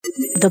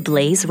The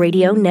Blaze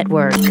Radio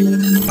Network.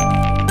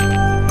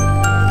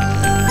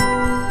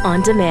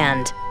 On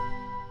demand.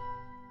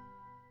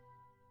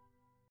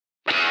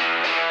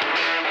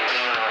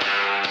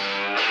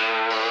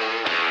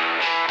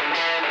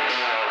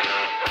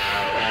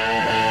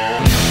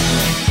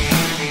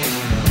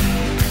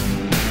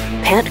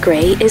 Pat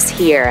Gray is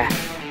here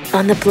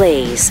on the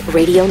Blaze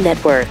Radio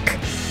Network.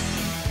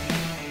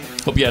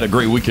 Hope you had a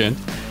great weekend.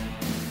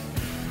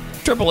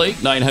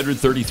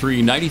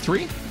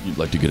 888-933-93. If you'd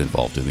like to get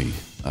involved in the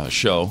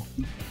show,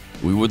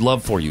 we would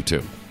love for you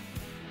to.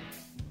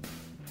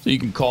 So you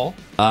can call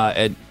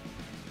at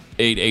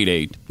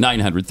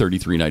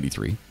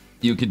 888-933-93.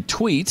 You can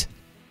tweet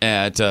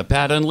at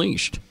Pat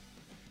Unleashed.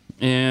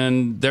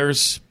 And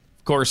there's,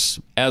 of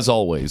course, as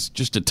always,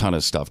 just a ton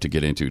of stuff to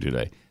get into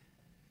today.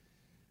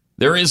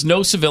 There is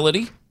no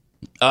civility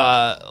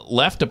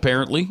left,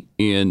 apparently,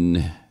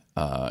 in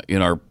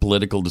our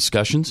political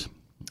discussions,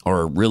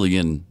 or really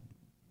in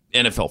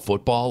NFL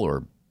football,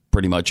 or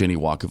pretty much any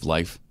walk of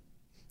life.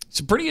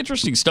 Some pretty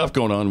interesting stuff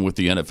going on with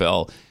the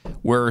NFL,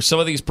 where some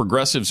of these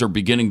progressives are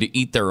beginning to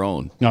eat their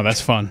own. No,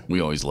 that's fun. We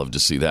always love to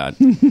see that.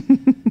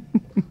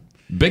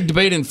 Big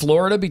debate in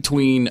Florida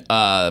between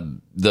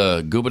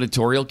the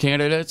gubernatorial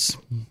candidates,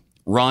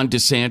 Ron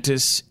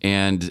DeSantis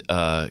and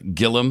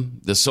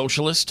Gillum, the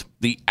socialist,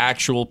 the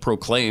actual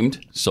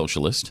proclaimed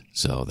socialist.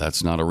 So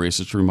that's not a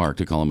racist remark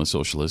to call him a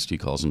socialist. He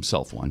calls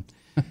himself one.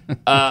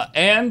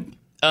 And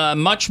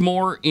much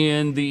more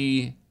in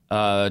the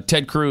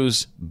Ted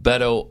Cruz,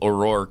 Beto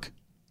O'Rourke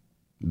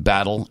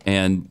battle.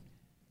 And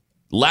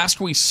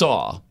last we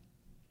saw,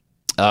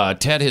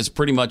 Ted has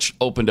pretty much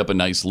opened up a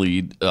nice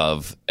lead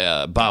of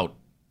about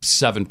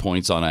 7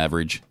 points on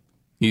average.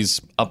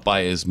 He's up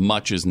by as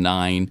much as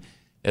 9.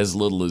 As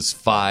little as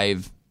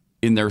 5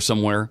 in there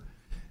somewhere.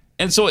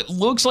 And so it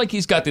looks like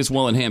he's got this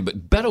well in hand,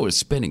 but Beto is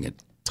spending a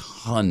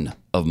ton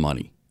of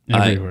money.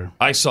 Everywhere.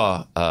 I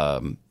saw,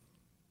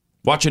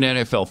 watching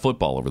NFL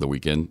football over the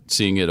weekend,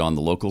 seeing it on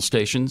the local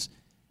stations,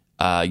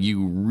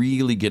 you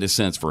really get a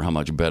sense for how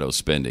much Beto's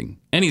spending.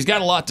 And he's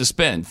got a lot to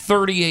spend,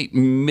 $38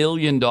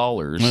 million.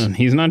 And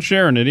he's not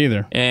sharing it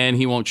either. And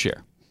he won't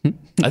share.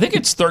 I think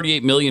it's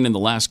 $38 million in the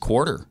last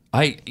quarter.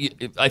 I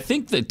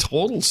think the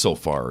total so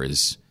far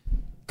is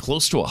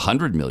close to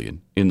 $100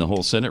 million in the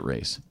whole Senate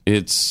race.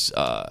 It's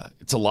a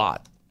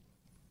lot.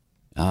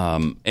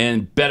 And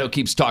Beto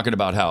keeps talking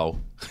about how,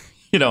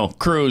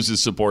 Cruz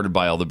is supported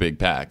by all the big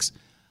PACs.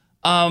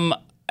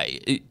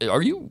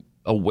 Are you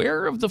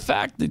aware of the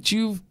fact that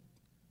you've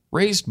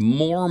raised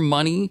more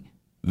money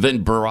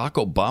than Barack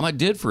Obama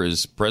did for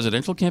his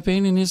presidential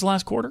campaign in his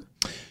last quarter?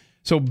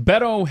 So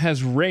Beto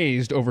has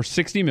raised over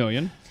 $60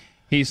 million.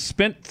 He's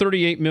spent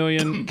 $38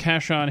 million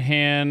cash on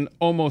hand,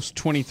 almost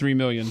 $23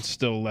 million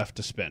still left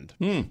to spend.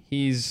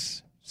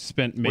 He's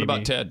spent maybe. What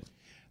about Ted?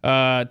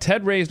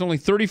 Ted raised only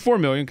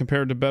 $34 million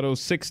compared to Beto's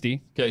 $60.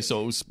 Okay,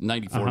 so it was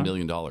 $94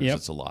 million. Yep.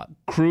 That's a lot.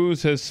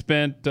 Cruz has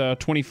spent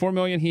 $24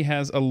 million. He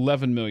has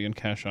 $11 million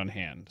cash on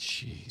hand.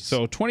 Jeez.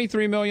 So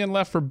 $23 million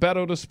left for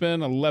Beto to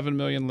spend, $11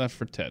 million left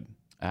for Ted.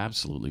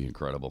 Absolutely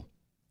incredible.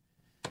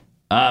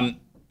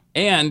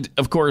 And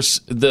of course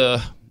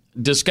the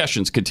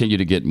discussions continue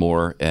to get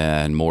more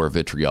and more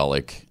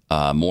vitriolic,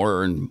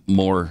 more and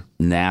more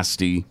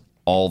nasty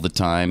all the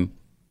time.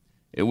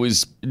 It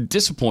was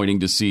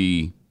disappointing to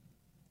see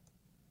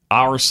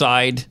our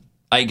side,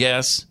 I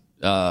guess,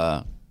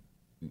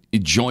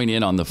 join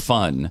in on the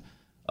fun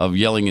of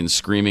yelling and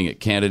screaming at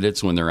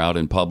candidates when they're out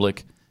in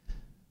public.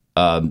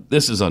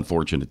 This is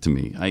unfortunate to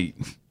me.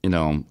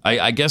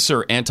 I guess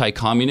they're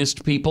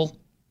anti-communist people,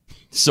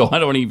 so I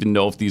don't even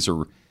know if these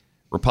are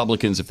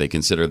Republicans, if they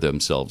consider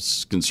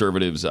themselves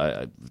conservatives.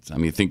 I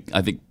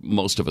think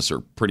most of us are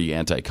pretty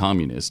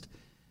anti-communist.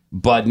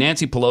 But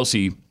Nancy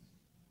Pelosi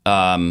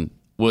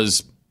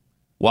was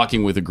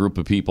walking with a group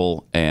of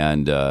people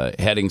and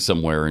heading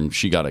somewhere, and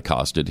she got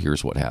accosted.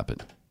 Here's what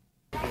happened.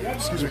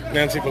 Excuse me,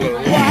 Nancy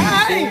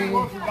Pelosi.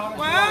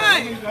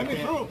 Why?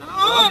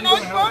 Oh, no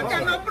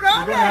problem. No problem. You're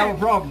going to have a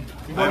problem.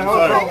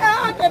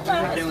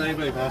 Can't let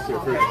anybody pass here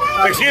first.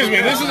 Excuse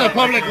me, this is a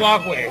public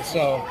walkway,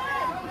 so...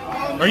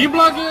 Are you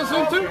blocking us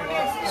in too?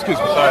 Excuse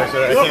me, sorry,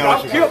 sir. I can't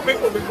let you. Killed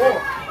people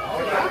before.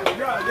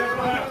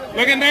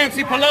 Look at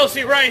Nancy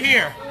Pelosi right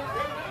here.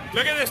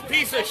 Look at this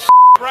piece of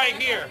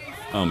right here.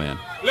 Oh, man.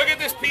 Look at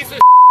this piece of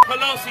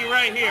Pelosi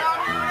right here.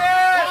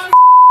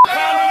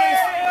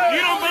 Communists. You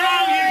don't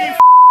belong here, you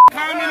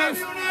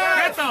communists.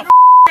 Get the out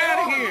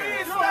of here.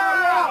 Get the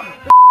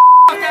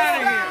out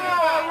of here.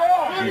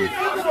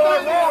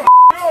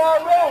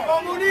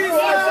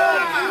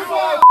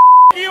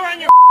 You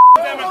and your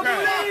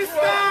Democrats.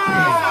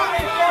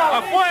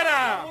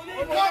 Afuera.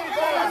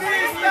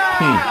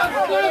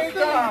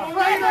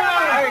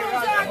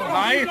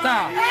 Ahí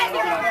está.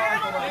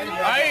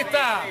 Ahí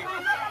está.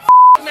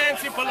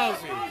 Nancy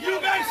Pelosi. You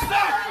guys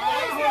suck.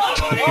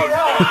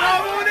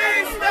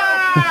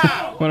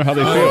 Wonder how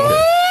they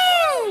feel.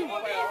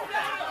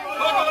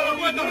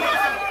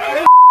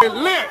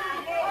 Lit.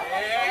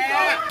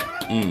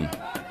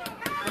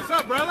 What's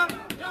up, brother?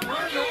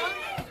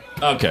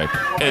 Okay.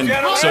 And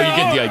so you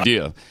get the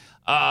idea.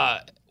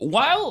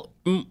 While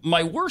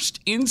my worst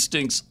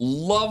instincts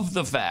love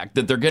the fact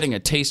that they're getting a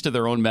taste of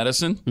their own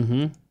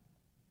medicine,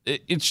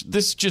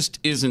 this just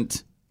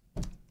isn't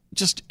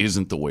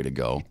the way to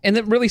go. And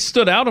it really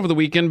stood out over the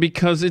weekend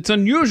because it's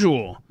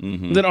unusual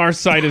that our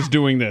side is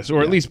doing this,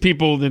 or at least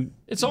people that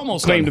it's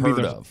almost claim unheard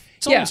to be of.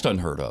 It's almost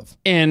unheard of.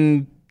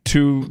 And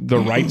to the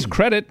right's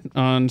credit,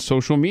 on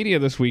social media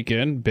this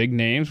weekend, big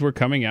names were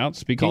coming out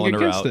speaking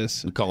against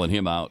this, calling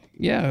him out.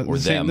 Yeah, or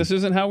saying this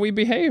isn't how we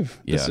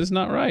behave. Yeah. This is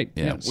not right.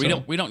 Yeah, we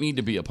don't need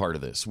to be a part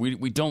of this.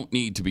 We don't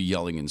need to be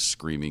yelling and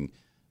screaming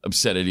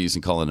obscenities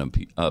and calling them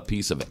a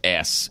piece of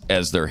ass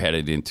as they're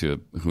headed into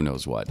who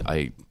knows what.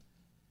 I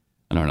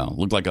don't know.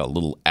 Looked like a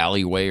little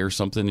alleyway or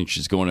something, and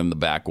she's going in the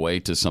back way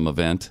to some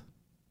event.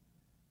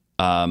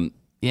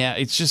 Yeah,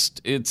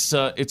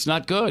 it's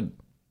not good.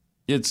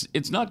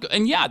 It's not good.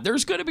 And yeah,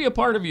 there's going to be a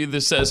part of you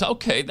that says,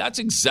 okay, that's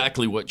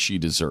exactly what she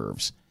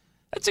deserves.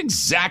 That's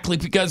exactly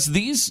because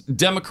these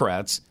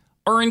Democrats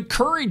are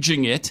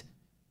encouraging it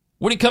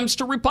when it comes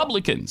to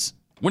Republicans,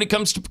 when it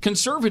comes to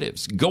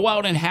conservatives. Go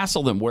out and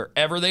hassle them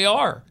wherever they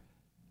are.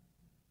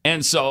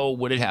 And so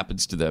when it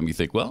happens to them, you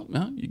think, well,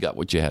 no, you got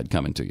what you had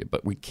coming to you.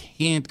 But we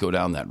can't go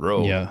down that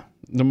road. Yeah.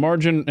 The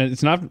margin,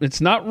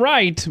 it's not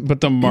right, but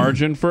the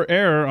margin for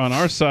error on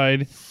our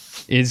side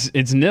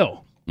it's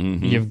nil.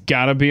 Mm-hmm. You've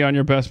got to be on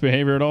your best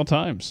behavior at all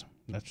times.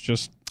 That's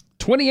just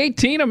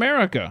 2018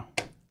 America.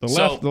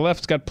 The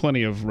left's got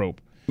plenty of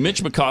rope.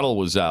 Mitch McConnell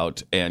was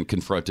out and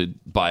confronted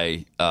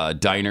by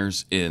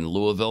diners in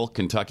Louisville,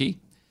 Kentucky.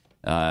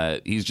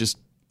 He's just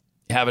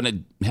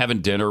having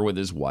dinner with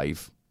his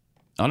wife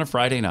on a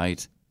Friday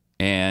night,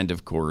 and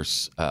of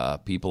course,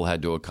 people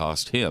had to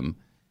accost him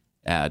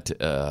at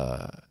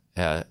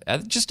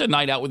just a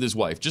night out with his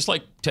wife, just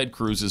like Ted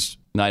Cruz's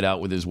night out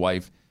with his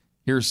wife.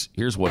 Here's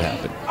what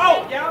happened.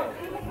 Oh, yeah?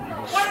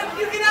 Why don't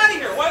you get out of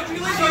here? Why don't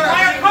you leave the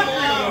entire country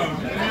alone?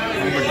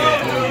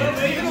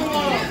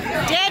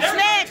 Ditch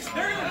next!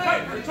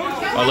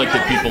 I like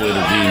that people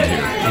intervened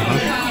here.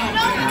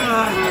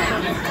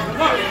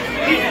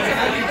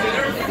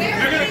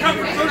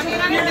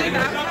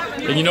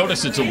 And you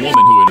notice it's a woman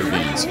who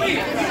intervenes.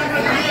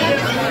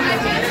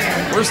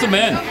 Where's the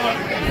men?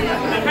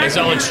 As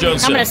Alex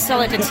Jones said. I'm going to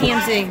sell it to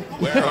TMZ.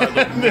 Where are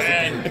the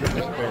men?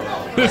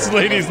 This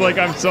lady's like,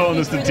 I'm selling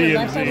this to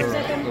TMZ.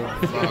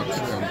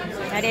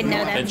 I didn't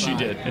know that. And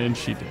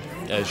she did.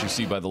 As you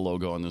see by the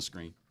logo on the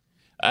screen.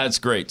 That's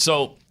great.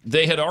 So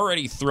they had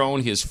already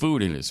thrown his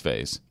food in his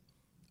face,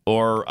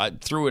 or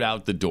threw it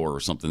out the door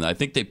or something. I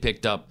think they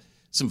picked up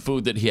some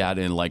food that he had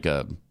in like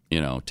a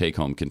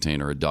take-home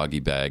container, a doggy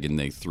bag, and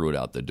they threw it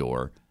out the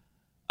door.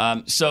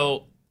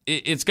 So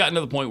it's gotten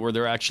to the point where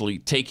they're actually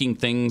taking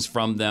things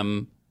from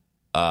them,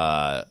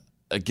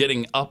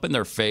 getting up in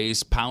their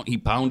face. He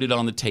pounded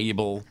on the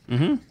table.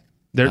 Mm-hmm.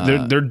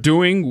 They're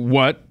doing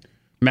what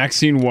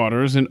Maxine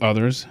Waters and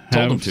others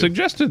have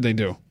suggested they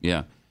do.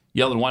 Yeah.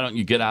 Yelling, why don't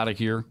you get out of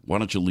here? Why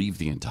don't you leave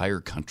the entire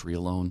country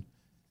alone?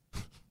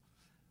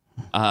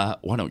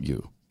 Why don't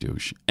you,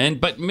 douche?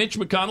 But Mitch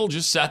McConnell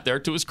just sat there,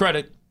 to his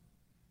credit.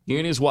 He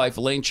and his wife,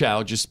 Elaine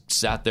Chao, just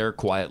sat there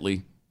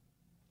quietly,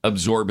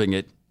 absorbing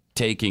it,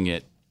 taking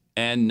it,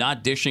 and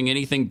not dishing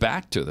anything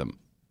back to them.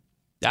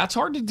 That's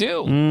hard to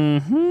do.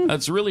 Mm-hmm.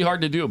 That's really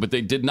hard to do, but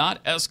they did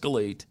not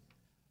escalate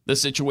the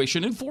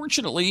situation. And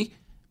fortunately,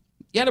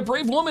 you had a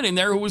brave woman in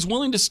there who was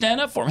willing to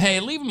stand up for him. Hey,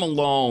 leave him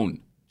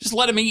alone. Just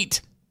let him eat.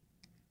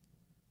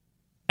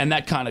 And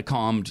that kind of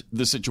calmed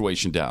the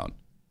situation down.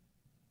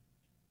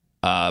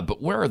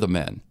 But where are the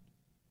men?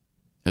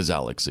 As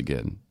Alex,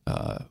 again,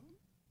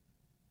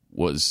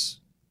 was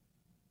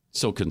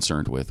so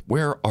concerned with.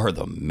 Where are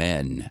the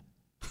men?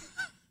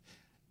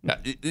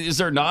 Is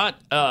there not,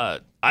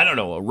 a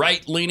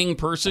right-leaning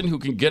person who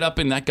can get up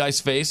in that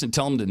guy's face and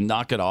tell him to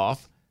knock it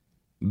off?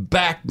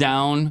 Back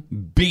down,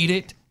 beat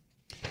it?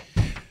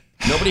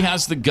 Nobody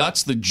has the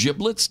guts, the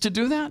giblets to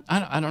do that?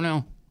 I don't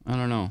know.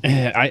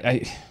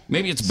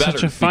 Maybe it's better.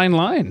 Such a fine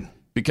line.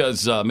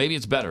 Because maybe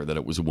it's better that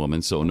it was a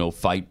woman, so no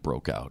fight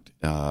broke out.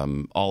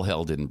 All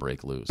hell didn't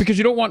break loose. Because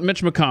you don't want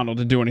Mitch McConnell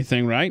to do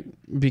anything, right?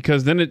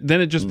 Because then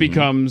it just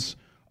becomes,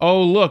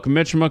 oh, look,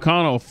 Mitch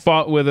McConnell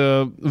fought with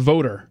a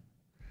voter.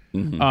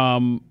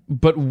 Mm-hmm.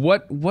 But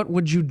what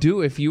would you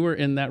do if you were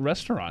in that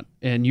restaurant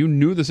and you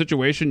knew the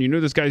situation? You knew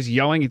this guy's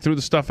yelling. He threw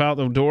the stuff out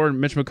the door, and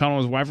Mitch McConnell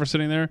and his wife were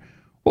sitting there.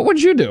 What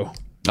would you do?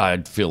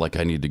 I'd feel like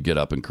I need to get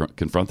up and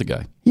confront the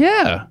guy.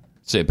 Yeah.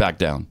 Say, back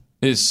down.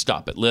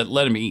 Stop it.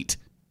 Let him eat.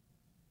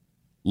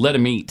 Let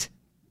him eat,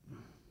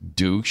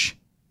 douche.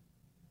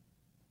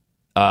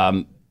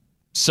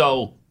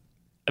 So,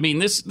 I mean,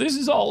 this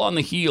is all on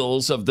the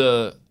heels of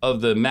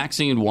the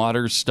Maxine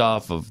Waters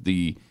stuff, of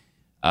the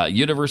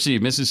University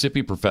of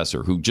Mississippi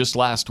professor who just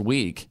last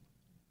week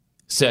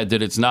said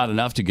that it's not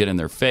enough to get in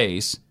their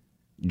face.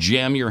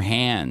 Jam your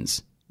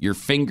hands, your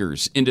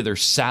fingers into their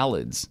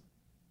salads.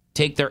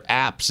 Take their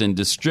apps and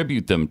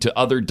distribute them to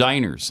other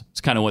diners.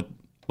 It's kind of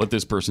what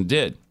this person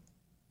did.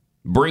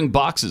 Bring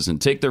boxes and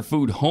take their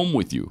food home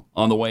with you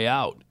on the way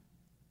out.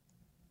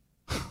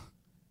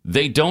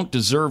 They don't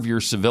deserve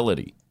your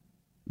civility,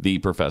 the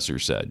professor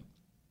said.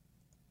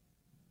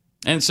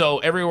 And so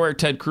everywhere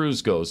Ted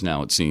Cruz goes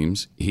now, it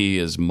seems, he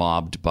is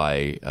mobbed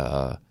by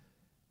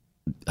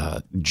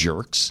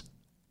jerks.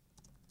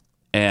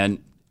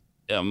 And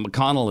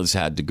McConnell has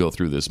had to go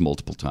through this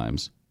multiple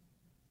times.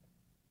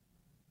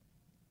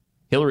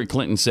 Hillary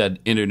Clinton said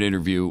in an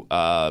interview,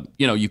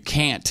 you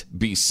can't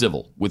be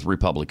civil with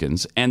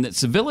Republicans and that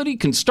civility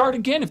can start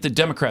again if the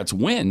Democrats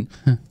win.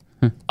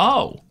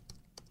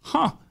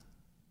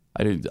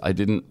 I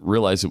didn't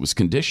realize it was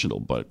conditional,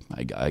 but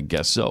I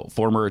guess so.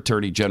 Former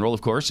Attorney General,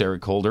 of course,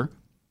 Eric Holder,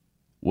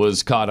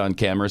 was caught on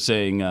camera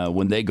saying,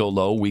 when they go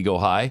low, we go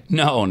high.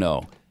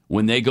 No.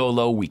 When they go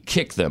low, we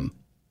kick them.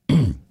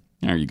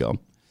 There you go.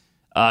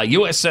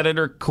 U.S.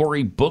 Senator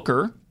Cory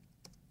Booker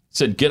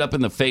said, get up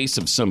in the face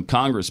of some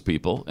Congress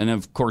people. And,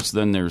 of course,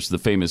 then there's the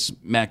famous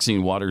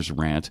Maxine Waters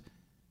rant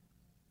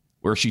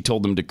where she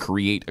told them to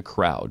create a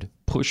crowd,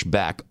 push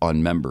back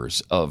on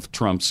members of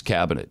Trump's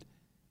cabinet.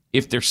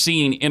 If they're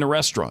seen in a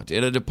restaurant,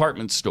 at a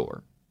department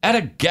store, at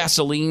a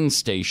gasoline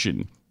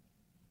station,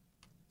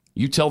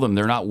 you tell them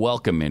they're not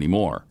welcome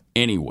anymore,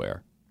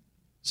 anywhere.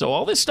 So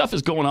all this stuff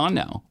is going on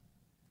now.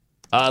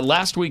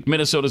 Last week,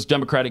 Minnesota's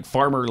Democratic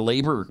Farmer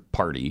Labor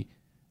Party,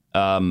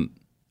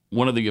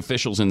 one of the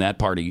officials in that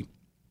party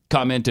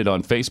commented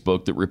on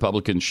Facebook that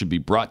Republicans should be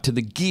brought to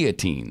the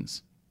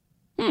guillotines.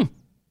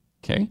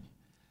 Okay.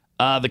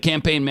 The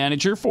campaign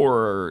manager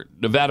for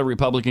Nevada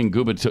Republican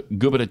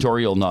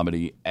gubernatorial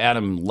nominee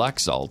Adam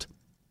Laxalt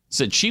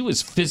said she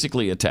was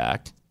physically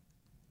attacked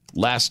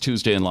last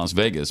Tuesday in Las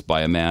Vegas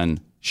by a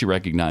man she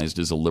recognized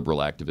as a liberal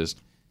activist.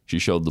 She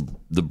showed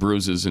the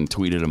bruises and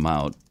tweeted him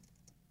out.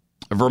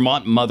 A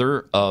Vermont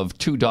mother of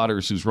 2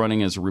 daughters who's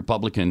running as a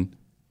Republican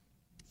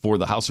for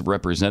the House of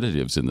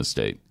Representatives in the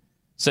state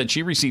said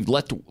she received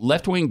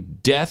left-wing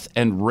death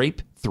and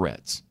rape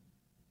threats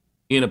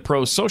in a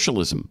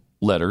pro-socialism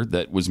letter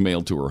that was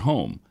mailed to her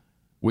home,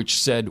 which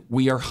said,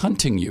 "We are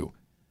hunting you."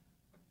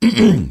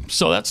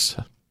 So that's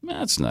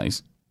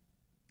nice.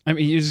 I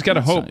mean, you just got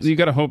to hope. Nice. You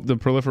got to hope the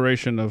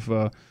proliferation of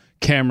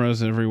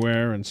cameras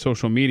everywhere and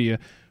social media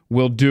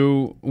will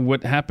do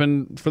what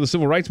happened for the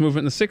civil rights movement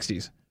in the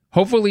 '60s.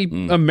 Hopefully,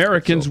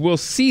 Americans will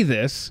see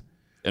this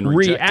and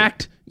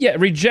reject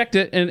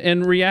it,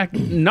 and react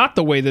not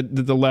the way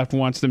that the left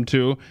wants them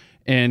to,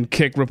 and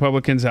kick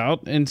Republicans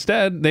out.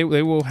 Instead, they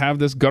will have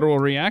this guttural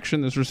reaction,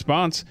 this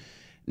response.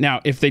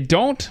 Now, if they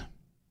don't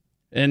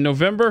in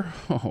November,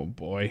 oh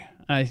boy,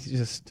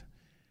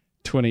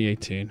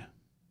 2018.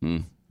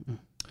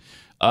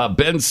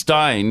 Ben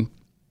Stein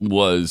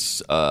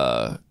was,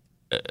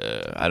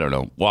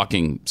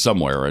 walking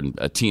somewhere, and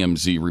a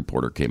TMZ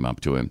reporter came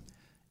up to him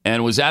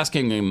and was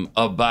asking him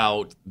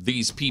about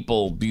these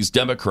people, these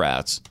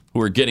Democrats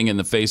who are getting in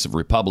the face of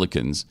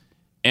Republicans,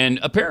 and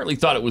apparently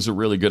thought it was a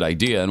really good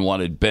idea and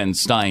wanted Ben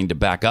Stein to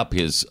back up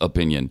his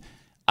opinion.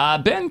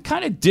 Ben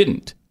kind of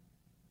didn't.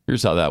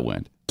 Here's how that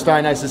went.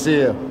 Stein, nice to see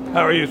you. How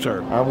are you,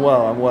 sir? I'm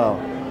well.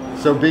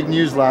 So big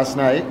news last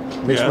night.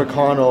 Mitch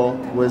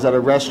McConnell was at a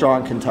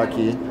restaurant in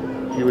Kentucky.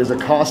 He was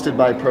accosted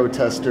by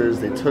protesters.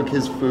 They took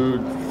his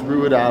food,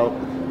 threw it out.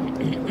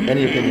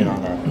 Any opinion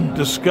on that?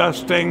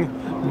 Disgusting.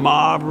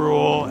 Mob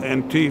rule.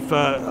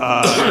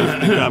 Antifa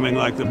is becoming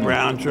like the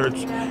brown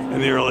shirts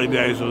in the early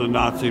days of the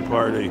Nazi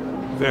Party.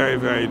 Very,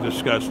 very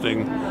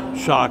disgusting,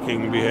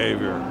 shocking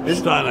behavior.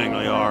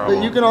 Stunningly horrible.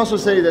 But you can also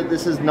say that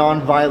this is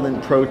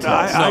nonviolent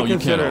protest. I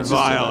consider it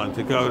violent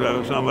to go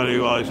to somebody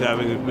while he's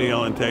having his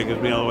meal and take his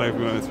meal away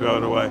from him and throw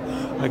it away.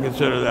 I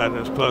consider that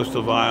as close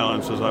to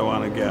violence as I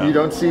want to get. You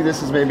don't see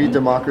this as maybe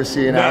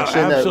democracy in action?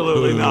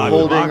 Absolutely not.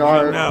 Holding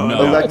our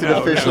elected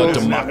officials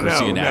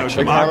democracy in action.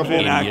 Democracy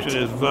in action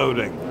is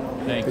voting.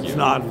 It's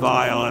not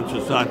violence.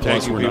 It's not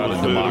taking people's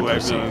food away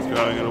from them and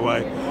throwing it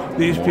away.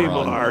 These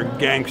people are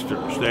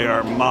gangsters. They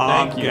are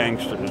mob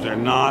gangsters. They're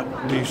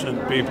not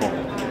decent people.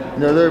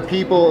 No, there are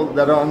people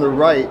that are on the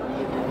right,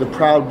 the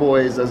Proud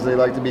Boys, as they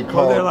like to be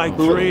called. Well, there are like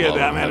 3 of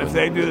them, and if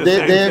they do the same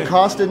thing... They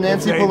accosted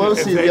Nancy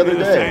Pelosi the other day. If they do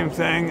the same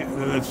thing,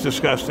 then it's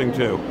disgusting,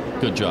 too.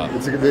 Good job.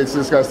 It's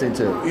disgusting,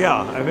 too.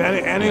 Yeah, if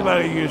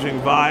anybody using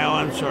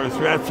violence or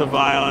threats of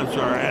violence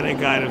or any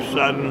kind of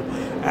sudden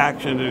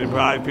action to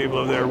deprive people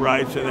of their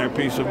rights and their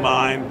peace of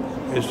mind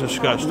is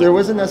disgusting. There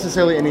wasn't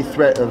necessarily any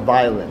threat of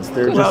violence.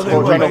 They're just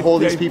trying to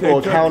hold these people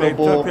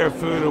accountable. They took their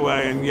food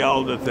away and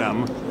yelled at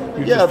them.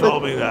 You just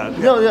told me that.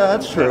 No,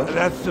 that's true.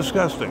 That's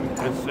disgusting.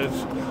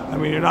 I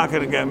mean, you're not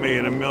going to get me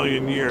in a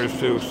million years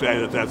to say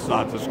that that's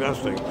not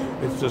disgusting.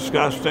 It's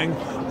disgusting.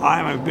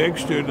 I'm a big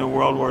student of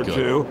World War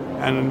II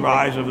and the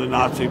rise of the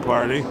Nazi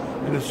Party,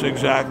 and it's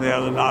exactly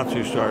how the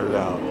Nazis started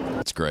out.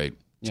 That's great.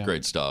 It's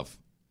great stuff.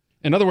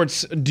 In other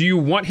words, do you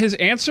want his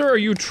answer, or are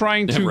you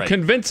trying to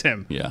convince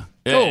him? Yeah.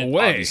 Go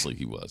away. Obviously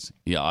he was.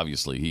 Yeah,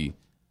 obviously he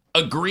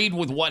agreed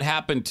with what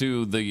happened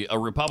to the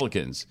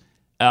Republicans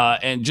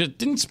and just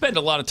didn't spend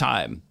a lot of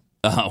time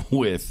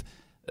with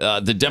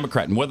the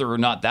Democrat and whether or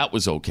not that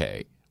was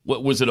okay.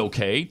 Was it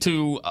okay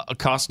to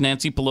accost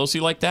Nancy Pelosi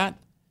like that?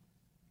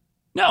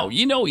 No,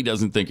 he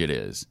doesn't think it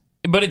is.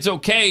 But it's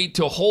okay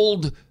to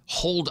hold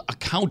hold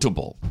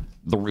accountable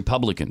the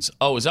Republicans.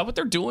 Oh, is that what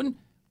they're doing?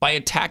 By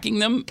attacking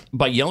them,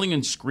 by yelling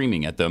and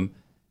screaming at them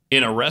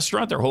in a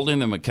restaurant, they're holding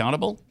them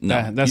accountable?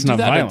 No, that's you do not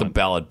that violent. at the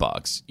ballot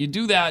box. You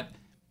do that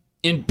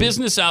in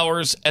business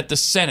hours at the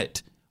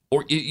Senate,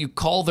 or you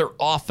call their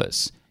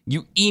office.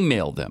 You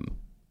email them.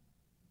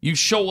 You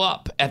show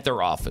up at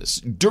their office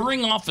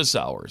during office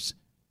hours.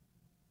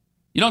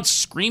 You don't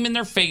scream in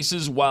their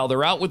faces while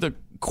they're out with a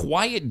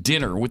quiet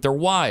dinner with their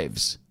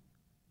wives.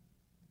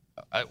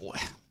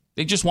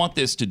 They just want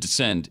this to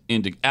descend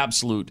into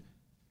absolute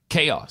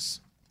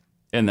chaos,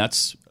 and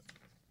that's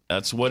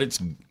what it's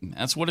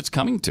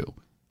coming to.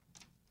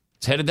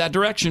 It's headed that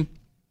direction.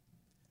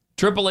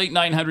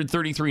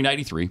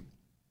 888-900-3393.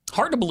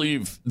 Hard to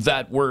believe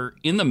that we're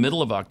in the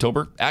middle of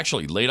October,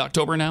 actually late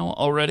October now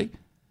already.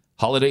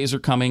 Holidays are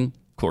coming.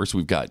 Of course,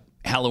 we've got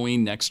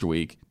Halloween next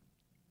week.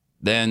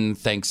 Then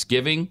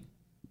Thanksgiving,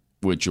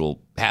 which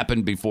will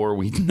happen before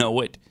we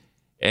know it.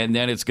 And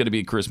then it's going to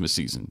be Christmas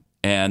season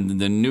and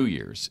the New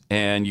Year's.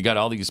 And you got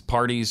all these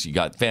parties. You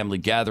got family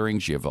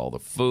gatherings. You have all the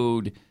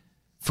food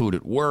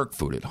at work,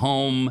 food at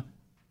home.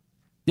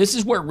 This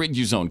is where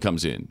Riduzone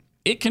comes in.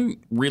 It can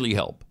really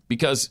help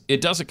because it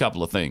does a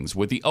couple of things.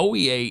 With the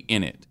OEA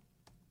in it,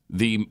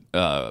 the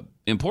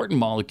important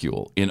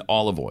molecule in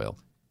olive oil,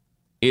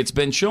 it's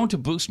been shown to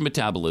boost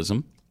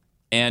metabolism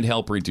and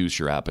help reduce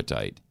your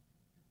appetite.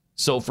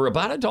 So for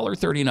about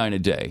 $1.39 a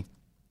day,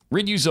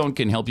 Riduzone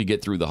can help you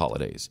get through the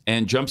holidays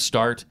and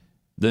jumpstart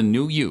the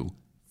new you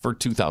for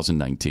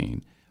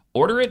 2019.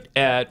 Order it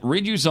at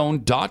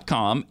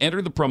Riduzone.com.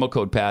 Enter the promo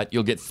code PAT.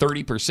 You'll get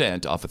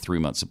 30% off a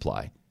 3-month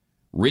supply.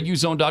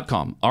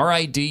 Riduzone.com.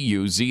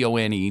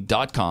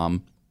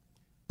 Riduzone.com.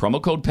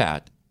 Promo code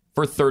PAT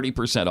for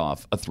 30%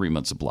 off a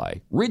 3-month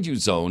supply.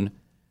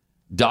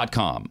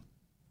 Riduzone.com.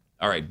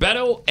 All right,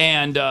 Beto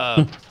and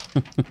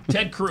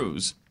Ted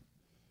Cruz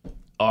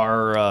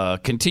are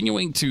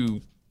continuing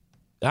to...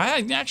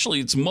 Actually,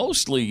 it's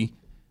mostly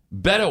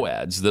Beto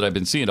ads that I've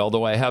been seeing,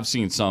 although I have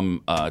seen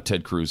some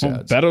Ted Cruz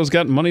ads. Beto's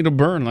got money to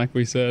burn, like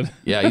we said.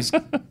 Yeah,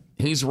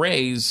 he's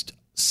raised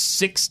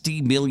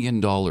 $60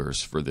 million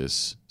for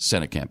this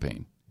Senate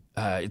campaign.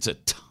 It's a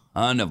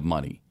ton of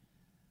money.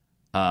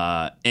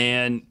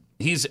 And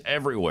he's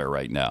everywhere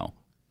right now.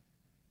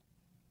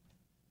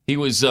 He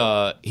was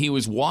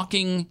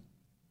walking,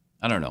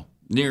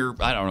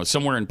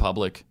 somewhere in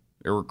public.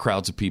 There were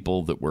crowds of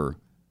people that were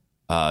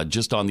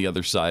just on the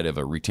other side of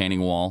a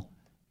retaining wall,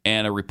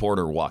 and a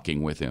reporter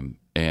walking with him.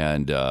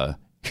 And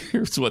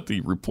here's what the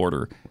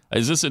reporter...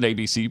 Is this an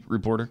ABC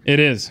reporter? It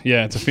is.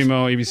 Yeah, it's a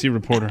female ABC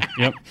reporter.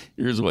 Yep.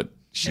 Here's what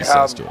she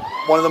says to him.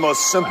 One of the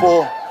most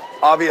simple,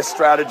 obvious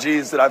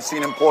strategies that I've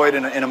seen employed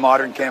in a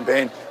modern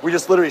campaign. We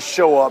just literally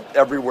show up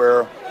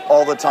everywhere,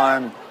 all the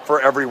time,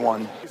 for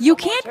everyone. You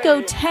can't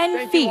go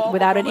 10 feet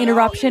without an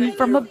interruption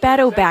from a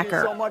Beto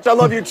backer. So much. I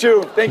love you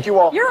too. Thank you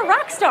all. You're a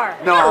rock star.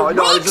 No,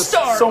 there's just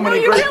so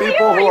many great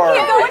people who are.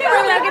 You can't go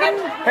anywhere without getting...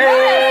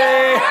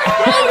 Hey!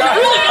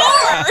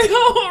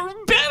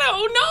 Oh,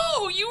 Beto,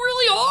 no, you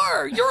really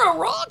are. You're a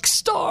rock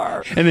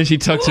star. And then she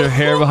tucks her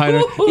hair behind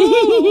her.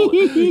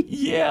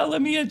 Yeah,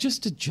 let me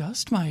just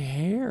adjust my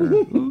hair.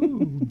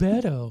 Ooh,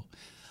 Beto.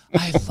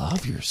 I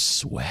love your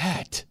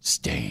sweat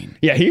stain.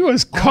 Yeah, he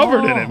was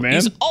covered in it, man.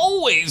 He's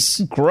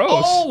always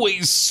gross.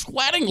 Always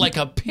sweating like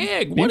a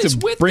pig. What is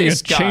with bring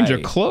this a guy? Change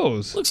of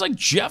clothes. Looks like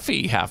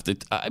Jeffy half the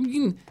time. I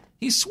mean,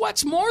 he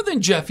sweats more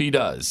than Jeffy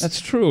does. That's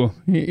true.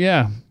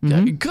 Yeah.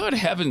 Mm-hmm. Good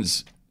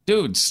heavens.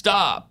 Dude,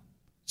 stop.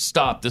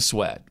 Stop the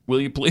sweat.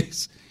 Will you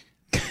please?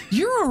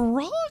 You're a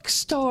rock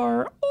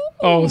star. Ooh.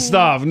 Oh,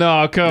 stop.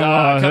 No, come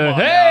on.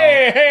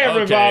 Hey,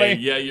 everybody. Okay.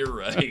 Yeah, you're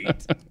right.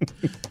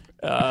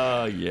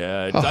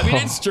 Yeah. I mean,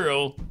 it's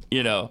true.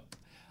 You know,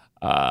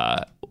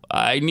 I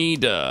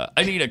need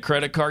a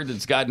credit card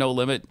that's got no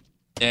limit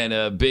and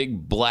a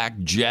big black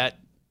jet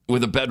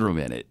with a bedroom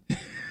in it.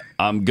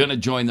 I'm gonna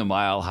join the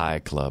Mile High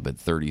Club at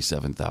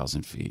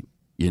 37,000 feet.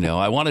 You know,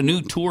 I want a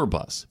new tour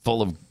bus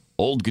full of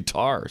old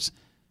guitars.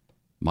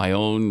 My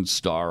own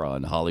star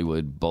on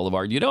Hollywood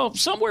Boulevard. You know,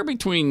 somewhere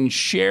between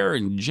Cher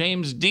and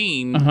James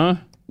Dean. Would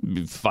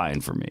be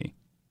fine for me.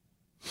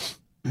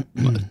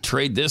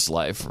 Trade this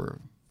life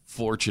for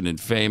fortune and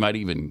fame. I'd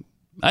even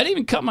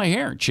cut my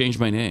hair and change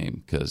my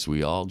name because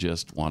we all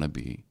just want to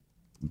be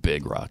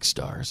big rock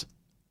stars.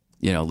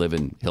 You know, live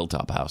in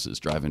hilltop houses,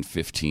 driving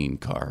 15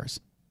 cars.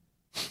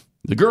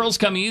 The girls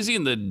come easy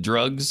and the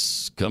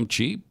drugs come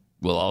cheap.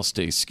 We'll all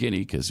stay skinny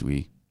because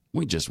we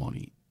just won't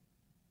eat.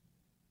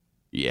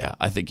 Yeah,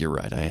 I think you're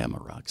right. I am a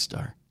rock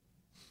star.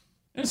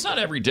 And it's not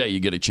every day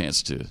you get a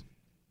chance to,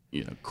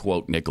 you know,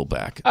 quote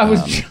Nickelback.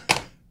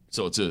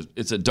 So it's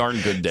a darn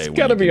good day. It's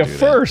got to be a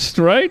first,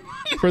 right?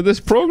 For this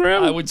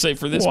program? I would say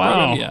for this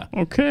program, yeah.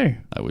 Okay.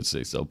 I would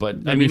say so. But,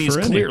 Maybe I mean, he's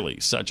for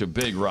clearly such a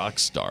big rock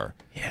star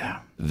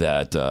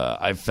that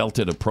I felt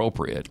it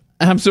appropriate.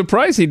 I'm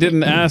surprised he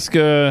didn't ask,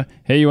 hey,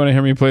 you want to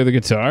hear me play the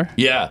guitar?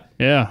 Yeah.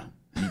 Yeah.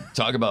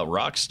 Talk about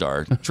rock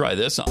star. Try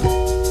this on.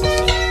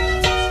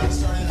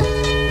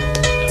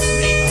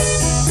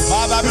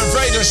 Bob, I'm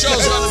afraid the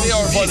show's going to be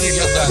over before they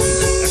get done.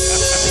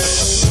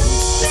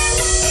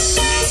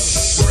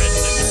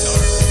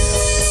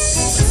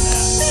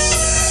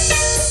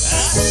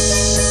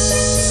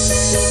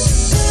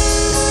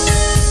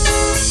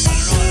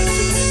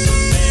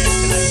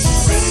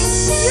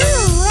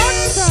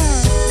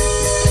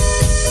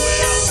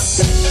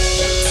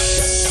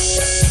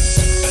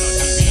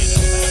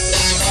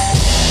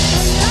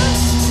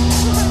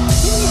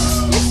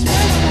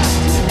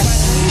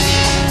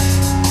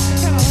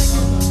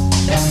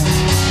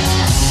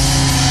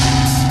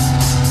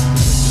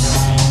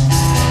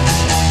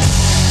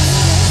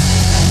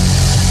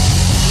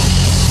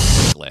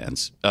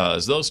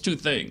 is those two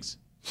things.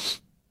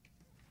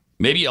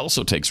 Maybe he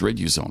also takes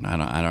Riduzone.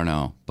 I don't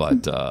know.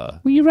 But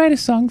will you write a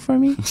song for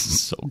me? This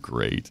is so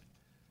great.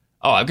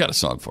 Oh, I've got a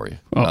song for you.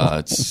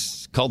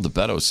 It's called the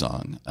Beto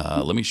song.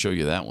 Let me show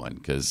you that one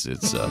because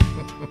it's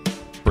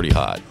pretty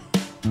hot.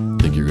 I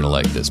think you're going to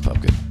like this,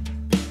 Pumpkin.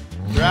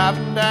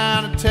 Driving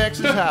down a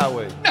Texas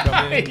highway,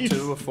 coming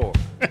into a fork.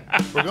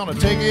 We're gonna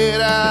take it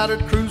out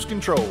of cruise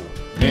control,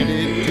 hand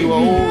it to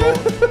old Roy.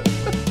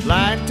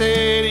 Like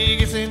Ted, he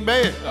gets in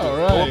bed. All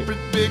right.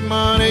 Corporate big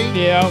money.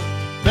 Yeah.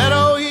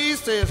 Beto, he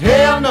says,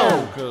 hell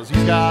no, cause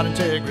he's got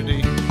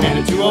integrity. Hand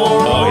it to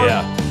old Roy. Oh,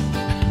 yeah.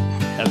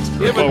 That's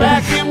great. Give it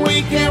back and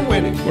we can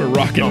win it. We're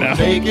rocking Gonna now.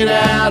 take it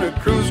out of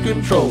cruise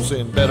control,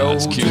 send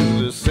Beto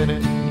to the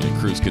Senate. Yeah,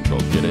 cruise control,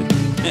 get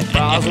it?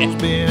 Brazos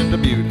been to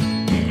Beauty.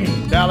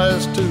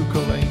 Dallas to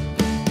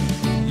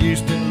Killeen,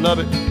 Houston,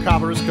 Lubbock,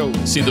 Copper's Cove.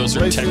 See, those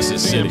are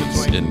Texas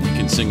cities, and we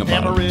can sing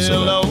about them.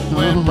 Amarillo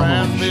and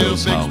Brownsville,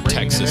 shows how Big Spring,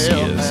 Texas and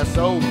he El is.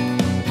 Paso.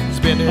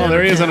 Spend Oh,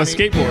 there he is on a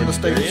every county skateboard. in the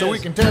state, There he so is. we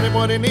can tell him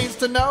what he needs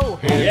to know.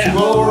 Hand it Yeah. to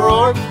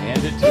O'Rourke.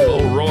 Hand it to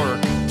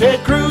O'Rourke.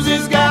 Ted Cruz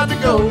has got to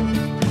go.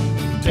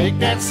 Take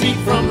that seat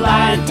from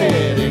Lion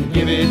Ted and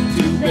give it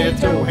to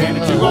Beto. Hand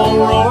it to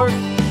O'Rourke.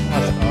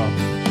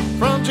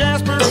 From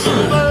Jasper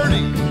to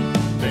Birdie.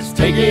 Let's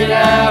take it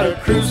out of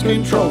cruise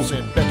control.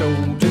 Send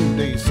Beto to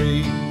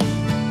D.C.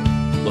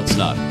 Let's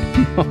not.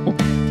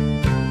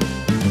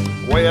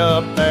 Way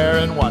up there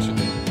in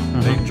Washington,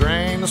 they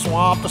drain the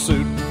swamp of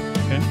suit.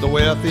 The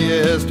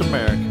wealthiest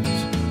Americans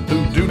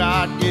who do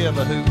not give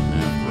a hoot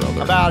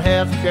about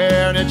health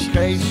care and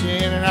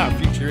education and our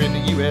future in the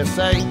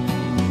USA.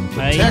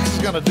 Hey. Texas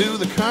is gonna do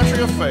the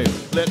country a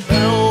favor. Let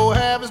Beto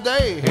have his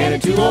day. Hand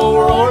it to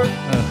O'Rourke.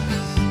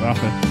 Stop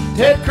it.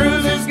 Ted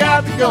Cruz has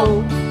got to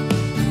go.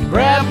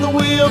 Grab the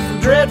wheel from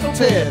Dreadful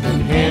Ted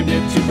and hand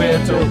it to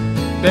Beto.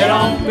 Bet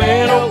on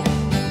Beto.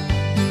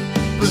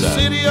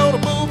 Presidio to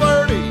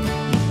Boulevardy.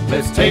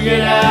 Let's take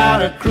it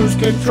out of cruise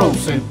control.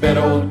 Send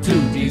Beto to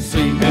D.C.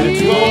 Hand it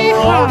to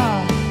O'Rourke.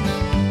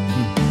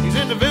 He's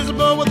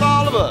indivisible with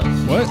all of us.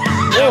 What?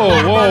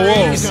 Whoa,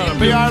 whoa, He's whoa. gonna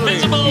be our leader.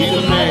 He's a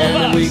man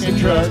that we can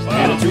trust.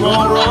 Hand it to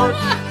O'Rourke.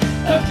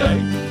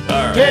 Okay.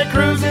 All right. Ted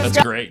Cruz has That's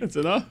got. great. That's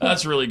enough.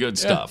 That's really good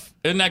stuff.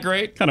 Isn't that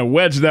great? Kind of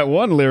wedged that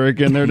one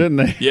lyric in there, didn't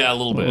they? Yeah, a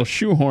little little bit.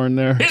 shoehorn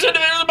there. He's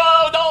indivisible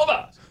with all of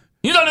us.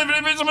 He's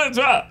indivisible with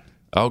us.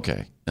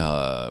 Okay.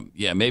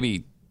 Yeah,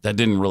 maybe that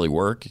didn't really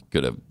work.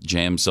 Could have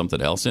jammed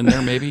something else in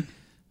there, maybe.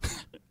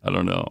 I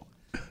don't know.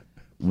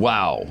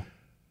 Wow.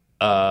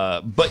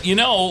 But you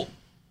know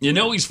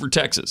he's for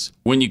Texas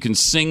when you can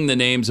sing the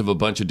names of a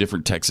bunch of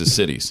different Texas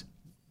cities,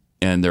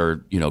 and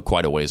they're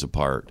quite a ways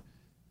apart.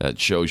 That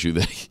shows you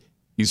that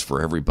he's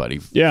for everybody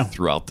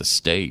throughout the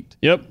state.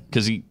 Yep.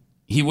 Because he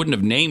wouldn't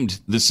have named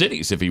the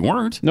cities if he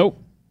weren't.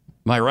 Nope.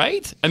 Am I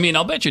right? I mean,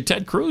 I'll bet you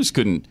Ted Cruz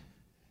couldn't.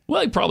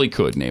 Well, he probably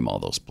could name all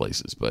those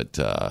places, but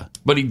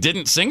he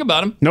didn't sing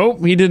about them.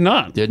 Nope, he did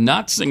not. Did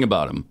not sing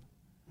about them.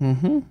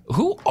 Mm-hmm.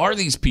 Who are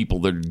these people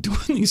that are doing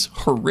these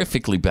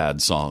horrifically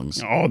bad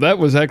songs? Oh, that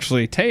was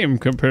actually tame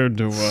compared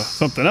to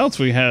something else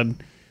we had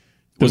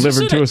Was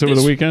delivered this to us over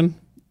the weekend.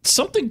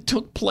 Something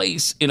took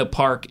place in a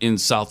park in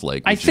South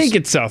Lake. I think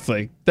it's South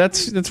Lake.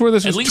 That's where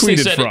this was at least they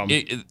tweeted said from.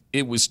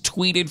 It was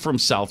tweeted from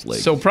South Lake.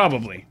 So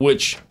probably.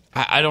 Which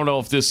I don't know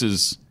if this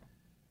is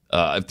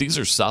if these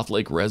are South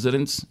Lake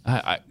residents.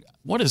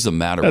 What is the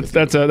matter with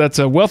that's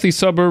a wealthy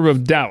suburb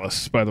of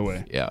Dallas, by the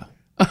way. Yeah.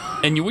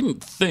 And you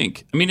wouldn't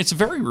think. I mean, it's a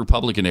very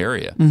Republican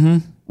area. Mm-hmm.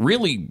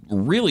 Really,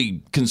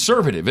 really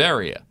conservative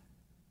area.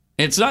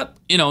 It's not,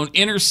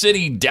 inner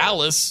city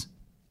Dallas.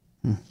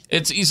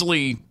 It's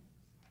easily,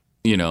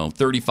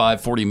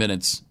 35, 40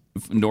 minutes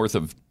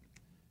northwest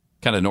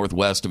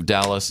of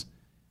Dallas,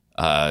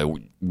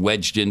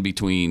 wedged in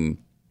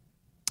between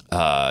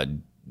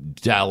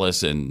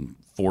Dallas and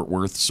Fort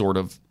Worth, sort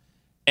of.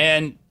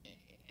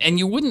 And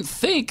you wouldn't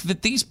think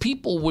that these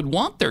people would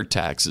want their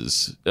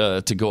taxes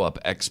to go up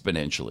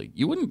exponentially.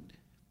 You wouldn't.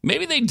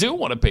 Maybe they do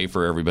want to pay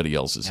for everybody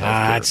else's health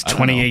care. It's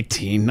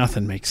 2018.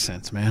 Nothing makes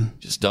sense, man.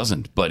 Just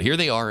doesn't. But here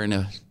they are in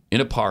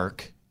a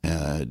park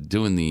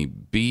doing the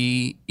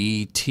BETO.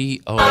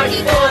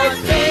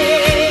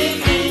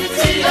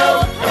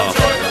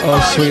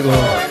 Oh, sweet Lord.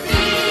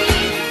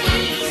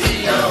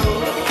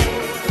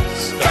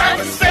 Time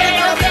to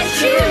stand up and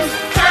choose.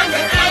 Time to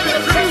hang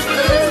the cruise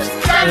blues.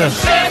 Time to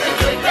share the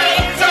good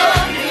things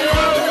on you.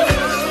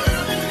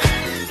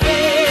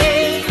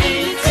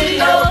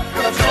 BETO,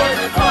 come join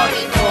the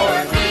party for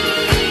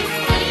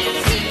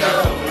BETO.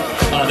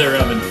 Oh, they're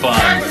having fun.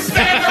 Time to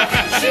stand up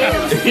and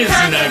choose. Isn't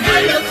Time that to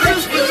hang great? the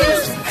cruise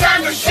blues.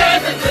 Time to share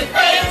the good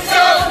things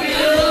on you.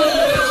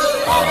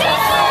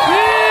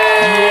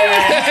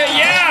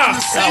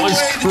 That was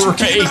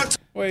great.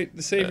 Wait,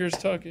 the Savior's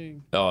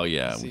talking. Oh,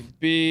 yeah.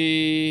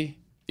 B-E-T-O.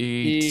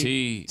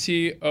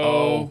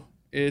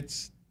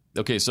 It's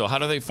Okay, so how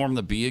do they form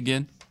the B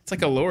again? It's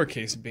like a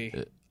lowercase b.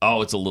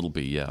 Oh, it's a little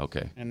b. Yeah,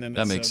 okay. And then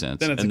that it's makes sense.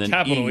 Then it's and a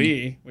capital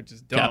E, which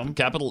is dumb.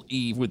 Capital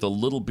E with a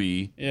little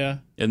b. Yeah.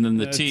 And then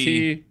the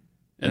T.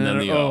 And then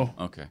the O.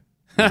 Okay.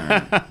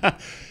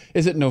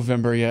 Is it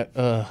November yet?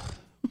 I'm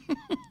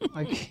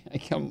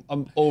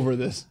over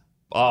this.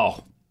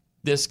 Oh,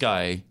 this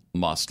guy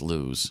must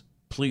lose.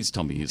 Please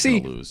tell me he's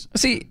going to lose.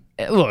 See,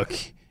 look,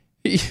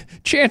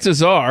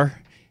 chances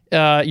are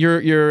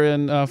you're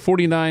in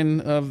 49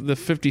 of the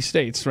 50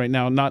 states right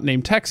now, not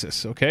named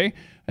Texas, okay?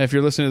 If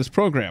you're listening to this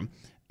program.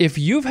 If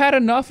you've had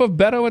enough of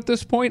Beto at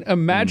this point,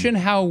 imagine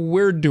how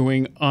we're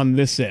doing on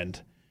this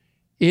end.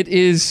 It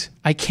is,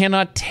 I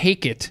cannot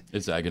take it.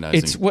 It's agonizing.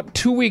 It's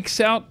 2 weeks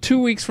out,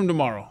 2 weeks from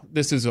tomorrow.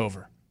 This is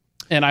over.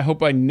 And I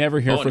hope I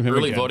never hear from him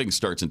early again. voting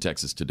starts in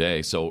Texas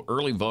today, so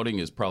early voting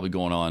is probably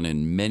going on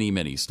in many,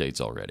 many states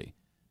already.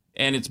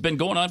 And it's been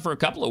going on for a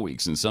couple of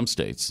weeks in some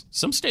states.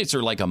 Some states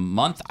are like a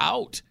month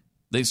out,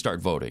 they start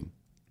voting,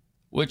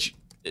 which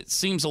it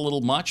seems a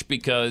little much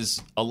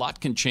because a lot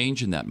can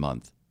change in that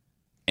month.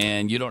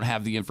 And you don't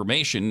have the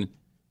information,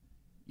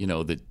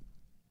 that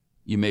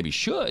you maybe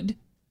should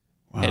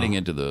heading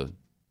into the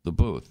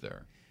booth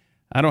there.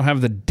 I don't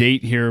have the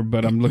date here,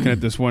 but I'm looking at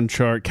this one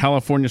chart.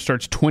 California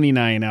starts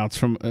 29 outs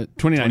from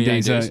 29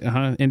 days.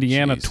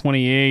 Indiana, Jeez.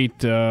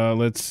 28.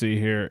 Let's see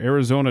here.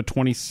 Arizona,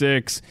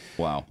 26.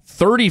 Wow.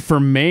 30 for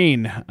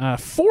Maine.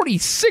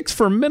 46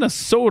 for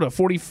Minnesota.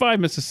 45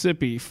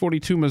 Mississippi.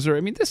 42 Missouri.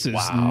 I mean, this is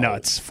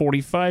nuts.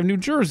 45 New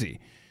Jersey.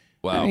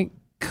 Wow. I mean,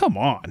 come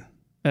on.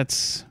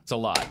 It's a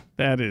lot.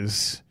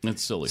 It's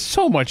silly.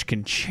 So much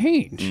can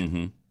change.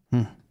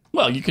 Mm-hmm.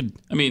 Well, you could,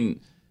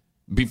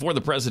 before the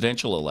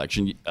presidential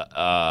election,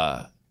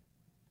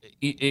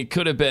 it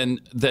could have been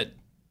that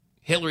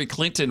Hillary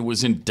Clinton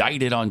was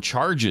indicted on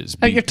charges.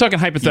 You're talking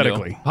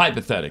hypothetically.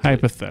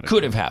 Hypothetically.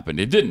 Could have happened.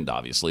 It didn't,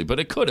 obviously, but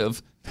it could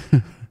have.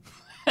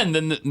 And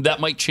then that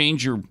might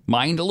change your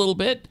mind a little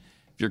bit.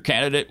 If your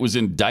candidate was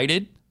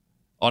indicted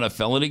on a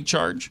felony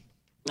charge,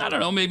 I don't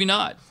know, maybe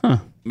not.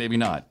 Maybe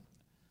not.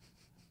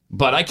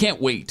 But I can't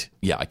wait.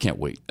 Yeah, I can't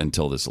wait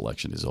until this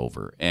election is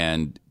over.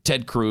 And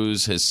Ted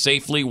Cruz has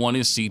safely won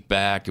his seat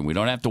back, and we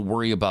don't have to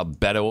worry about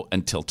Beto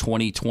until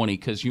 2020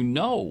 because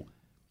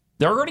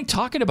they're already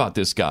talking about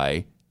this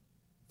guy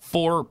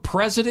for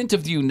President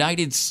of the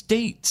United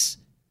States.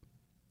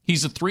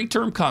 He's a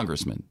 3-term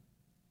congressman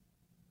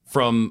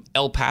from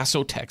El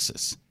Paso,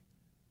 Texas.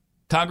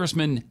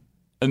 Congressmen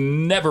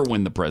never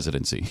win the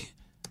presidency.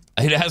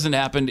 It hasn't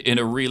happened in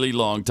a really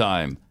long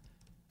time.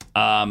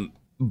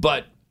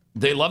 But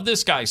they love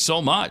this guy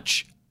so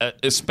much,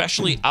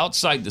 especially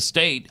outside the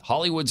state.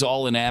 Hollywood's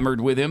all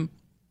enamored with him.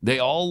 They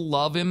all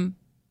love him.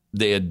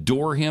 They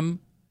adore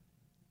him.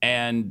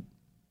 And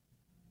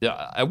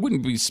I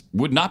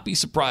would not be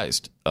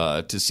surprised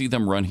to see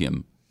them run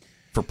him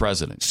for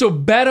president. So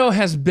Beto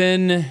has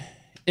been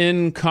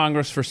in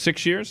Congress for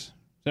 6 years. Is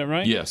that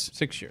right? Yes.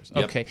 6 years.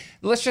 Yep. Okay.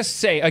 Let's just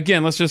say,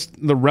 again,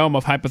 the realm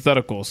of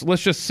hypotheticals.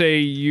 Let's just say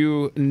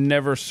you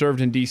never served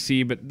in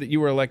D.C., but that you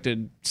were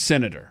elected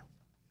senator.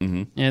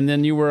 Mm-hmm. And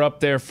then you were up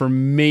there for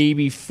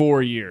maybe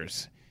 4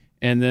 years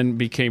and then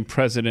became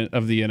president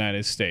of the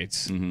United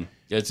States. Mm-hmm.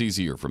 It's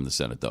easier from the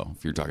Senate, though.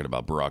 If you're talking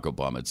about Barack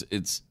Obama,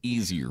 it's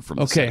easier from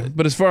the Senate. Okay,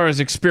 but as far as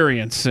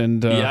experience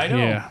and... I know.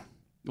 Yeah.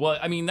 Well,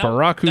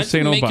 Barack that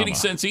Hussein didn't make Obama. any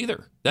sense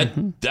either.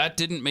 That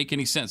didn't make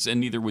any sense, and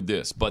neither would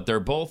this. But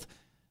they're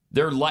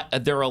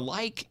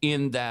alike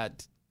in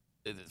that,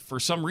 for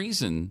some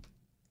reason,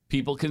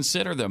 people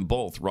consider them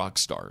both rock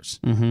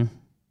stars. Mm-hmm.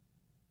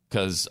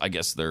 Because I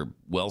guess they're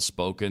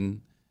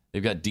well-spoken.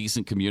 They've got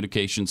decent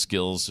communication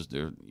skills.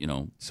 They're,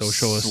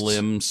 Socialists.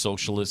 Slim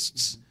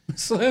socialists.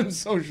 Slim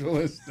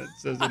socialist. That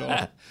says it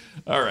all.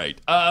 All right.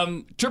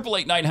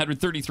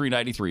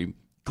 888-900-3393.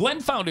 Glenn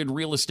founded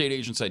Real Estate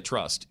Agents I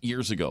Trust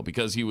years ago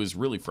because he was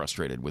really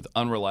frustrated with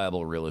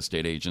unreliable real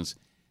estate agents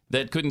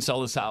that couldn't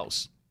sell his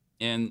house.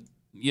 And,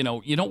 you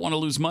don't want to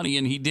lose money,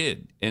 and he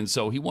did. And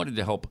so he wanted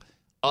to help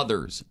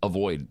others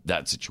avoid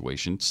that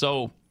situation.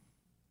 So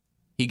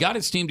he got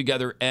his team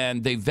together,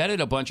 and they vetted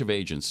a bunch of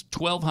agents,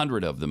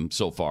 1,200 of them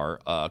so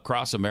far,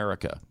 across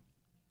America.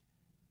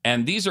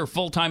 And these are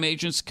full-time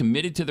agents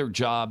committed to their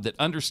job that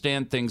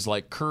understand things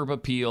like curb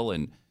appeal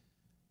and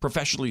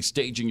professionally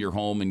staging your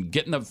home and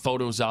getting the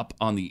photos up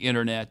on the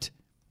internet,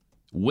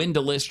 when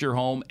to list your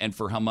home and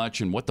for how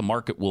much and what the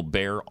market will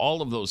bear.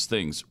 All of those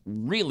things,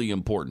 really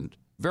important,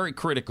 very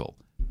critical.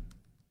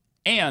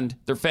 And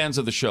they're fans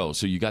of the show,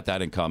 so you got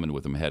that in common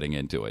with them heading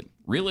into it.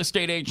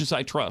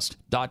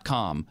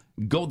 RealestateAgentsITrust.com.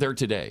 Go there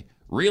today.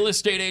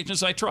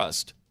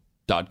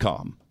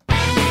 RealestateAgentsITrust.com.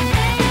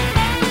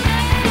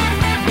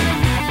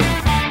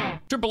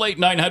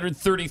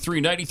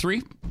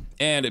 888-900-3393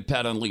 and at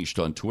Pat Unleashed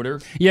on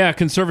Twitter. Yeah,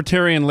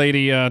 conservatarian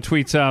lady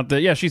tweets out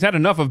that, she's had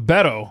enough of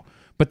Beto,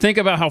 but think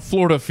about how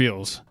Florida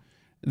feels.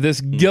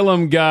 This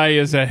Gillum guy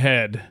is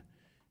ahead.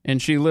 And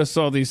she lists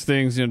all these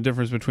things,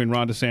 difference between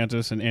Ron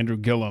DeSantis and Andrew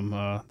Gillum,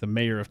 the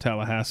mayor of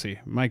Tallahassee.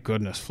 My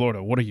goodness,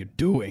 Florida, what are you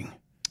doing?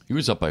 He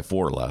was up by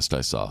 4 last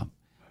I saw,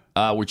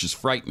 which is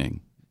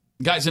frightening.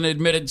 Guy's an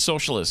admitted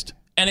socialist.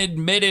 He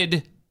and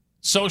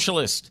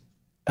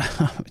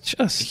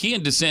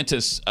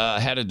DeSantis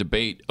had a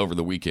debate over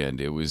the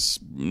weekend. It was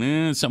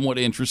somewhat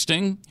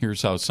interesting.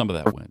 Here's how some of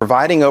that went.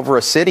 Providing over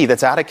a city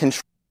that's out of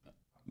control.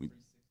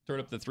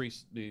 Start up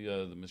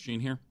the machine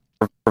here.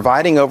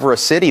 Providing over a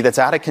city that's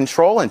out of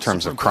control in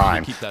terms of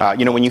crime.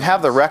 When you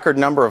have the record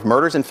number of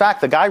murders, in fact,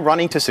 the guy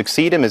running to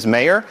succeed him as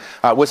mayor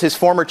was his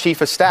former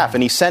chief of staff,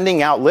 and he's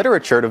sending out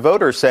literature to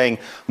voters saying,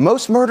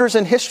 most murders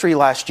in history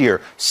last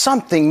year,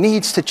 something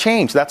needs to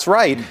change. That's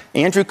right.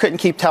 Andrew couldn't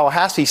keep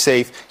Tallahassee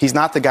safe. He's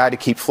not the guy to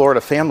keep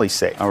Florida families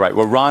safe. All right.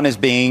 Well, Ron is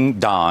being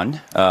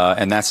Don,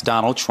 and that's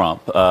Donald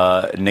Trump,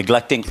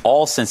 neglecting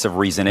all sense of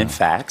reason and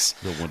facts.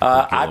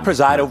 I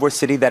preside over a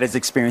city that is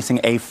experiencing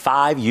a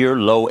 5-year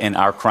low in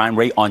our crime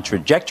rate, on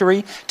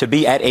trajectory to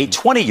be at a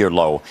 20-year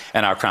low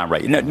in our crime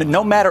rate.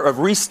 No matter of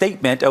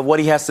restatement of what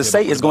he has to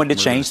say is going to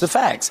change the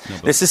facts.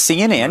 This is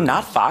CNN,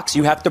 not Fox.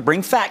 You have to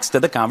bring facts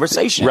to the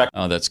conversation.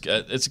 Oh, it's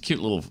a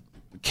cute little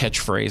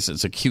catchphrase.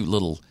 It's a cute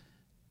little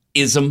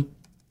ism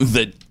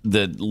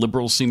that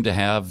liberals seem to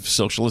have,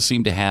 socialists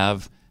seem to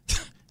have.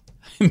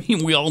 I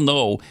mean, we all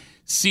know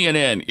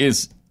CNN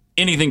is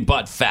anything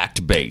but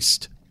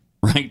fact-based,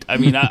 right? I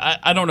mean,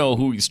 I don't know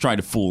who he's trying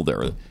to fool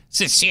there.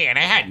 It's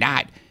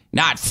CNN,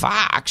 not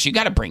Fox. You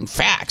got to bring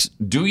facts.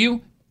 Do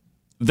you?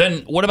 Then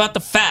what about the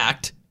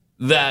fact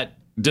that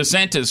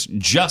DeSantis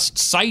just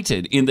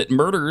cited in that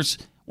murders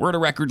were at a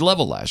record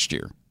level last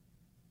year?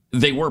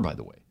 They were, by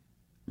the way.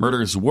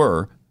 Murders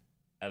were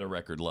at a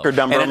record level.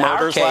 Number of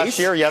murders last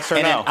year, yes or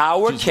no? In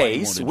our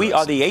case, we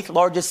are the 8th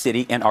largest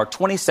city and are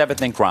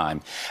 27th in crime.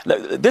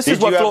 This is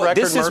what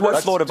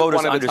Florida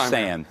voters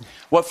understand.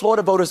 What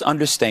Florida voters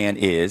understand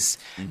is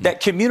that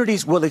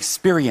communities will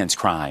experience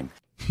crime.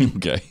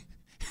 Okay.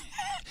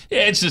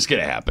 It's just going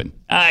to happen.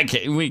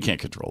 We can't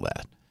control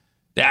that.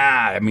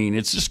 I mean,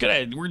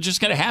 we're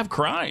just going to have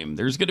crime.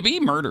 There's going to be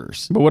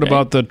murders. But what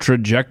about the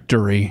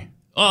trajectory?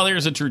 Oh,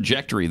 there's a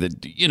trajectory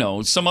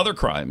that, some other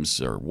crimes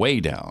are way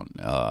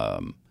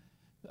down.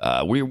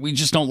 We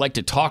just don't like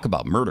to talk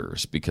about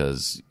murders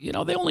because,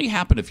 they only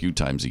happen a few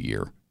times a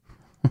year.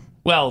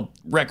 Well,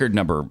 record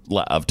number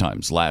of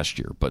times last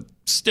year, but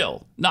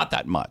still not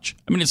that much.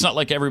 I mean, it's not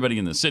like everybody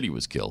in the city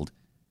was killed.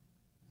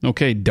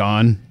 Okay,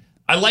 Don.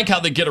 I like how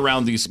they get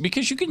around these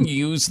because you can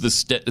use the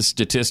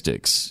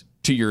statistics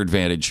to your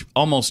advantage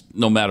almost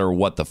no matter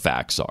what the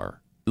facts are.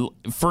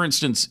 For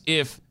instance,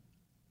 if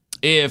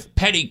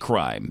petty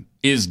crime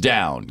is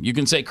down, you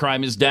can say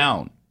crime is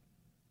down.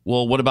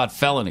 Well, what about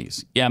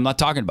felonies? Yeah, I'm not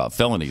talking about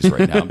felonies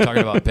right now. I'm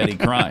talking about petty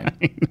crime.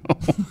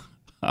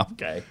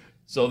 Okay.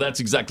 So that's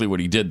exactly what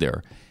he did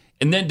there.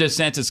 And then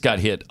DeSantis got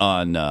hit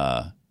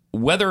on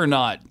whether or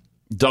not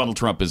Donald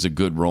Trump is a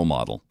good role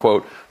model.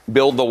 Quote,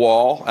 build the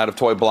wall out of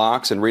toy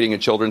blocks and reading a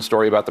children's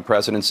story about the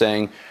president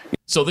saying...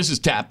 So this is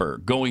Tapper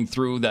going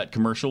through that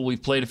commercial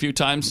we've played a few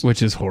times.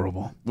 Which is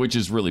horrible. Which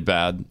is really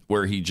bad,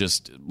 where he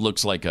just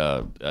looks like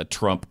a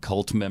Trump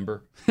cult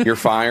member. You're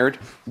fired.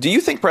 Do you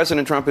think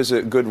President Trump is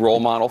a good role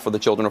model for the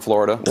children of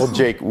Florida? Well,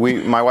 Jake,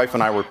 my wife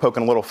and I were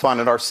poking a little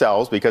fun at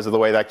ourselves because of the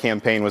way that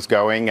campaign was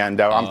going,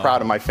 and I'm proud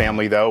of my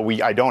family, though.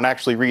 I don't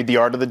actually read The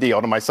Art of the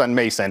Deal to my son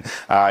Mason.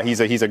 He's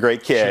a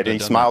great kid. He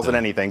smiles at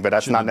anything, but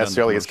that's not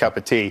necessarily his cup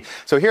of tea.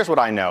 So here's what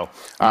I know.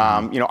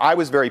 I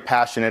was very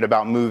passionate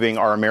about moving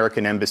our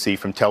American embassy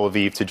from Tel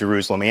Aviv to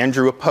Jerusalem.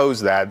 Andrew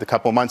opposed that. A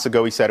couple months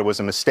ago, he said it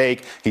was a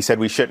mistake. He said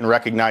we shouldn't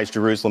recognize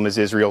Jerusalem as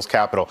Israel's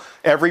capital.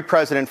 Every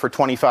president for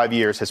 25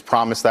 years has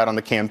promised that on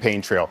the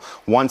campaign trail.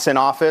 Once in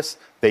office,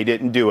 they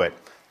didn't do it.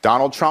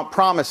 Donald Trump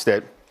promised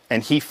it,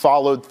 and he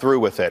followed through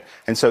with it.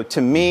 And so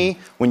to me,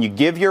 when you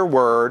give your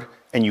word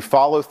and you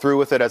follow through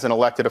with it as an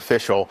elected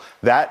official,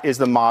 that is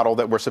the model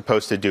that we're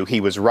supposed to do.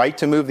 He was right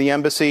to move the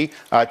embassy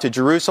to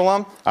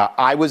Jerusalem.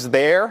 I was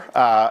there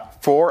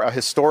for a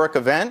historic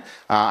event.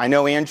 I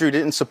know Andrew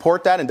didn't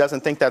support that and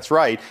doesn't think that's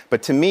right,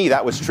 but to me,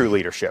 that was true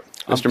leadership.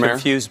 Mr. Mayor?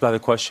 Confused by the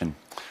question.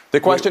 The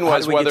question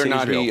was whether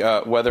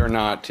or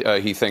not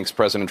he thinks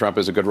President Trump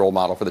is a good role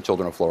model for the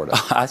children of Florida.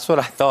 That's what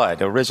I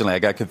thought originally. I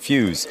got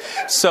confused.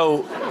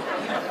 So,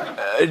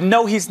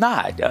 no, he's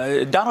not.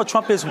 Donald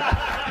Trump is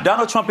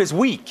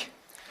weak,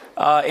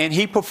 and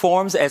he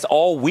performs as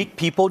all weak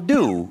people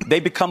do. They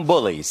become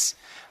bullies,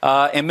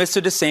 and Mr.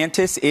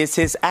 DeSantis is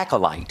his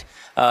acolyte.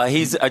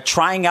 He's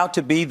trying out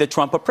to be the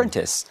Trump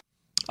apprentice.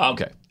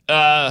 Okay,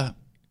 that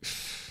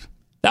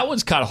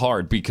one's kind of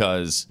hard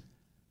because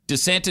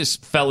DeSantis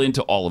fell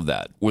into all of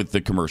that with the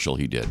commercial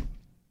he did.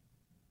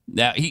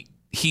 Now,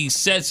 he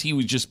says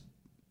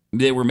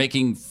they were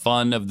making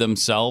fun of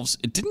themselves.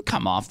 It didn't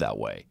come off that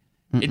way.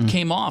 Mm-mm. It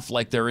came off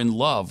like they're in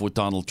love with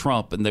Donald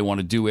Trump and they want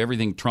to do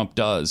everything Trump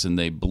does and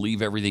they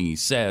believe everything he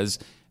says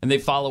and they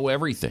follow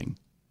everything.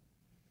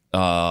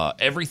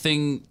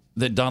 Everything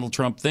that Donald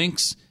Trump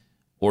thinks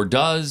or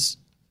does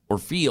or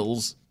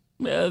feels,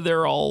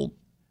 they're all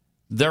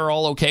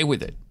okay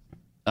with it.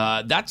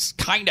 That's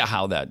kind of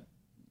how that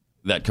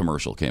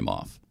commercial came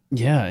off.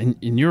 Yeah,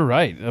 and you're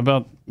right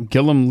about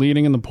Gillum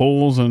leading in the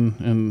polls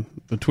and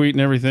the tweet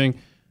and everything.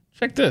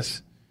 Check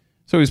this.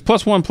 So he's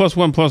 +1,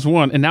 +1,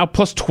 +1, and now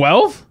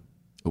 +12?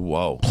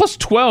 Whoa.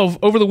 +12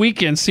 over the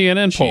weekend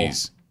CNN poll.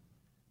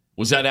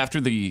 Was that after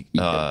the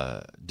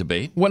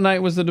debate? What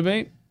night was the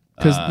debate?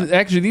 Because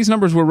actually these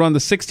numbers were run the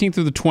 16th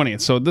through the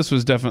 20th, so this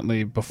was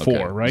definitely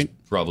before, right?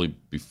 Probably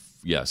before.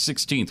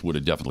 16th would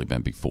have definitely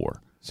been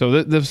before.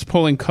 So this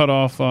polling cut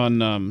off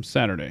on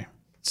Saturday.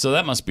 So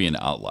that must be an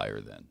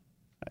outlier then.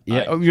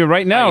 Yeah, you're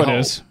right now. It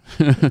is.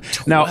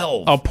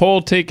 Now, a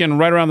poll taken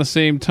right around the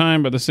same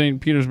time by the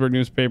St. Petersburg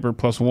newspaper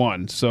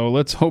 +1. So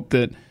let's hope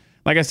that,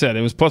 like I said,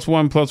 it was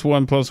 +1,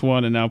 +1,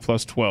 +1, and now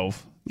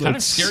 +12. Kind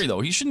of scary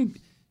though. He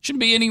shouldn't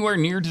be anywhere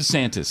near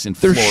DeSantis in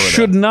There Florida.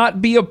 should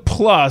not be a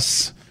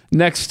plus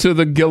next to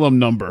the Gillum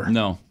number.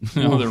 No,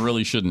 there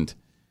really shouldn't.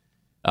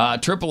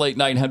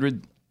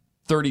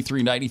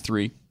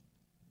 888-900-3393.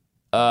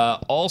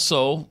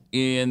 Also,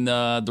 in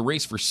the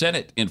race for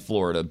Senate in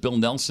Florida, Bill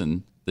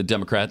Nelson, the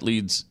Democrat,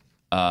 leads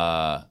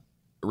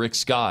Rick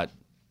Scott,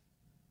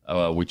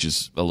 which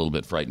is a little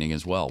bit frightening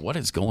as well. What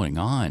is going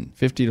on?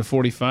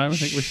 50-45, I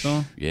think we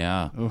saw.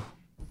 Yeah.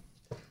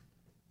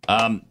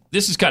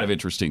 This is kind of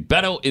interesting.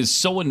 Beto is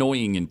so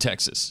annoying in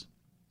Texas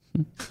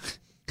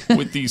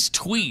with these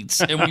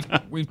tweets, and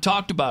we've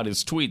talked about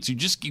his tweets.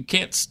 You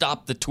can't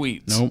stop the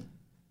tweets. Nope.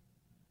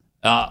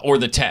 Or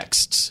the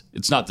texts.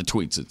 It's not the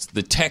tweets. It's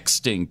the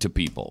texting to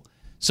people.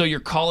 So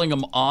you're calling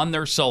them on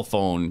their cell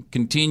phone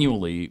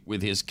continually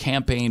with his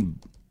campaign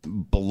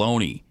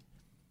baloney.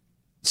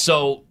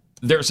 So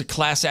there's a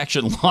class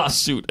action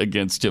lawsuit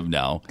against him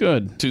now.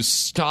 Good. To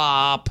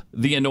stop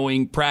the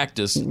annoying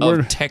practice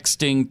of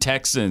texting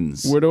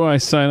Texans. Where do I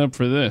sign up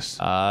for this?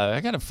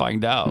 I got to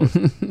find out.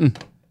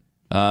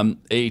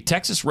 A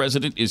Texas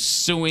resident is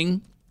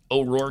suing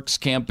O'Rourke's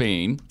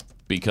campaign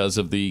because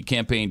of the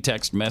campaign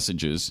text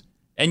messages.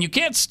 And you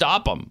can't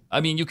stop them. I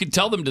mean, you can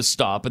tell them to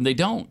stop, and they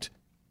don't.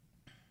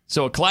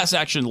 So a class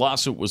action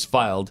lawsuit was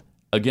filed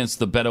against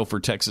the Beto for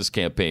Texas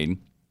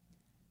campaign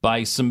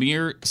by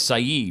Samir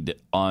Saeed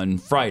on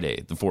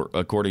Friday,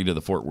 according to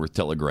the Fort Worth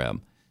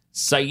Telegram.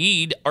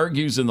 Saeed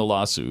argues in the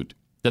lawsuit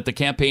that the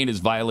campaign has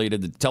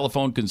violated the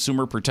Telephone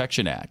Consumer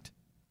Protection Act.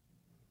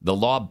 The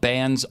law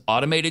bans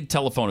automated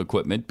telephone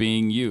equipment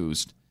being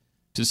used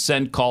to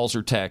send calls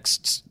or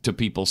texts to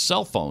people's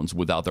cell phones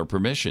without their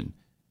permission,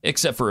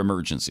 except for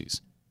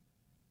emergencies.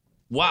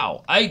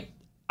 Wow, I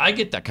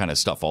get that kind of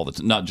stuff all the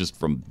time, not just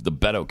from the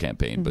Beto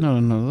campaign, but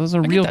no, those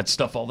are I real. Get that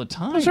stuff all the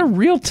time. Those are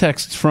real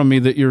texts from me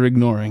that you're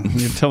ignoring.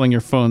 You're telling your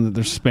phone that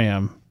they're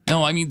spam.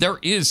 No, I mean there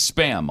is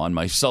spam on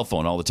my cell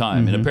phone all the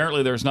time, and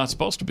apparently there's not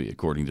supposed to be,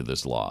 according to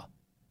this law.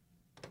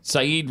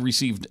 Saeed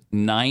received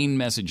 9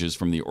 messages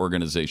from the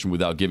organization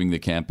without giving the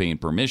campaign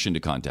permission to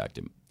contact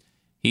him.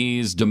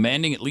 He's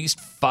demanding at least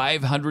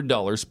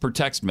 $500 per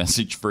text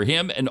message for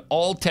him and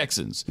all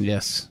Texans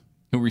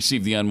who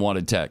receive the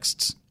unwanted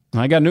texts.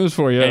 I got news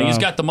for you. And he's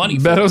got the money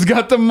for Beto's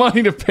got the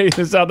money to pay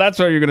this out. That's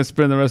why you're going to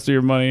spend the rest of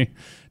your money.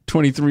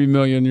 $23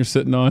 million you're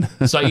sitting on.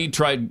 Saeed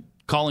tried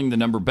calling the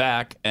number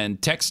back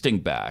and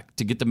texting back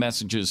to get the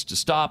messages to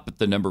stop, but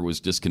the number was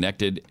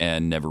disconnected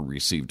and never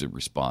received a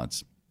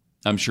response.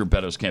 I'm sure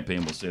Beto's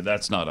campaign will say,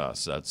 that's not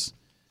us. That's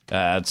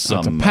some...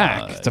 It's a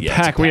pack. It's a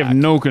pack we have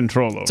no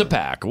control over. It's a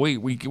pack.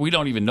 We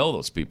don't even know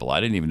those people.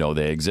 I didn't even know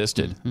they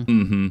existed.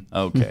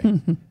 Okay.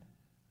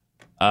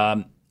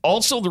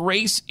 Also, the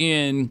race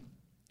in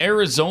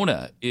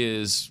Arizona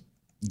is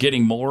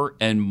getting more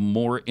and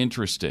more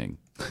interesting.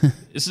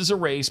 This is a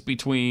race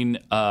between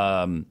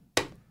Martha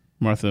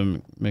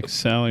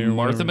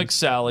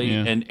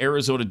McSally and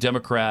Arizona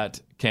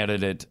Democrat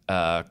candidate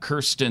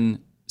Kirsten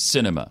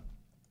Sinema.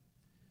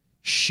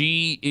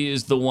 She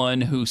is the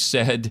one who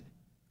said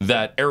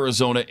that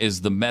Arizona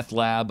is the meth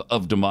lab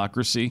of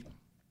democracy,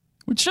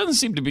 which doesn't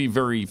seem to be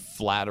very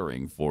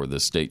flattering for the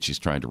state she's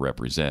trying to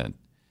represent.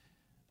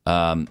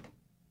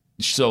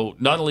 So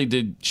not only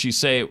did she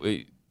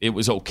say it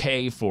was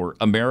okay for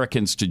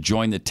Americans to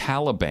join the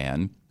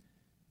Taliban,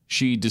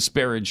 she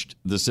disparaged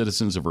the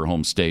citizens of her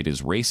home state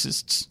as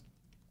racists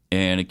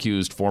and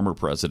accused former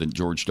President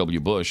George W.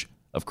 Bush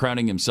of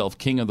crowning himself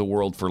king of the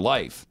world for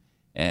life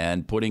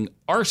and putting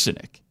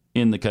arsenic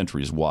in the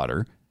country's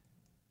water.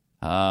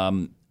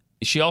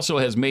 She also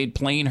has made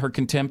plain her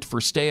contempt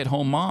for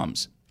stay-at-home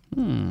moms.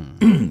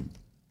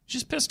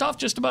 She's pissed off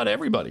just about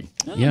everybody.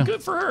 Yeah.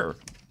 Good for her.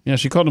 Yeah,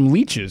 she called them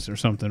leeches or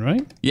something,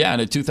 right? Yeah, in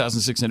a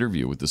 2006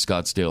 interview with the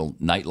Scottsdale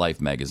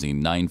Nightlife magazine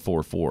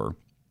 944,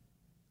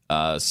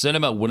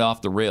 Sinema went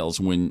off the rails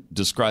when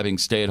describing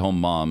stay-at-home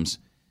moms,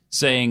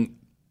 saying,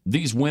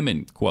 these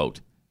women,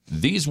 quote,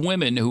 these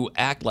women who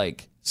act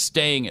like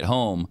staying at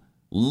home,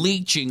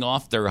 leeching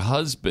off their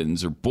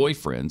husbands or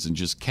boyfriends and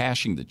just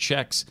cashing the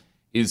checks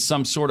is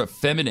some sort of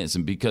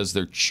feminism because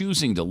they're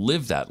choosing to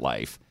live that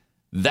life.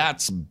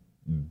 That's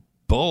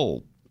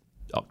bull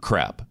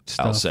crap,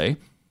 stuff. I'll say.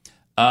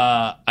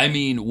 I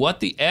mean, what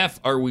the F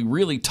are we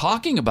really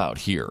talking about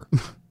here?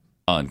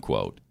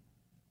 Unquote.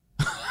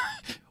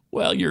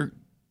 Well, you're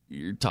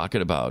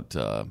talking about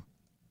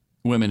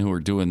women who are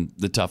doing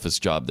the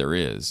toughest job there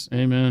is.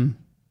 Amen.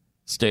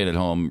 Staying at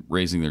home,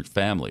 raising their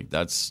family.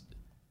 That's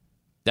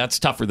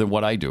tougher than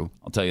what I do.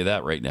 I'll tell you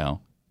that right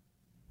now.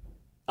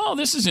 Oh,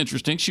 this is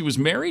interesting. She was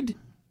married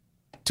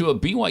to a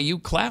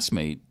BYU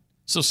classmate.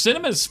 So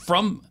Sinema's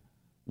from,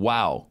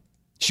 wow.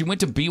 She went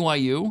to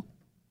BYU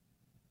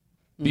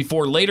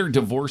before later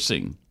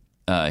divorcing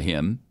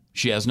him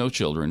She has no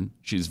children.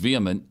 She's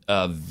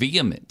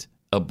vehement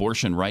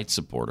abortion rights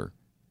supporter.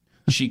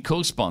 She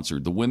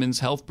co-sponsored the Women's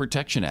Health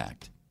Protection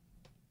Act.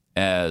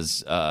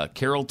 As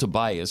Carol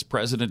Tobias,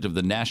 president of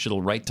the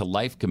National Right to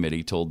Life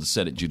Committee, told the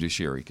Senate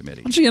Judiciary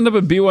Committee. How'd she end up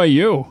at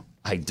BYU?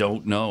 I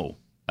don't know.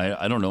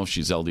 I don't know if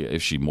she's LDS.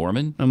 Is she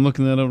Mormon? I'm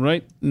looking that up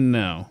right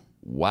now.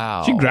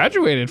 Wow. She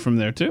graduated from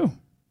there, too.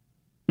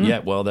 Yeah,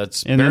 well,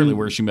 that's apparently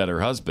where she met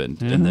her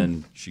husband, and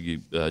then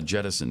she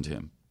jettisoned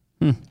him.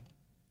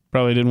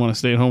 Probably didn't want to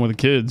stay at home with the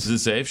kids. Does it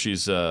say if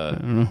she's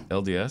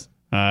LDS?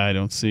 I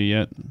don't see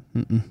yet.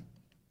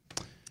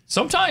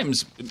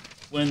 Sometimes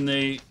when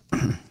they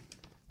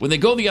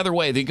go the other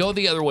way, they go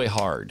the other way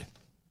hard,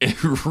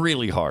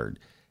 really hard.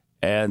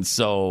 And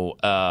so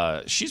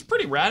she's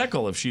pretty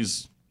radical if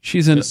she's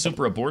an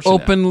super abortion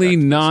openly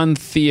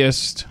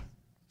non-theist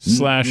 /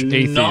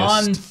 atheist.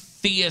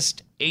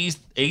 Non-theist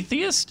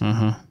atheist?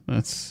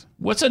 That's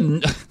what's I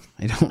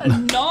don't know.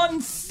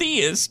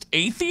 Non-theist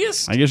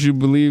atheist? I guess you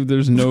believe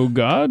there's no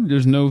God,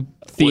 there's no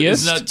theist. Well,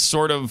 isn't that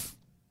sort of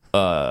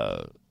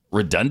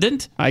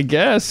redundant? I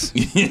guess.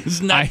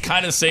 Isn't that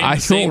kind of saying I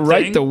the same don't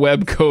write thing? the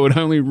web code.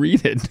 I only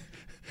read it.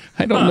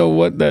 I don't know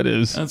what that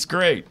is. That's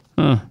great.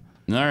 All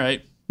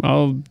right.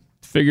 I'll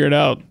figure it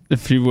out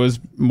if he was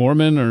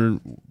Mormon or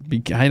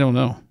I don't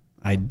know.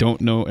 I don't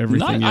know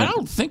everything I yet.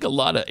 don't think a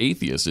lot of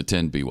atheists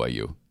attend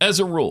BYU as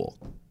a rule.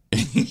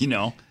 You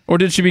know, or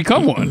did she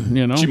become one?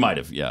 You know, she might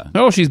have. Yeah.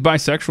 Oh, she's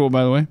bisexual,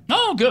 by the way.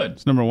 Oh, good.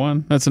 It's number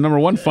one. That's the number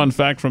one fun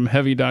fact from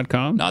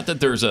Heavy.com. Not that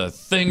there's a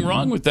thing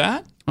wrong with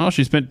that. Oh,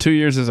 she spent 2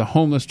 years as a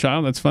homeless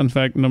child. That's fun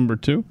fact number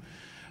 2.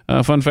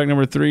 Fun fact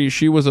number 3,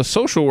 she was a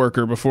social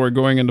worker before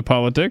going into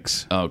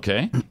politics.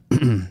 Okay.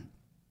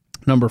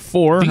 Number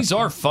 4. These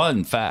are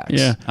fun facts.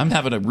 Yeah. I'm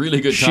having a really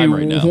good time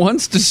right now. She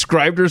once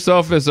described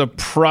herself as a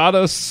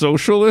Prada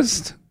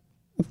socialist.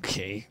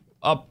 Okay.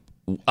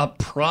 A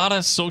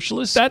Prada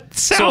socialist? That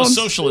sounds...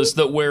 So a socialist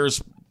that wears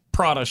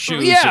Prada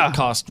shoes Yeah. that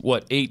cost,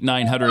 what,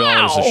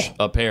 $800-900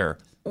 a pair.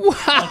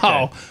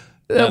 Wow. Okay.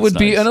 That would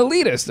be an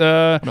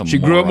elitist. She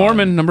grew up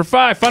Mormon. Number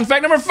 5. Fun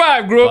fact number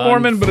 5. Grew up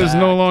Mormon, but is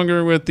no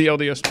longer with the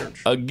LDS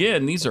Church.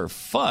 Again, these are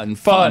fun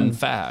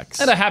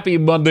facts. And a happy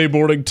Monday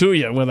morning to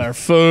you with our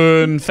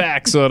fun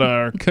facts on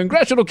our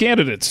congressional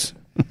candidates.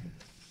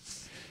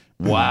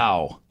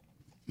 Wow.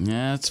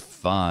 That's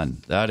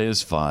fun. That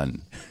is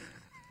fun.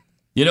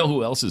 You know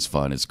who else is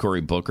fun? It's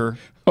Cory Booker.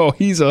 Oh,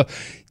 he's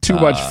too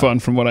much fun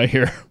from what I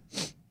hear.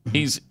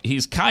 He's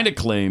kind of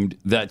claimed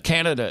that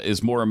Canada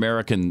is more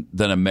American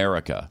than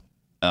America.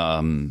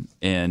 And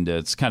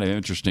it's kind of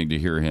interesting to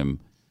hear him.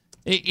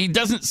 He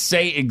doesn't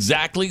say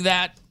exactly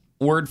that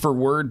word for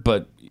word,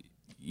 but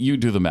you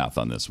do the math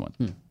on this one.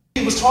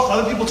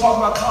 Other people talk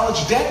about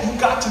college debt. You've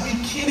got to be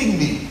kidding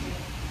me.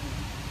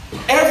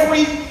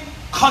 Every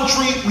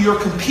country we are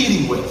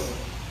competing with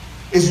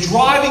is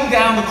driving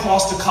down the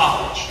cost of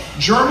college.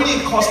 Germany,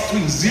 it costs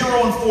between 0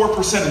 and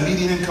 4% of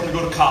median income to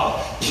go to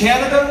college.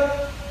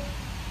 Canada,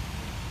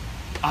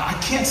 I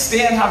can't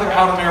stand how they're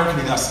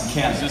out-Americaning us in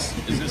Canada. Is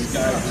this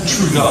guy?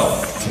 Trudeau.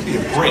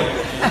 Yeah, great.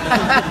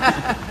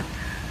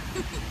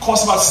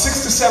 Costs about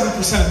 6 to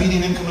 7% of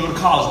median income to go to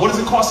college. What does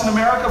it cost in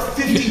America?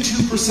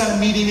 52% of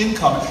median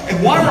income.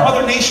 And why are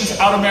other nations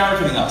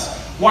out-Americaning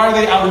us? Why are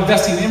they out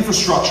investing in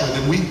infrastructure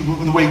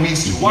the way we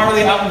used to? Why are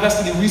they out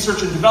investing in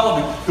research and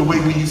development the way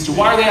we used to?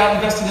 Why are they out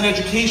investing in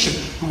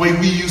education the way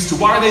we used to?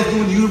 Why are they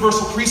doing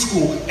universal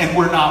preschool and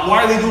we're not?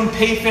 Why are they doing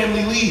paid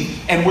family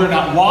leave and we're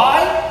not?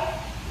 Why?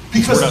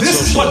 Because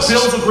this is what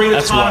builds a great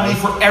economy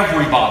for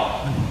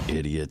everybody.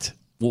 Idiot.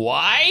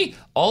 Why?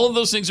 All of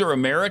those things are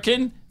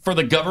American for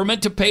the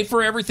government to pay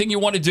for everything you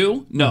want to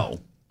do?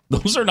 No.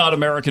 Those are not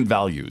American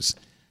values.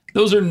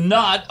 Those are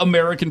not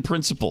American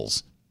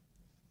principles.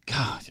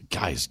 God,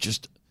 guys,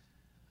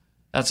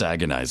 that's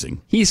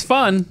agonizing. He's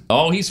fun.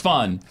 Oh, he's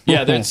fun.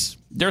 Yeah,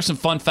 there's some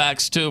fun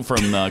facts, too,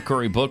 from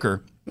Cory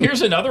Booker.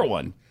 Here's another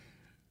one.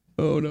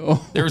 Oh,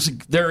 no.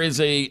 There is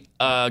a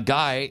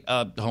guy,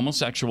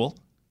 homosexual,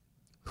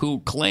 who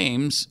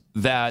claims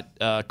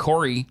that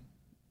Cory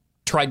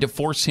tried to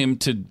force him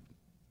to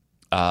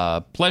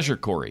pleasure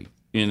Cory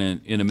in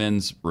a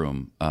men's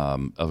room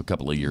of a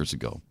couple of years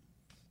ago.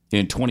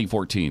 In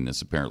 2014,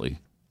 this apparently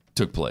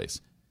took place.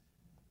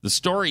 The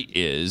story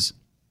is,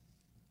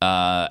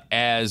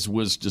 as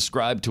was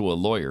described to a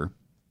lawyer,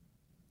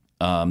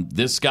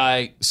 this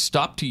guy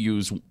stopped to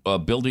use a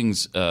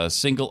building's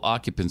single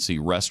occupancy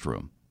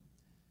restroom.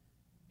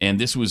 And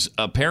this was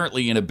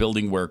apparently in a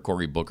building where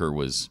Cory Booker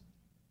was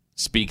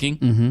speaking.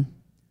 Mm-hmm.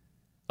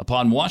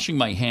 Upon washing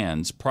my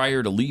hands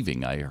prior to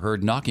leaving, I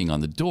heard knocking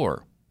on the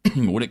door.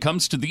 When it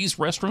comes to these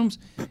restrooms,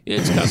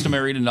 it's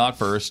customary to knock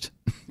first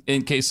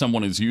in case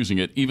someone is using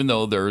it, even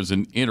though there is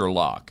an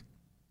interlock.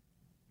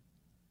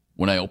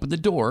 When I opened the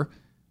door,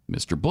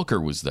 Mr.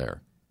 Booker was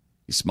there.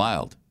 He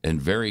smiled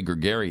and very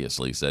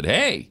gregariously said,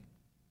 "Hey."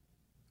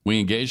 We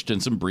engaged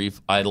in some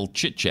brief, idle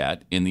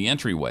chit-chat in the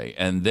entryway,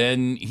 and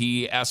then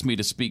he asked me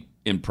to speak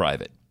in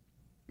private.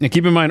 Now,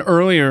 keep in mind,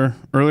 earlier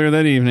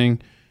that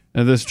evening,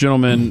 this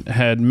gentleman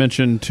had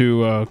mentioned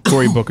to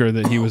Cory Booker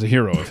that he was a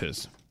hero of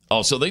his.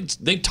 Oh, so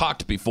they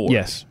talked before.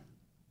 Yes.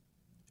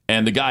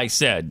 And the guy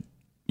said,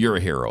 "You're a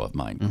hero of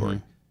mine, Cory."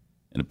 Mm-hmm.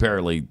 And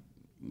apparently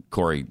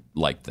Cory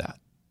liked that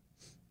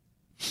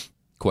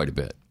quite a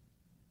bit.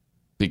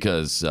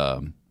 Because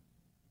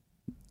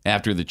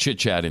after the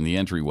chit-chat in the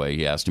entryway,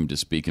 he asked him to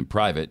speak in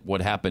private.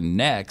 What happened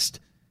next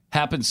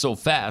happened so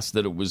fast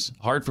that it was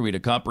hard for me to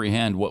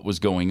comprehend what was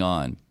going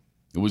on.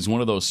 It was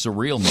one of those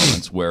surreal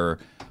moments where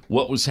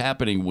what was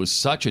happening was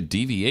such a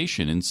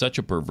deviation and such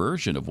a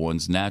perversion of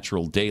one's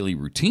natural daily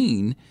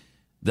routine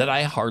that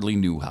I hardly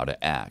knew how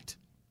to act.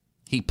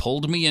 He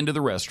pulled me into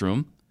the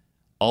restroom,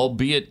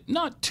 albeit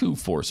not too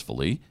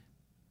forcefully,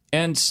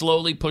 and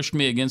slowly pushed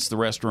me against the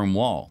restroom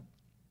wall.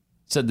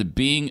 Said that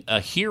being a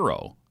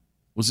hero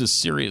was a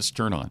serious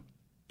turn-on.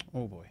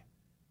 Oh, boy.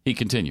 He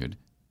continued,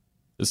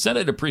 "The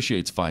Senate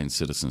appreciates fine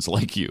citizens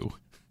like you."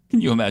 Can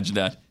you imagine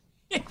that?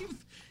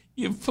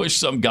 You push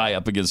some guy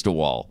up against a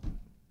wall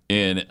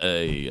in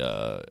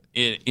a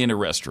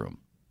restroom,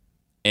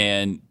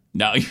 and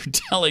now you're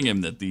telling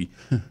him that the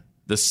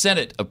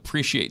Senate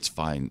appreciates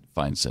fine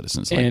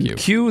citizens like and you. And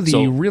cue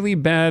the really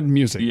bad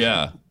music.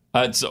 Yeah.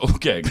 So,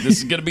 okay, this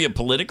is going to be a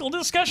political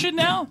discussion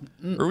now?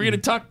 Are we going to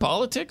talk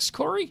politics,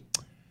 Cory?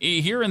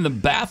 Here in the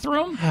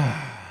bathroom?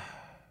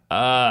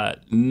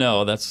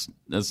 No, that's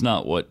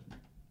not what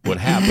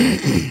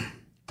happened.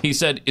 He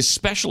said,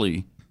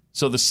 especially,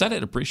 so the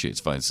Senate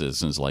appreciates fine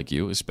citizens like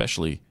you,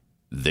 especially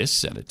this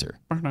senator.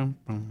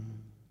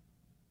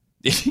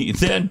 He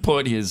then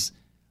put his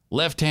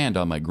left hand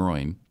on my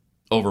groin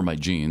over my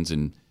jeans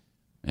and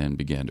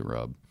began to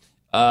rub.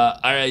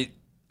 I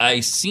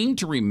seem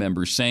to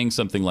remember saying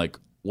something like,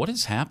 "What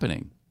is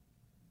happening?"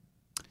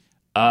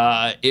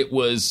 It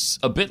was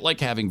a bit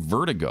like having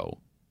vertigo.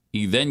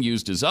 He then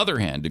used his other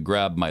hand to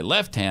grab my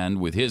left hand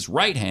with his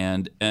right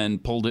hand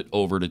and pulled it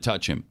over to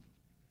touch him.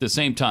 At the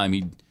same time,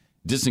 he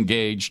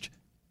disengaged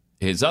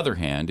his other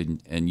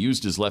hand and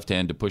used his left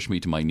hand to push me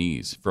to my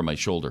knees from my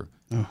shoulder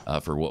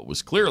for what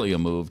was clearly a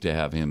move to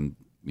have him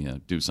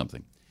do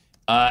something.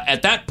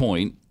 At that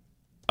point,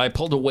 I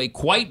pulled away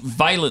quite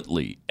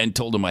violently and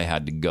told him I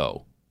had to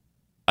go.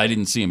 I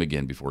didn't see him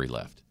again before he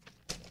left.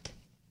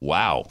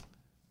 Wow.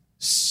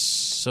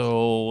 So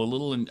a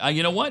little...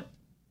 you know what?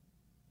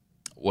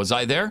 Was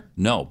I there?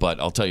 No, but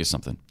I'll tell you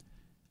something.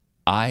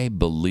 I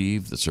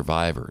believe the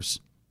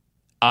survivors.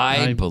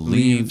 I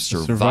believe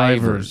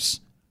survivors.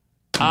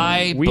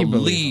 I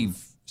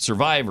believe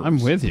survivors. I'm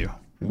with you.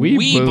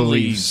 We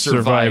believe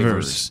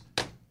survivors.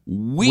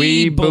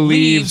 We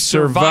believe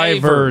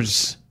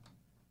survivors.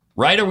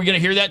 Right? Are we going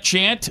to hear that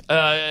chant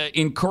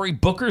in Cory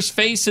Booker's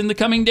face in the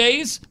coming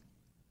days?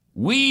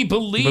 We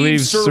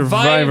believe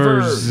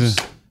survivors.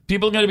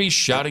 People are going to be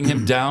shouting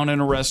him down in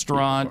a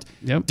restaurant,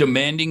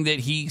 demanding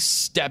that he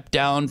step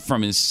down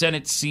from his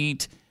Senate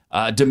seat,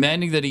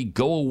 demanding that he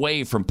go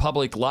away from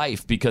public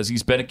life because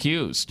he's been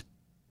accused.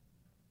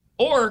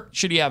 Or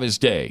should he have his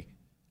day?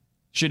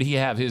 Should he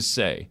have his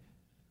say?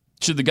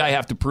 Should the guy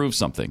have to prove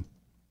something?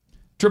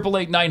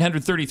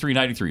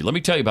 888-900-3393. Let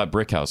me tell you about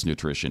Brickhouse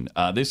Nutrition.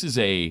 This is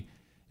a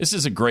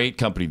great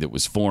company that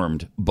was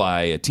formed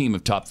by a team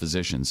of top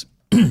physicians.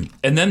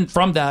 And then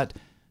from that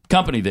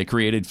company, they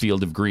created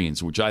Field of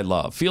Greens, which I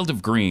love. Field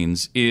of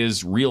Greens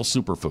is real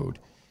superfood.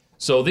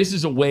 So this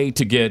is a way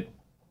to get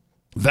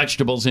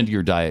vegetables into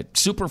your diet,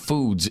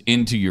 superfoods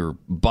into your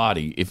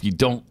body if you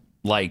don't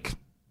like,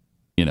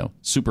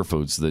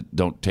 superfoods that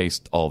don't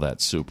taste all that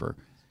super.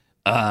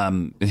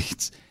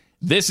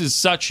 This is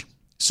such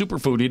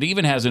superfood. It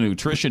even has a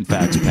nutrition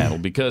facts panel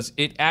because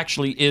it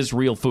actually is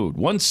real food.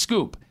 One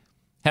scoop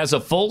has a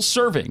full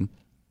serving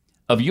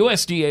of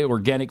USDA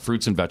organic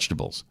fruits and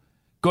vegetables.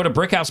 Go to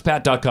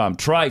brickhousepat.com.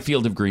 Try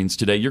Field of Greens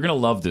today. You're going to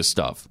love this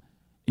stuff,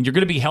 and you're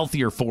going to be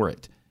healthier for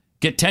it.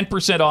 Get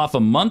 10% off a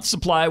month's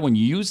supply when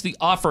you use the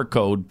offer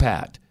code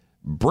PAT.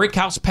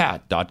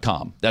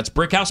 brickhousepat.com. That's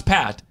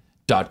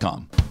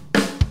brickhousepat.com.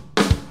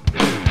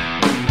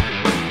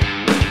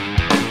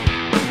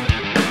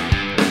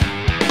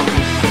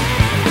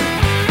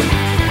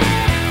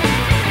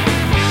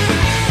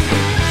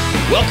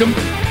 Welcome.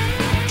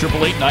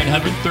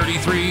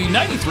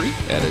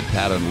 888-900-3393 and at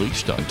Pat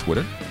Unleashed on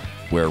Twitter,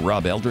 where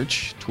Rob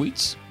Eldridge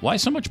tweets, "Why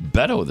so much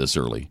Beto this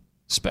early,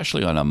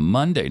 especially on a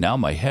Monday? Now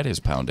my head is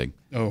pounding."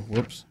 Oh,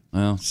 whoops.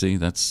 Well, see,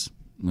 that's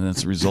a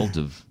result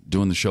of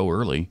doing the show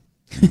early.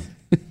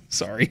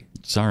 Sorry.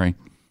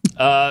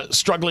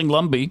 Struggling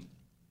Lumbee.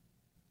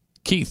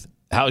 Keith,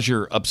 how's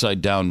your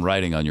upside down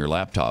writing on your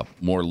laptop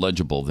more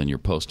legible than your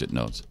Post-it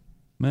notes?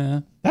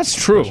 That's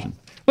true.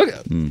 Look,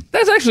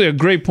 that's actually a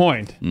great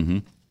point. Mm-hmm.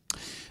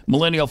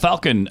 Millennial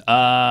Falcon,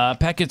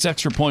 Pat gets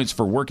extra points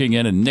for working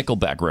in a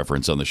Nickelback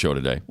reference on the show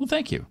today. Well,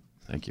 thank you.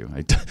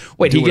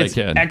 Wait, he gets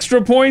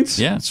extra points?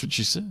 Yeah, that's what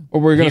she said.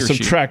 Or we're going to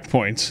subtract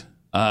points?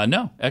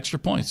 No, extra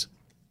points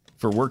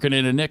for working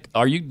in a Nick.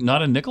 Are you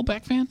not a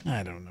Nickelback fan?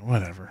 I don't know.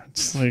 Whatever.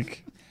 It's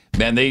like...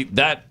 Man,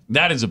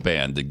 that is a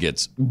band that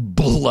gets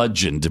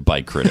bludgeoned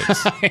by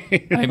critics.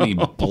 I mean,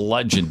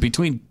 bludgeoned.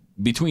 Between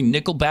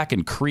Nickelback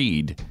and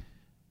Creed,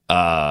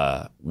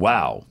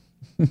 wow.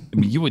 I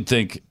mean, you would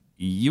think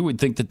you would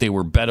think that they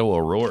were Beto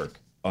O'Rourke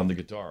on the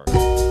guitar. You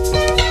would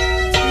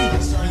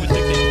think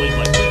they played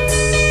like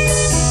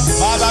this.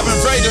 Bob, I'm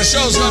afraid the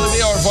show's going to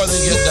be over before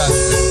they get done.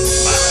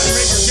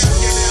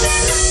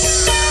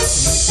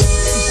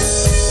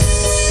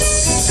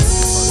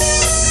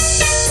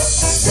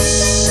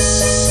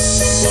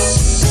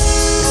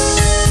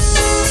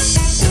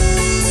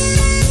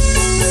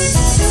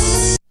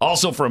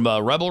 Also from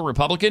Rebel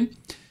Republican,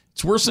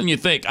 it's worse than you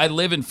think. I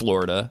live in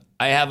Florida.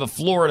 I have a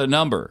Florida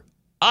number.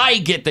 I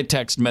get the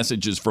text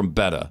messages from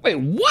Beto. Wait,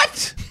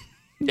 what?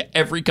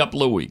 Every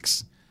couple of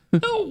weeks.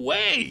 No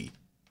way.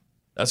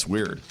 That's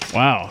weird.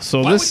 Wow.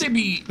 So Why this would they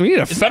be? we need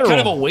a isn't federal that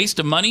kind of a waste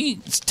of money?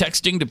 It's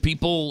texting to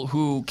people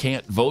who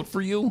can't vote for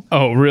you.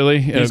 Oh,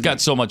 really? He's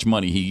got so much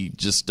money, he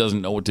just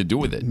doesn't know what to do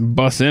with it.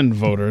 Bus in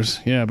voters.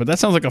 Yeah, but that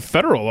sounds like a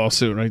federal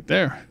lawsuit right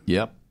there.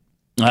 Yep.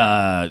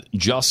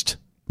 Just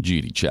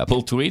GD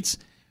Chapel tweets,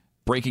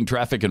 breaking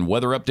traffic and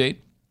weather update.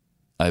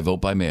 I vote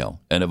by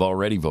mail and have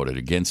already voted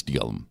against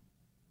Gillum.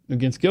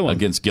 Against Gillum?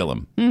 Against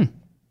Gillum.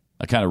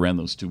 I kind of ran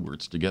those two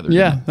words together.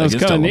 Yeah, that was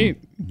kind of neat.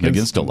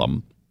 Against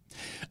Gillum.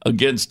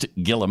 Against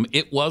Gillum.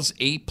 It was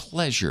a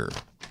pleasure.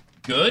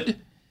 Good.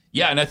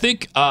 Yeah, and I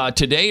think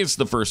today is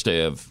the first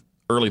day of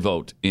early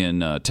vote in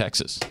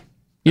Texas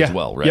as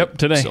well, right? Yep,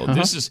 today. So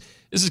this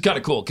is kind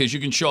of cool because you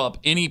can show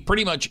up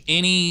pretty much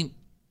any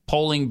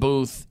polling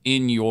booth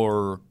in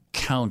your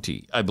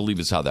county, I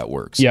believe is how that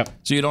works. Yep.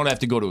 So you don't have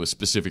to go to a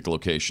specific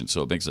location,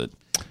 so it makes it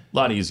a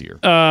lot easier.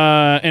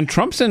 And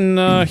Trump's in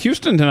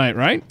Houston tonight,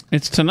 right?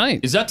 It's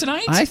tonight. Is that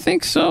tonight? I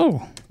think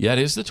so. Yeah, it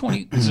is the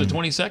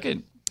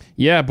 22nd.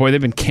 Yeah, boy,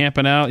 they've been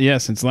camping out,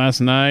 since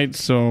last night.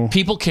 So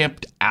people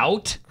camped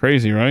out?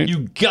 Crazy, right?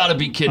 You gotta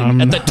be kidding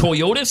me. At the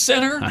Toyota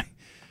Center?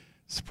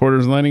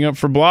 Supporters lining up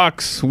for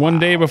blocks one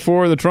day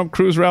before the Trump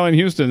Cruz rally in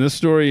Houston. This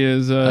story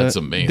is That's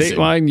amazing.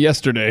 Dateline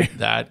yesterday.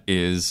 That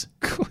is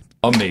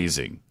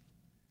amazing.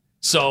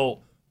 So,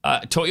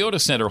 Toyota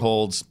Center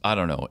holds,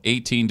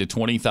 18 to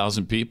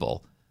 20,000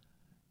 people.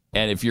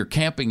 And if you're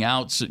camping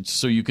out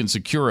so you can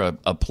secure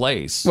a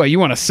place. Well, you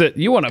want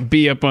to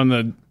be up on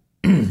the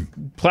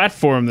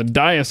platform, the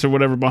dais or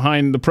whatever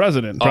behind the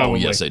president, probably.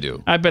 Oh, yes, I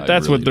do. I bet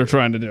that's what they're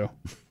trying to do.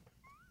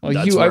 Well,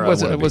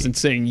 I wasn't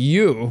saying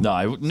you.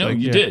 No,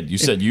 you did. You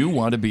said you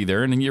want to be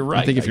there, and you're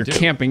right. I think if you're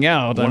camping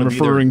out, I'm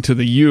referring to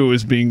the you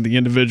as being the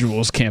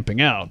individuals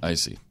camping out. I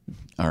see.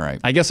 All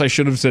right. I guess I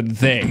should have said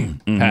they,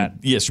 Pat.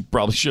 Yes, you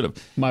probably should have.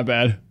 My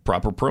bad.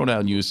 Proper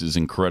pronoun use is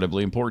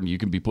incredibly important. You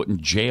can be put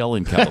in jail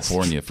in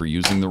California for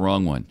using the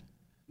wrong one.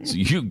 So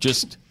you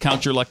just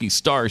count your lucky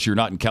stars. You're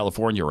not in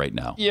California right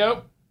now.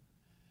 Yep.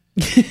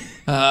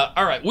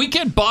 All right.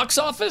 Weekend box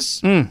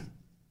office.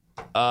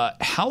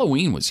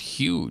 Halloween was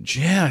huge.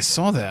 Yeah, I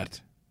saw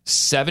that.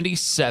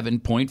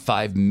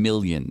 $77.5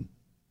 million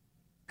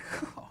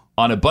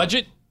on a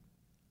budget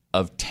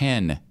of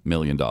 $10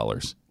 million.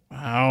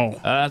 Wow.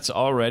 That's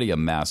already a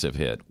massive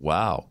hit.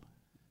 Wow.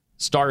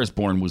 Star is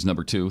Born was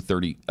number 2,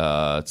 30.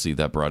 Let's see,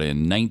 that brought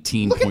in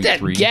 19.3. Look at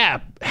that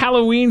gap.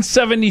 Halloween,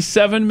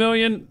 77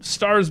 million.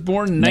 Stars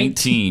Born,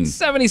 19.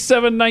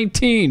 77,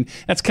 19.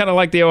 That's kind of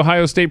like the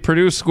Ohio State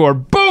Purdue score.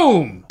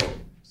 Boom!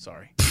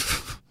 Sorry.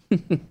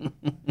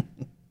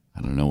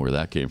 I don't know where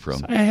that came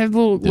from. I had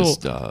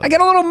I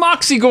got a little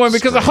moxie going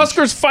because the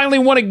Huskers finally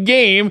won a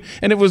game,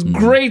 and it was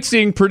great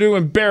seeing Purdue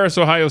embarrass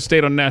Ohio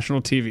State on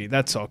national TV.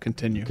 That's all.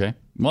 Continue. Okay.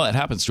 Well, it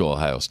happens to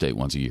Ohio State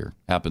once a year.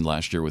 Happened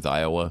last year with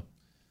Iowa.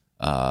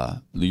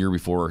 The year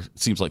before, it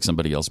seems like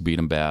somebody else beat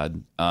them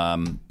bad.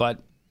 But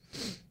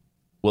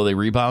will they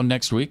rebound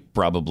next week?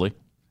 Probably.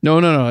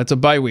 No. It's a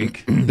bye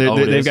week.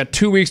 They've got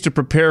 2 weeks to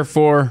prepare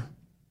for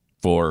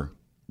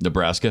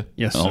Nebraska?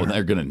 Yes, sir.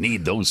 They're going to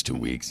need those 2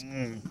 weeks.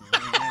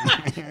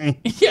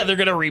 Yeah, they're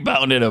going to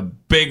rebound in a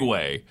big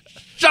way.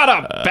 Shut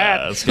up,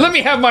 Pat. Let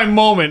me have my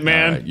moment,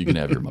 man. All right, you can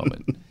have your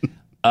moment.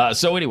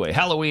 So anyway,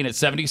 Halloween at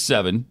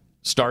 77.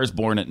 Stars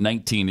Born at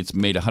 19. It's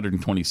made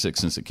 126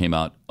 since it came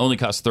out. Only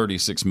cost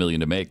 $36 million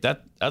to make.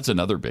 That's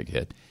another big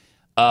hit.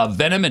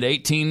 Venom at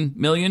 18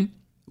 million.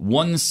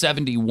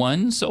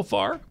 171 so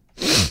far.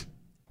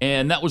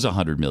 And that was a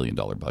 $100 million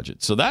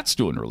budget. So that's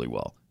doing really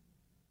well.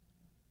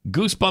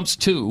 Goosebumps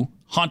 2,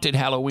 Haunted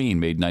Halloween,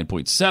 made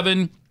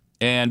 9.7.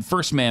 And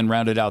First Man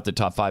rounded out the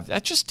top 5.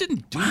 That just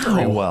didn't do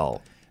very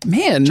well.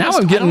 Man, now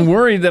I'm getting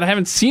worried that I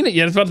haven't seen it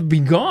yet. It's about to be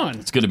gone.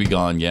 It's going to be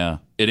gone, yeah.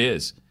 It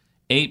is.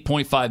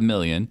 8.5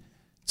 million.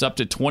 It's up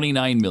to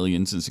 29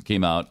 million since it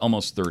came out.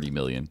 Almost 30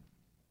 million.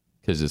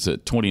 Because it's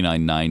at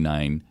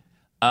 29.99.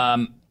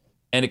 And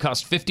it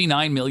cost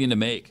 $59 million to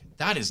make.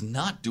 That is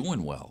not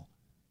doing well.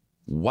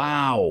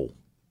 Wow.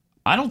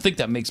 I don't think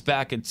that makes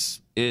back its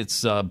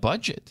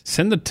budget.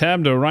 Send the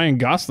tab to Ryan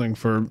Gosling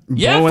for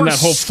blowing that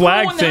whole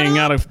flag thing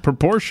out of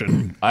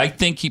proportion. I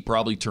think he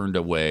probably turned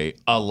away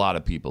a lot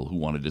of people who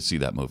wanted to see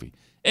that movie.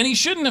 And he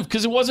shouldn't have,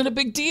 because it wasn't a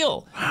big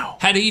deal. Wow.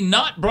 Had he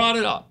not brought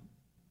it up,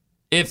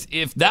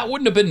 if that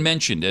wouldn't have been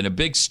mentioned in a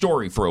big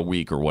story for a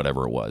week or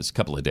whatever it was, a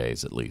couple of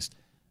days at least,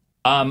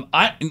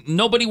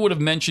 nobody would have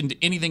mentioned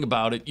anything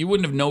about it. You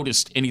wouldn't have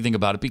noticed anything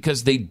about it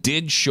because they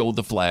did show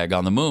the flag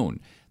on the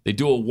moon. They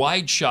do a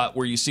wide shot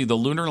where you see the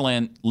lunar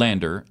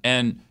lander,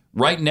 and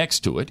right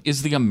next to it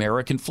is the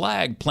American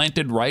flag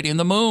planted right in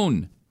the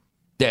moon.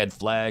 They had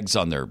flags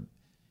on their,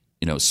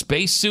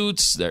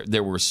 spacesuits.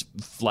 There were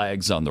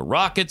flags on the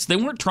rockets. They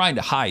weren't trying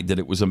to hide that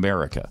it was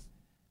America.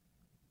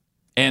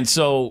 And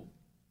so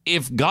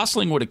if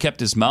Gosling would have kept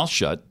his mouth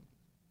shut,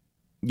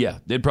 yeah,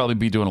 they'd probably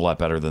be doing a lot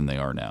better than they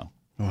are now.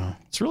 Wow.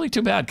 It's really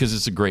too bad because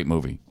it's a great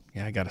movie.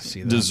 Yeah, I got to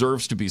see that.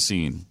 Deserves to be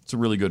seen. It's a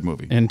really good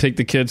movie. And take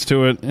the kids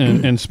to it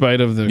in spite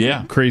of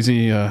the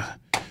crazy,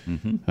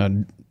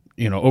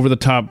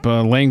 over-the-top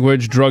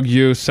language, drug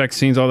use, sex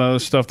scenes, all that other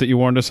stuff that you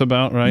warned us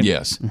about, right?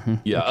 Yes. Mm-hmm.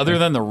 Yeah, other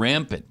than the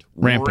rampant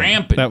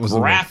that was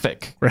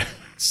graphic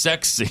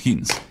sex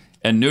scenes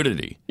and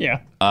nudity.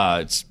 Yeah.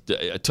 It's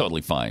totally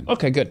fine.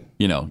 Okay, good.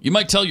 You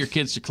might tell your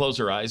kids to close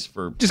their eyes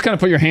for... Just kind of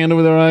put your hand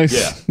over their eyes.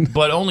 Yeah,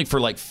 but only for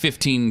like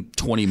 15,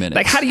 20 minutes.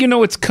 Like, how do you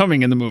know it's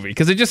coming in the movie?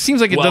 Because it just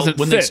seems like it doesn't fit.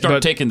 When they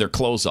start taking their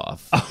clothes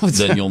off,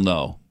 then you'll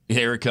know.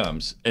 Here it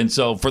comes. And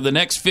so for the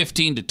next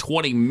 15 to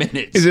 20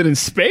 minutes... Is it in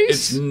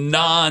space? It's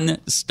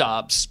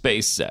non-stop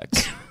space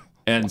sex.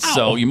 And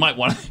so you might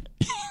want to...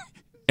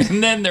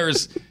 And then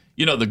there's,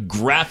 the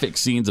graphic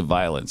scenes of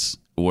violence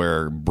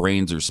where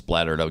brains are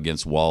splattered up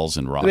against walls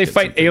and rockets. Do they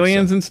fight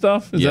aliens and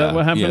stuff? Is that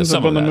what happens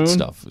up on the moon? Some of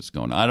that stuff is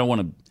going on. I don't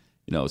want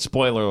to,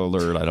 spoiler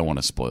alert, I don't want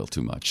to spoil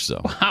too much. So.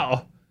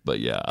 Wow.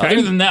 But yeah,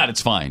 other than that,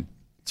 it's fine.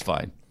 It's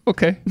fine.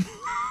 Okay.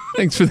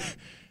 Thanks for the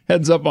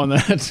heads up on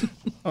that.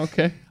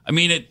 Okay. I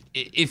mean,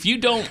 if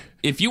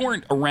you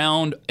weren't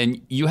around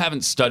and you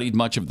haven't studied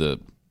much of the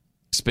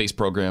space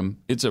program,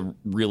 it's a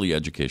really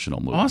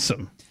educational movie.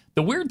 Awesome.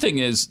 The weird thing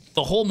is,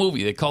 the whole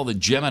movie, they call the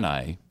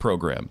Gemini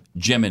program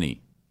Gemini.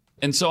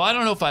 And so I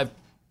don't know if I've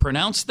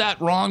pronounced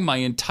that wrong my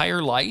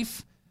entire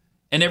life.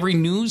 And every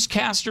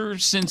newscaster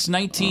since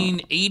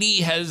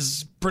 1980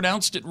 has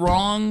pronounced it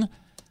wrong.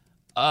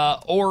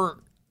 Or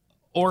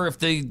if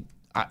they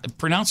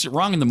pronounced it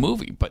wrong in the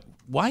movie. But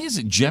why is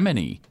it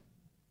Gemini?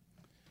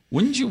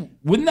 Wouldn't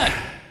that...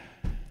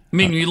 I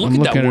mean, you look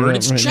at that word,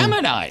 it's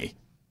Gemini,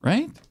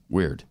 right?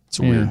 Weird. It's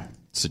a weird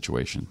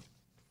situation.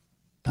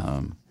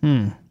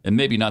 And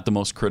maybe not the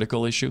most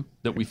critical issue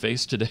that we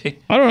face today.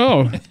 I don't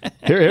know.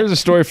 Here's a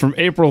story from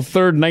April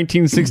 3rd,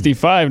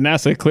 1965.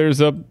 NASA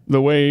clears up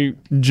the way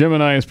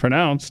Gemini is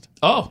pronounced.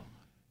 Oh,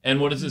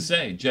 and what does it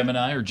say?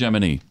 Gemini or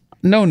Gemini?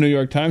 No, New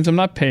York Times. I'm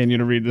not paying you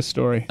to read this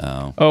story.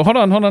 Oh, hold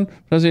on.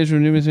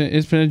 Pronunciation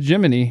is pronounced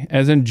Gemini,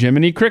 as in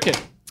Jiminy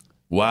Cricket.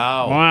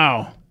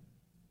 Wow.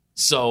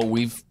 So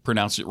we've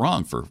pronounced it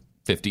wrong for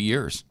 50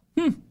 years.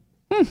 Who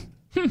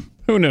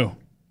knew?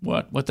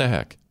 What the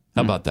heck?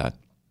 How about that?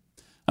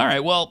 All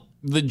right, well,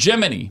 the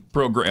Gemini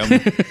program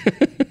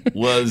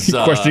was...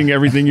 questioning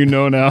everything you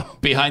know now.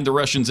 Behind the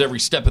Russians every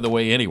step of the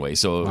way anyway,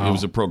 so it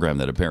was a program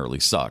that apparently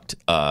sucked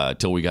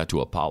till we got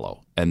to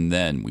Apollo, and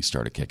then we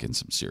started kicking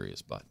some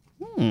serious butt.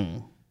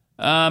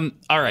 All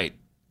right,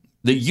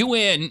 the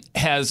UN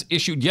has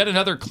issued yet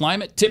another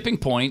climate tipping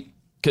point,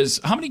 because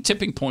how many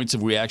tipping points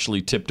have we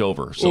actually tipped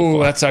over so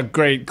far? That's a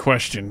great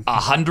question.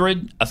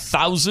 100?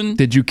 1,000?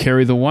 Did you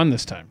carry the one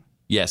this time?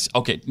 Yes.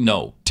 Okay,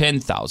 no,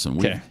 10,000.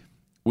 Okay.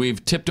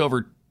 We've tipped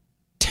over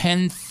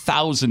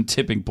 10,000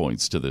 tipping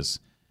points to this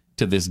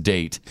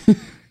date.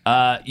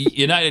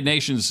 United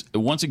Nations,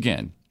 once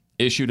again,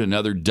 issued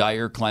another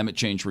dire climate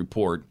change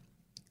report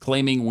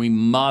claiming we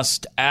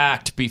must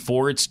act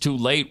before it's too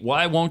late.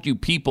 Why won't you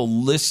people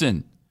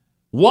listen?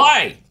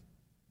 Why?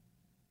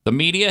 The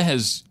media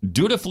has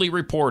dutifully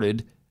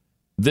reported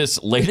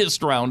this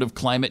latest round of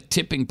climate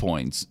tipping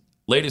points.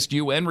 Latest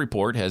UN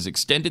report has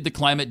extended the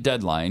climate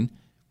deadline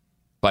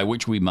by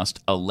which we must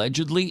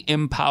allegedly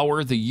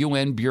empower the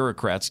UN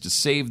bureaucrats to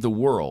save the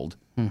world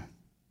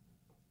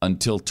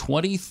until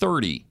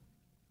 2030.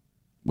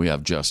 We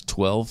have just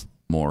 12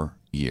 more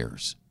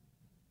years.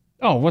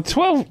 Oh, what,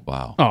 12?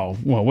 Wow. Oh,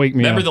 well, wake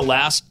me Remember up. the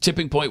last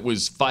tipping point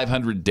was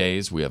 500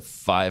 days? We have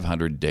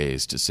 500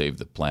 days to save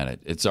the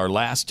planet. It's our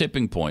last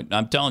tipping point.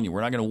 I'm telling you,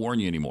 we're not going to warn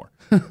you anymore.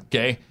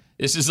 Okay?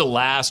 This is the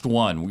last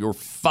one. We were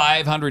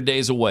 500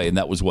 days away, and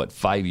that was,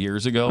 5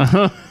 years ago?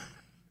 Uh-huh.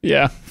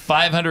 Yeah.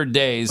 500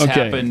 days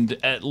happened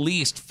at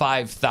least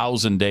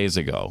 5,000 days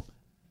ago.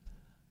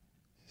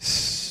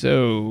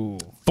 So...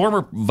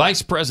 Former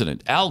Vice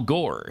President Al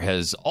Gore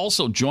has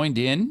also joined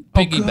in,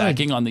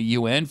 piggybacking on the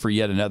UN for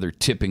yet another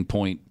tipping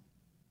point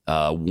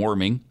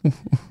warming.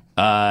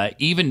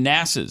 Even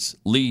NASA's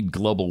lead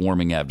global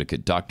warming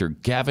advocate, Dr.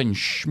 Gavin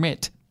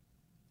Schmidt,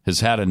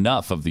 has had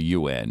enough of the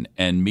UN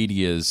and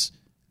media's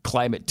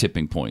climate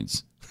tipping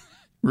points.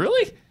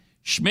 Really?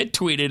 Schmidt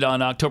tweeted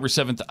on October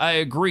 7th, I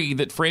agree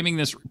that framing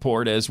this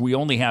report as we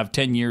only have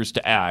 10 years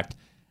to act,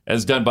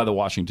 as done by the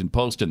Washington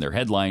Post in their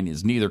headline,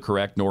 is neither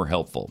correct nor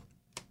helpful.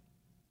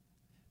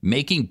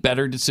 Making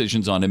better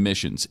decisions on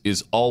emissions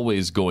is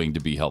always going to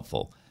be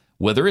helpful,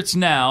 whether it's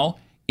now,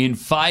 in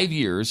 5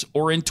 years,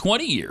 or in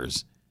 20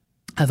 years.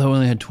 I thought we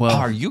only had 12.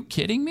 Are you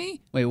kidding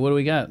me? Wait, what do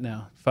we got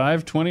now?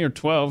 5, 20, or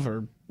 12?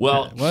 Or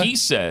Well, what? He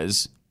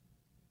says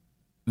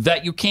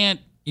that you can't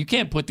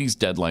put these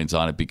deadlines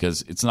on it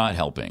because it's not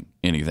helping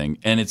anything,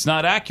 and it's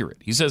not accurate.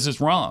 He says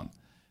it's wrong.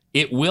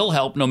 It will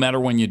help no matter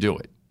when you do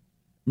it.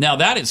 Now,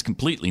 that is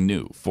completely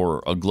new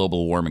for a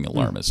global warming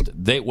alarmist.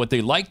 What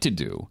they like to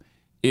do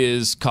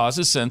is cause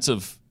a sense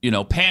of,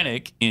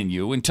 panic in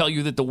you and tell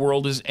you that the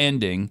world is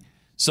ending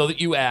so that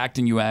you act,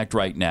 and you act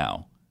right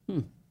now.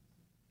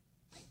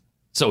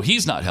 So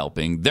he's not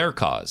helping their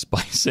cause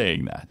by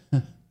saying that.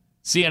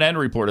 CNN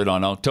reported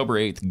on October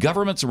 8th,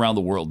 governments around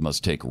the world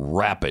must take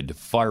rapid,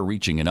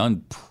 far-reaching, and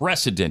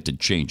unprecedented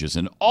changes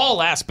in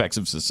all aspects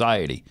of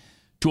society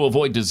to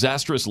avoid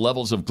disastrous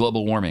levels of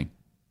global warming.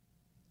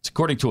 It's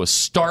according to a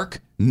stark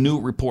new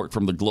report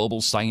from the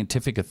Global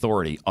Scientific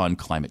Authority on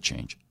Climate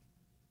Change.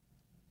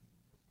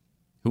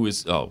 Who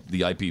is, the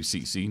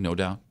IPCC, no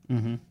doubt.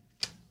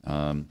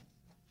 Mm-hmm.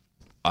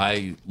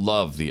 I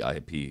love the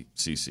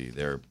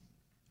IPCC.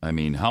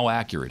 How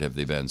accurate have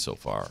they been so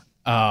far?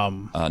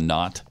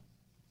 Not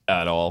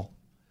at all.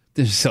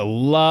 There's a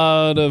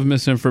lot of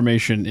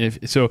misinformation.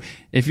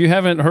 If you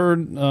haven't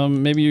heard,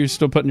 maybe you're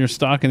still putting your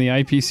stock in the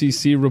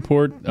IPCC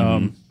report.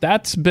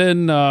 That's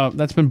been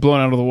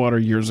blown out of the water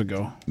years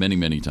ago. Many,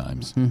 many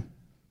times. Mm-hmm.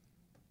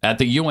 At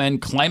the UN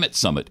Climate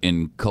Summit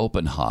in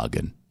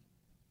Copenhagen.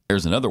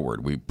 There's another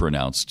word we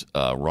pronounced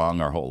wrong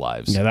our whole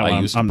lives. Yeah,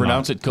 I used to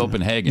pronounce it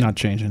Copenhagen. Not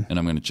changing. And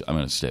I'm going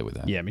to stay with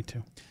that. Yeah, me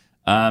too.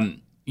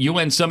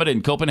 UN Summit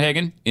in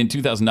Copenhagen in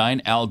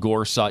 2009. Al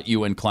Gore sought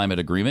UN climate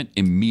agreement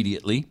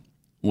immediately.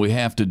 We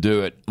have to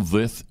do it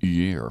this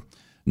year.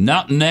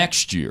 Not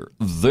next year,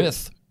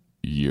 this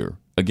year.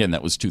 Again,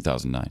 that was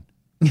 2009.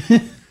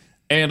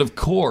 And, of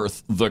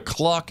course, the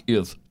clock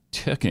is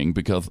ticking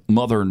because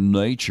Mother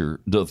Nature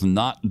does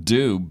not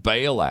do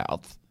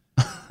bailouts.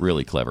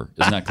 Really clever.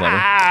 Isn't that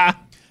clever?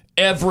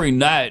 Every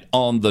night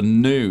on the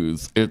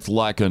news, it's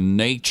like a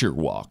nature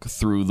walk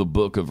through the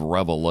book of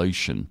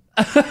Revelation.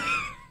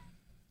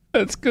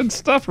 That's good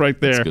stuff right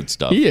there. That's good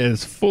stuff. He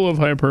is full of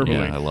hyperbole.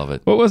 Yeah, I love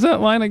it. What was that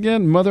line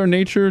again? Mother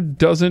Nature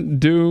doesn't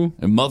do...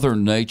 And Mother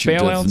Nature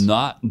bailouts? Does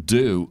not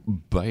do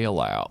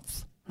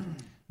bailouts.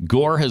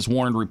 Gore has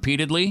warned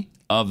repeatedly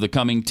of the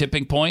coming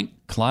tipping point.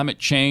 Climate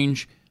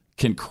change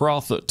can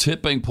cross a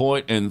tipping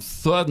point and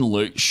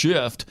suddenly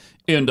shift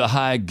into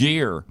high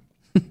gear,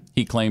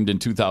 he claimed in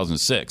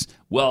 2006.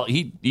 Well,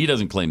 he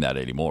doesn't claim that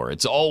anymore.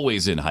 It's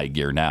always in high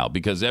gear now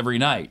because every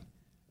night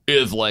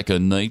is like a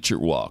nature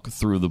walk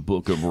through the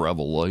book of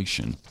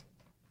Revelation.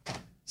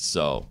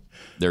 So,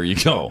 there you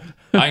go.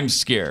 I'm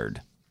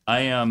scared. I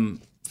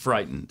am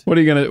frightened. What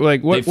are you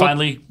going to... They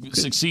finally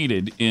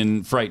succeeded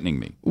in frightening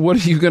me.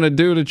 What are you going to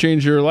do to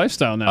change your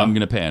lifestyle now? I'm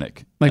going to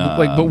panic.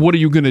 But what are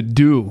you going to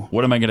do?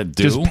 What am I going to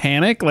do? Just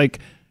panic?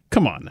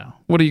 Come on now.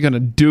 What are you going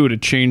to do to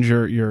change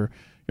your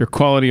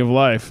quality of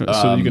life so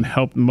that you can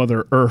help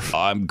Mother Earth?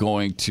 I'm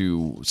going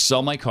to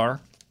sell my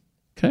car.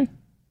 Okay.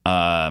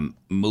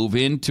 Move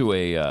into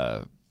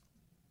a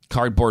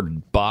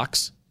cardboard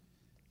box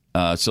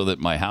so that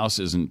my house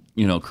isn't,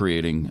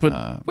 creating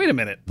But wait a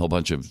minute. a whole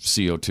bunch of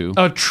CO2.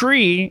 A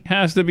tree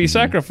has to be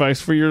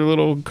sacrificed for your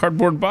little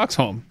cardboard box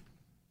home.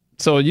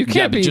 So you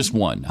can't be... just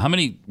one. How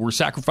many were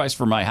sacrificed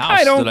for my house?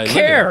 I don't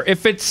care.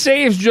 If it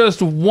saves just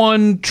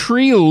one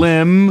tree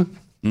limb,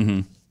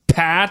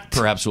 Pat.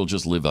 Perhaps we'll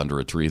just live under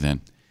a tree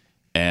then.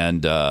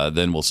 And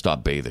then we'll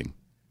stop bathing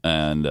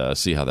and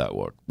see how that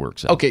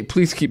works out. Okay,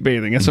 please keep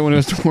bathing. As someone who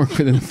has to work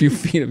within a few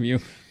feet of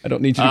you, I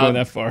don't need you to go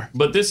that far.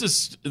 But this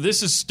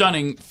is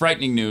stunning,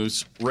 frightening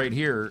news right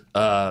here.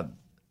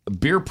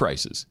 Beer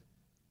prices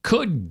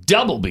could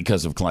double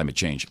because of climate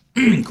change.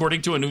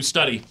 According to a new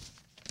study,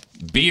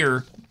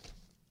 beer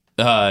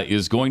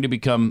is going to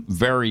become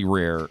very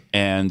rare,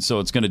 and so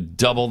it's going to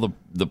double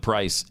the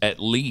price at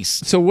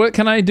least. So what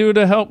can I do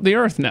to help the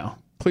Earth now?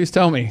 Please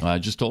tell me. I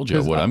just told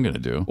you what I'm going to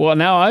do. Well,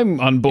 now I'm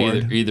on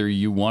board. Either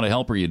you want to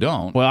help or you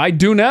don't. Well, I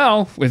do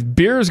now. If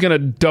beer is going to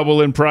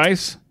double in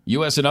price.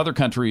 U.S. and other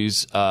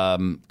countries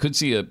could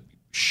see a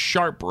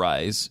sharp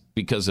rise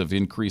because of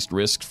increased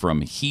risk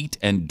from heat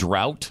and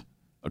drought,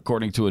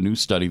 according to a new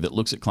study that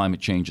looks at climate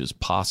change's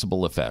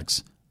possible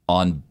effects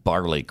on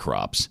barley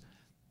crops.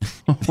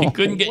 They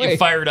couldn't get you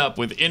fired up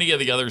with any of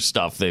the other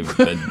stuff they've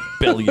been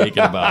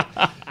bellyaching about.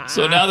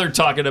 So now they're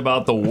talking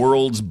about the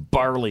world's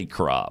barley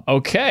crop.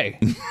 Okay.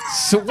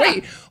 So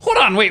hold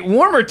on.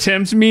 Warmer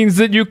temps means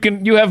that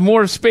you have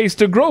more space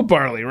to grow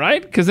barley,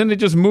 right? Because then it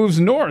just moves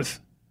north.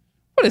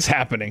 What is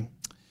happening?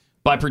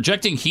 By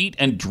projecting heat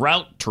and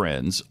drought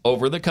trends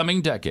over the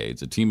coming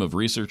decades, a team of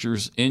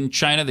researchers in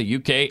China, the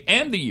UK,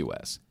 and the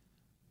U.S.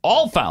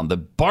 all found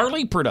that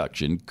barley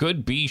production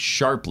could be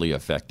sharply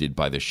affected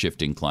by the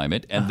shifting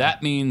climate, and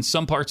that means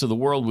some parts of the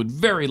world would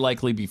very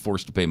likely be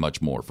forced to pay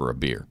much more for a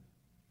beer.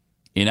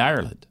 In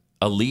Ireland,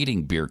 a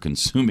leading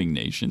beer-consuming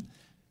nation,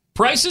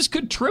 prices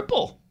could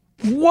triple.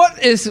 What?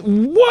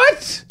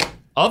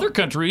 Other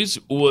countries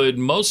would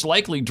most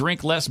likely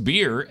drink less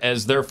beer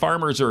as their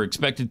farmers are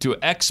expected to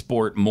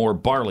export more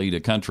barley to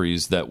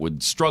countries that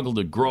would struggle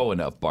to grow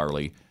enough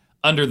barley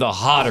under the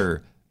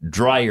hotter,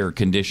 drier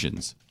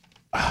conditions.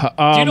 Do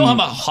you know how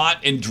hot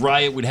and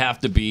dry it would have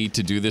to be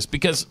to do this?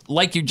 Because,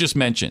 like you just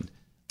mentioned,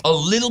 a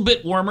little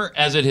bit warmer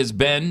as it has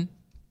been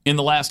in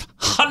the last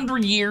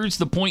 100 years,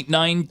 the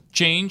 0.9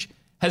 change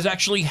has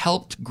actually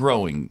helped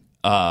growing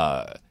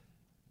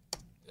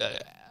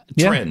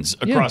trends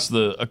across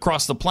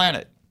the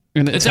planet.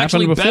 And it's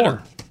actually happened before.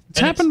 better. It's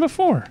happened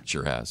before.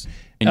 Sure has.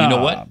 And you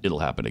know what? It'll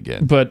happen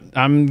again. But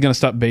I'm going to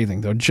stop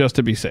bathing, though, just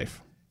to be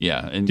safe.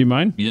 Yeah. And do you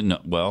mind?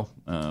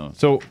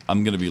 So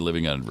I'm going to be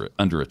living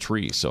under a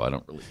tree, so I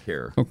don't really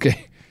care.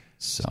 Okay.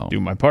 So do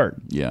my part.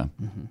 Yeah.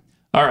 Mm-hmm.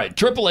 All right.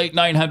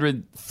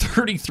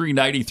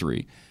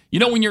 888-900-3393. You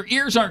know, when your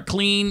ears aren't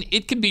clean,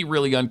 it can be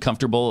really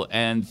uncomfortable,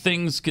 and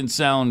things can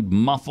sound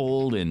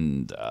muffled,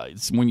 and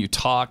when you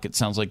talk, it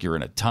sounds like you're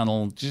in a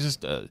tunnel.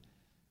 Just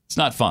it's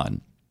not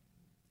fun.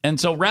 And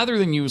so rather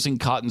than using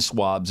cotton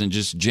swabs and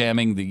just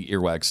jamming the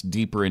earwax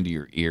deeper into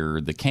your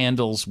ear, the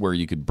candles where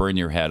you could burn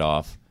your head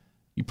off,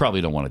 you probably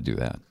don't want to do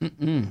that.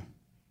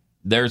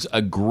 There's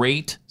a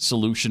great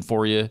solution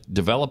for you,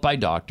 developed by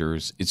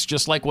doctors. It's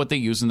just like what they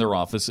use in their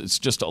office. It's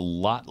just a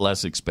lot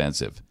less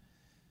expensive.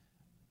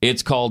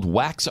 It's called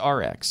Wax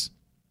RX.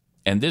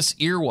 And this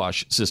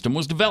earwash system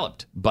was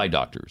developed by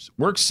doctors.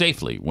 Works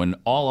safely when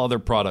all other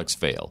products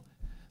fail.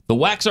 The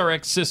Wax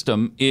RX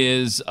system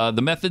is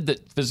the method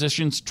that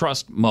physicians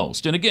trust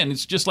most. And again,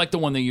 it's just like the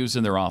one they use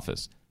in their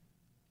office.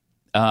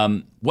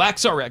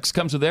 Wax RX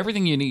comes with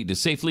everything you need to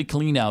safely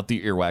clean out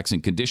the earwax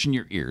and condition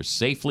your ears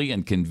safely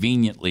and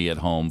conveniently at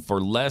home for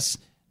less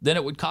than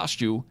it would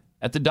cost you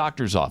at the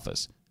doctor's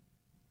office.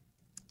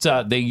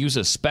 They use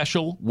a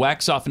special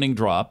wax softening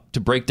drop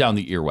to break down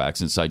the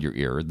earwax inside your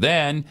ear.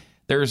 Then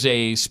there's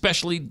a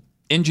specially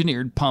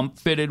engineered pump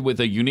fitted with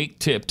a unique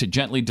tip to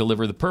gently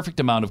deliver the perfect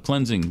amount of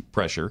cleansing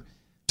pressure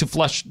to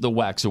flush the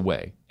wax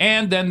away.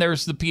 And then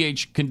there's the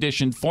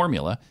pH-conditioned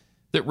formula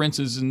that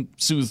rinses and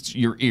soothes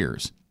your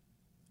ears.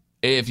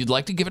 If you'd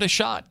like to give it a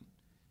shot,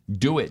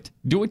 do it.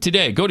 Do it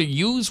today. Go to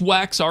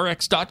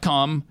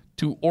usewaxrx.com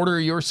to order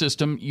your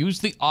system.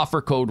 Use the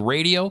offer code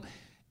RADIO,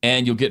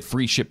 and you'll get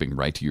free shipping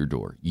right to your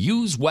door.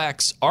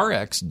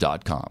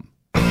 usewaxrx.com.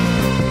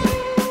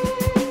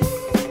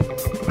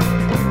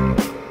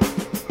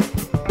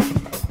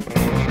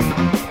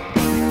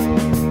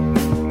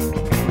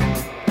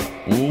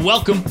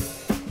 Welcome.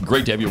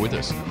 Great to have you with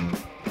us.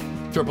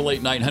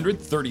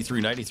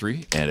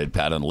 888-900-3393 and at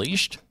Pat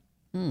Unleashed.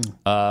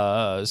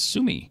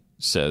 Sumi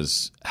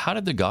says, how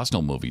did the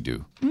Gosnell movie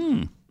do?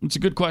 It's a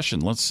good question.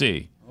 Let's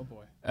see. Oh,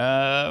 boy.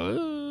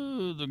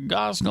 The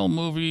Gosnell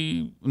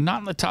movie, not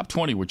in the top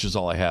 20, which is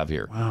all I have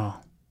here.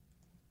 Wow.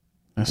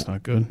 That's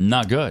not good.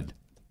 Not good.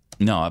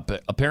 No,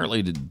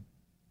 apparently it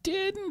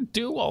didn't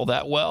do all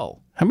that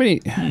well. How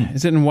many?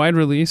 Is it in wide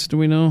release? Do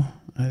we know?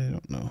 I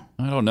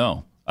don't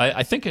know.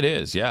 I think it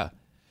is, yeah.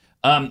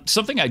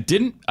 Something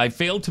I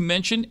failed to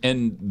mention,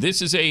 and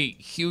this is a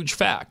huge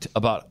fact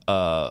about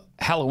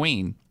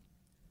Halloween.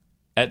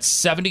 At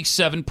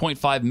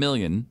 $77.5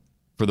 million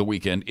for the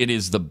weekend, it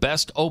is the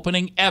best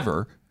opening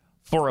ever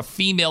for a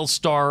female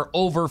star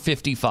over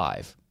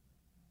 55.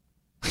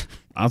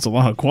 That's a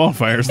lot of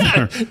qualifiers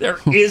there. There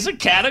is a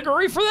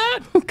category for that?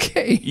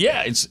 Okay.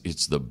 Yeah,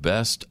 it's the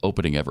best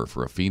opening ever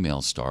for a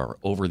female star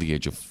over the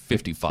age of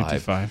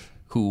 55.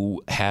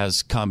 Who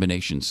has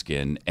combination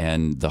skin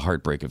and the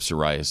heartbreak of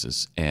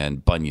psoriasis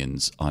and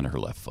bunions on her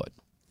left foot.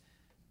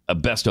 A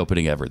best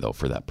opening ever, though,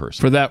 for that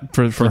person. For that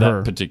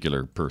that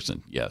particular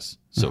person, yes.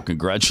 So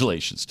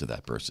congratulations to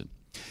that person.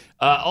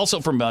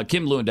 Also from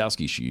Kim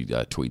Lewandowski, she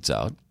tweets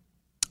out,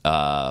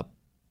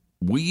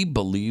 we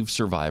believe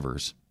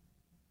survivors.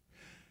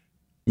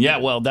 Yeah,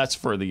 well, that's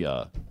for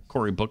the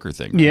Cory Booker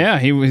thing. Right? Yeah,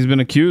 he's been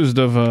accused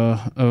of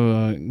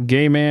a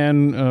gay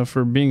man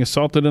for being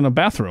assaulted in a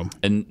bathroom.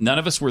 And none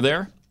of us were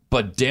there,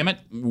 but damn it,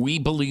 we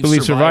believe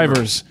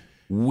survivors.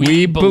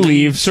 We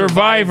believe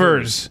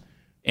survivors.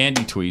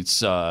 Andy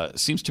tweets,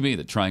 seems to me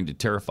that trying to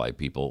terrify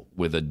people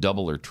with a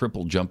double or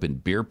triple jump in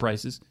beer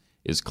prices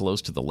is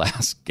close to the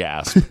last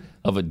gasp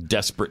of a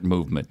desperate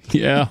movement.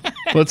 Yeah,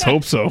 let's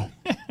hope so.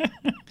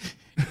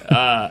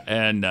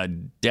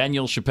 And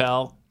Daniel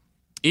Chappelle,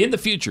 in the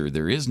future,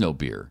 there is no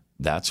beer.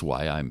 That's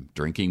why I'm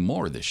drinking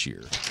more this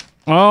year.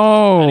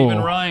 Oh, that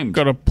even rhymed.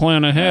 Got a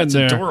plan ahead That's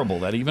there. Adorable.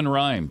 That even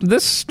rhymed.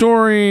 This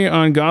story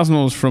on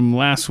Gosnell is from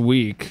last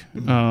week.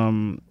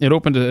 It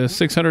opened to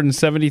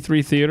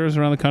 673 theaters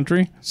around the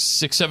country.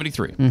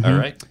 673. Mm-hmm. All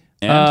right.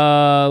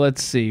 And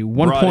let's see,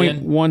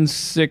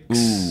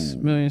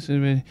 1.16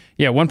 million.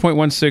 Yeah,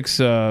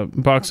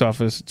 1.16 box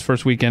office its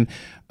first weekend.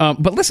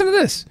 But listen to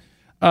this.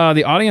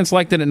 The audience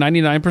liked it at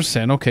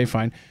 99%. Okay,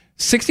 fine.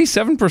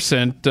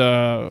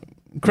 67%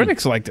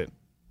 critics liked it.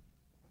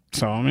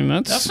 So, I mean,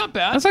 that's not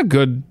bad. That's a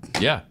good.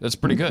 Yeah, that's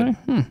pretty good.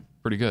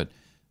 Pretty good.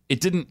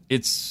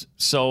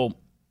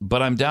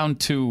 But I'm down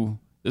to,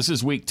 this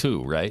is week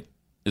 2, right?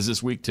 Is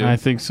this week 2? I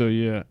think so,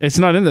 yeah. It's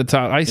not in the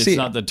top. It's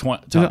not the top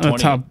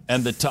 20.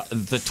 And the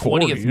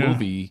 20th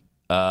movie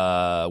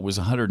was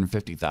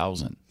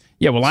 150,000.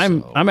 Yeah, well,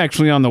 I'm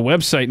actually on the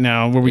website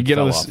now where we get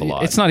all this.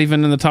 It's not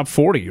even in the top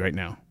 40 right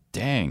now.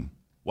 Dang.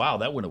 Wow,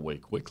 that went away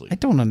quickly. I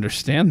don't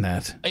understand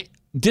that.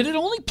 Did it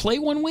only play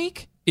 1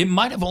 week? It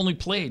might have only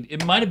played.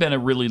 It might have been a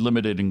really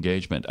limited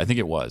engagement. I think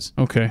it was.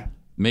 Okay.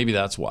 Maybe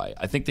that's why.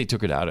 I think they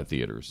took it out of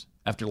theaters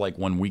after like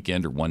one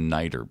weekend or one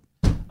night or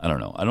I don't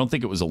know. I don't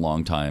think it was a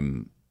long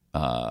time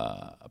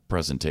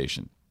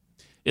presentation.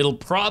 It'll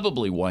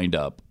probably wind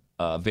up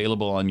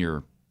available on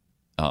your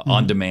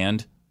on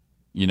demand.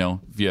 You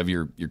know, if you have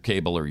your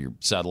cable or your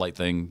satellite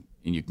thing,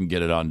 and you can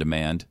get it on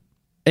demand.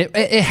 It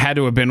had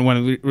to have been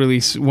 1 week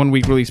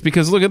release,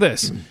 because look at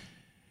this.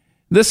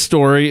 This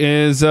story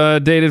is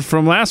dated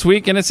from last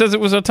week, and it says it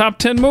was a top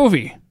 10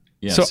 movie.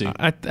 Yeah, so see?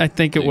 I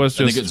think it was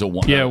just... I think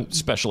it's a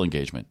special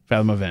engagement.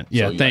 Fathom event.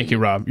 Yeah, thank you,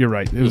 Rob. You're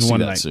right. It was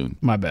one night. Soon.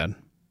 My bad.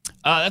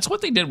 That's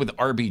what they did with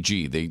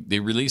RBG. They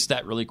released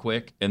that really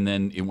quick, and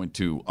then it went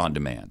to on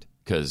demand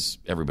because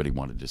everybody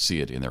wanted to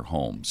see it in their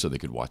home so they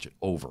could watch it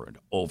over and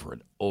over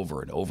and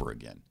over and over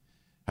again.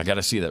 I got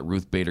to see that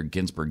Ruth Bader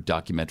Ginsburg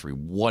documentary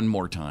one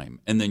more time,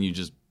 and then you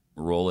just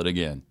roll it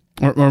again.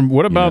 Or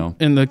what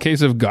about in the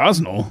case of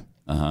Gosnell?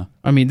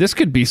 I mean, this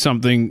could be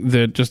something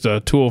that just a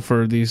tool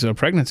for these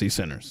pregnancy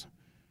centers.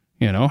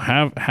 You know,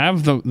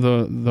 have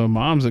the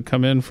moms that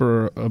come in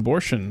for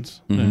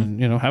abortions,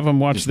 and have them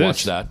watch just this.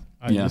 Watch that.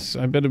 I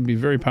bet it'd be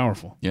very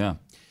powerful. Yeah.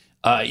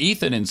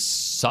 Ethan in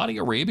Saudi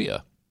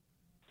Arabia,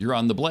 you're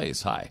on the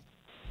Blaze. Hi.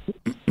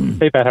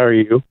 Hey Pat, how are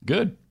you?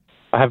 Good.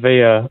 I've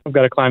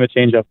got a climate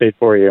change update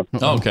for you.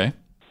 Oh, okay.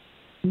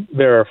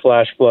 There are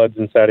flash floods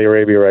in Saudi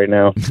Arabia right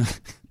now.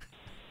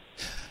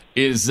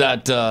 Is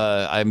that?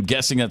 I'm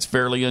guessing that's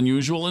fairly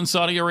unusual in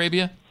Saudi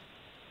Arabia.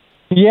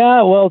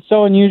 Yeah, well, it's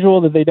so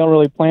unusual that they don't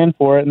really plan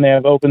for it, and they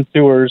have open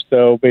sewers,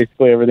 so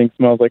basically everything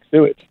smells like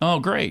sewage.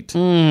 Oh, great. Oh,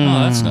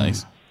 that's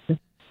nice.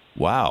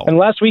 Wow. And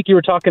last week you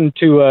were talking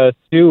to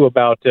Stu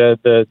about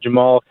the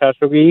Jamal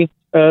Khashoggi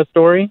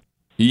story.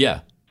 Yeah.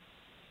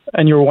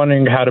 And you were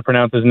wondering how to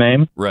pronounce his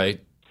name. Right.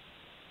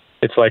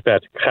 It's like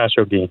that,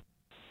 Khashoggi.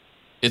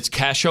 It's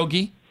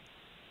Khashoggi?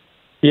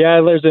 Yeah,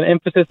 there's an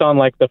emphasis on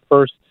like the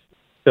first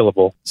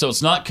syllable. So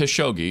it's not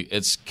Khashoggi,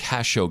 it's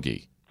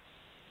Khashoggi.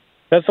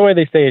 That's the way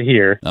they say it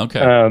here. Okay.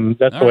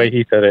 That's the way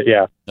he said it.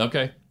 Yeah.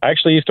 Okay. I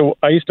actually used to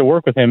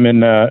work with him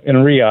in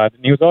Riyadh,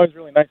 and he was always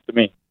really nice to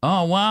me.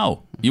 Oh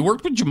wow! You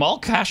worked with Jamal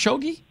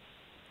Khashoggi?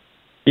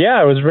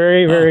 Yeah, it was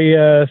very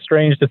very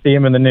strange to see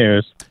him in the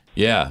news.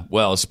 Yeah.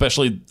 Well,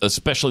 especially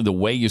the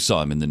way you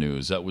saw him in the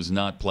news. That was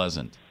not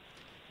pleasant.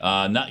 You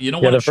don't want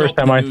the to show first up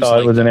in time the I news saw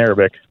it was in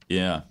Arabic.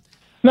 Yeah.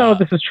 No,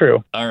 this is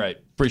true. All right.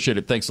 Appreciate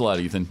it. Thanks a lot,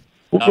 Ethan.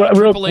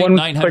 Real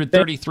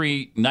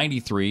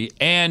 888-933-93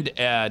 and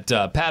at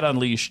Pat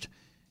Unleashed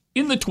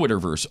in the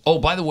Twitterverse. Oh,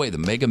 by the way, the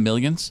Mega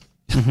Millions.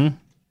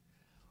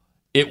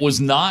 It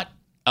was not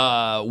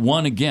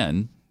won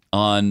again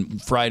on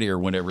Friday or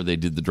whenever they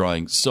did the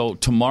drawing. So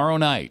tomorrow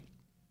night,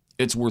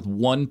 it's worth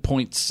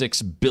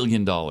 $1.6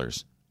 billion.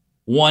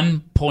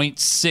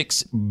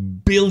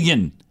 $1.6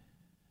 billion.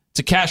 It's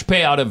a cash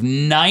payout of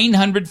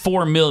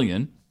 $904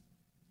 million.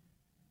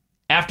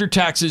 After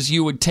taxes,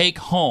 you would take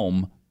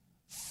home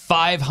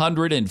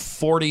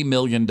 $540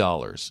 million.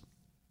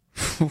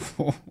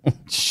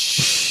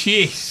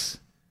 Jeez.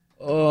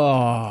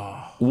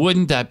 Oh.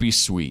 Wouldn't that be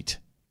sweet?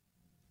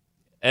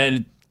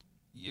 And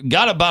you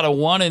got about a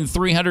 1 in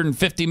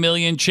 350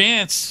 million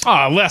chance.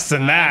 Oh, less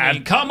than that. I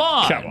mean, come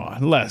on. Come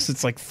on. Less.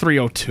 It's like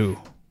 302.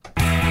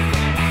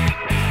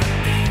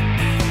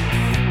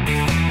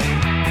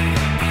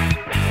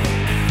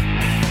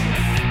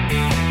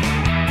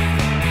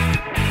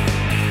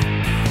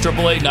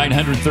 Triple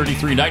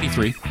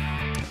 8-933-93.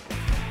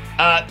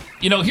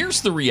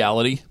 Here's the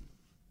reality.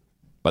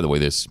 By the way,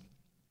 this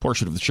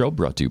portion of the show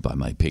brought to you by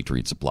My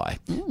Patriot Supply.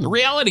 The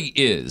reality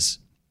is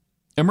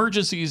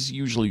emergencies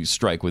usually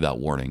strike without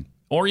warning.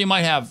 Or you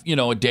might have,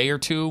 a day or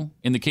two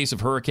in the case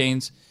of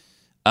hurricanes.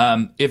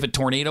 If a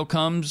tornado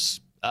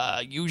comes,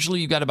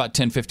 usually you've got about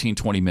 10, 15,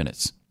 20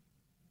 minutes.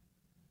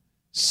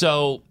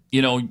 So,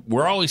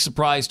 we're always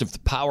surprised if the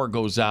power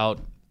goes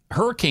out.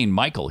 Hurricane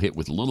Michael hit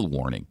with little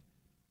warning.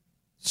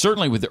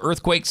 Certainly with the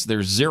earthquakes,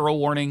 there's zero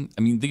warning.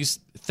 I mean, these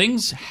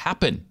things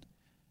happen,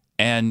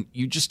 and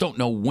you just don't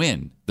know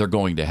when they're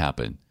going to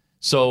happen.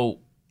 So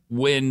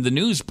when the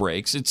news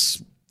breaks,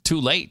 it's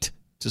too late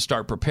to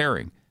start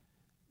preparing.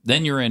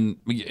 Then you're in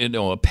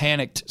a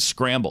panicked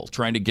scramble,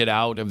 trying to get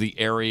out of the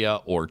area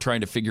or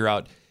trying to figure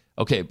out,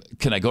 okay,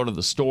 can I go to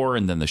the store?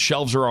 And then the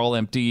shelves are all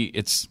empty.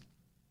 It's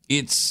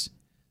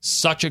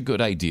such a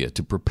good idea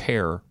to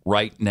prepare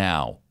right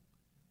now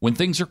when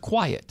things are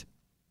quiet.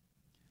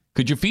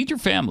 Could you feed your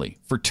family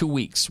for 2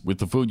 weeks with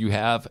the food you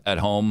have at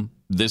home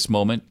this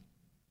moment?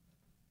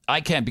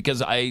 I can't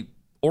because I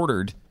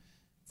ordered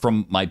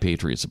from My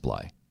Patriot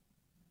Supply.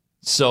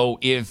 So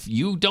if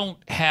you don't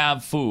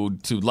have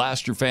food to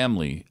last your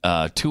family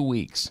 2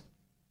 weeks,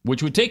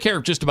 which would take care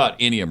of just about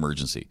any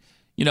emergency,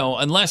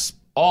 unless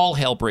all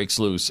hell breaks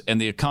loose and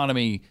the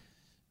economy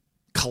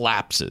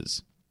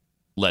collapses,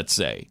 let's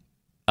say,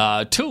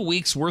 2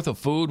 weeks worth of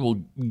food will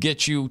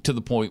get you to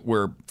the point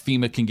where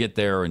FEMA can get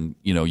there and,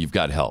 you've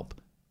got help.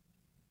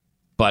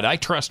 But I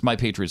trust My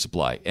Patriot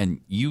Supply,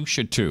 and you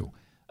should too.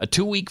 A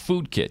 2-week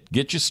food kit.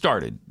 Get you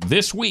started.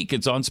 This week,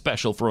 it's on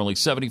special for only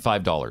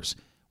 $75.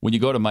 When you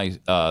go to my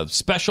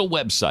special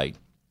website,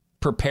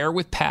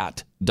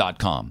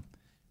 preparewithpat.com.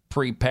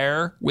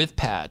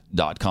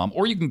 preparewithpat.com,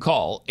 or you can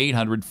call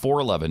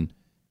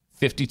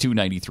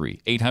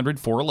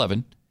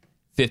 800-411-5293.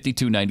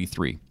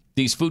 800-411-5293.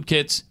 These food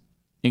kits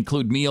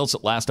include meals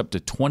that last up to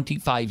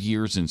 25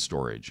 years in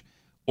storage.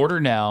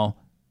 Order now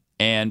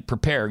and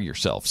prepare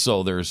yourself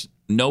so there's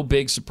no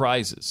big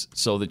surprises,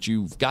 so that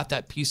you've got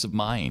that peace of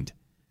mind.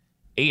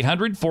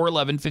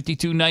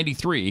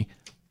 800-411-5293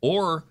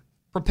 or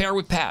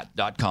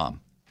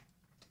preparewithpat.com.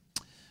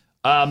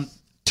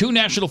 Two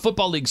National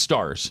Football League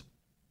stars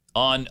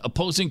on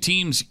opposing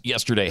teams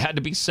yesterday had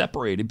to be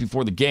separated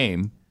before the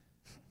game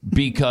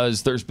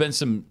because there's been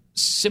some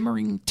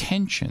simmering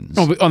tensions.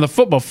 Oh, on the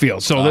football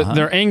field. So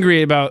they're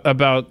angry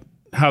about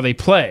how they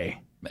play.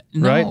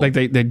 No. Right? Like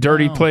they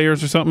dirty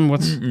players or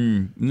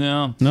something?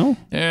 No. No?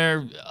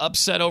 They're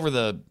upset over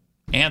the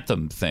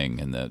anthem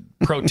thing and the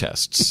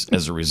protests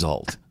as a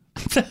result.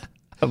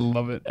 I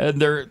love it.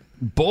 And they're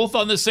both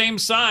on the same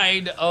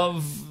side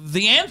of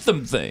the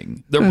anthem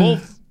thing. They're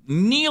both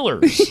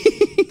kneelers.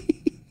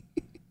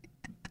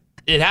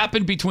 It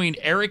happened between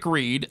Eric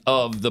Reed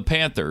of the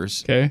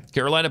Panthers,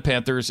 Carolina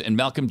Panthers, and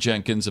Malcolm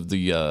Jenkins of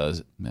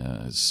the,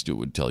 Stu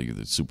would tell you,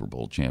 the Super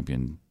Bowl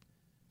champion,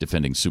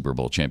 defending Super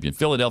Bowl champion,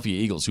 Philadelphia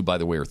Eagles, who, by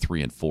the way, are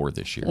 3-4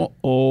 this year.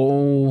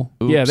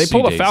 Yeah, they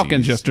pulled the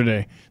Falcons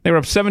yesterday. They were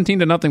up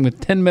 17-0 with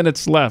 10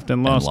 minutes left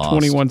and lost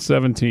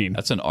 21-17.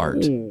 That's an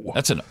art. Ooh.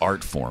 That's an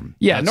art form.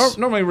 Yeah,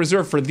 normally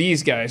reserved for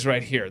these guys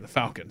right here, the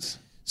Falcons.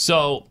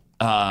 So,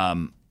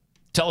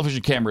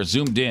 television camera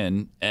zoomed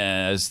in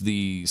as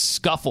the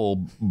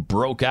scuffle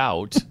broke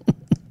out.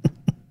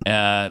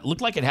 It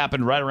looked like it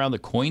happened right around the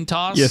coin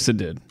toss. Yes, it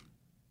did.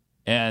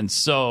 And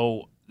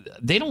so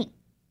they don't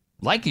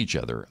like each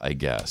other, I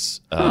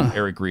guess,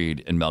 Eric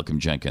Reed and Malcolm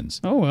Jenkins.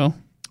 Oh, well.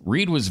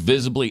 Reed was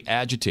visibly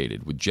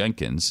agitated with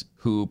Jenkins,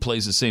 who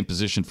plays the same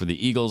position for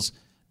the Eagles.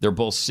 They're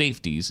both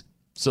safeties,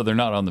 so they're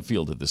not on the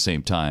field at the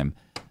same time.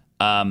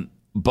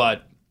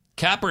 But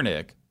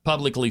Kaepernick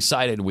publicly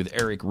sided with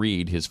Eric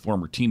Reed, his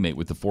former teammate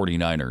with the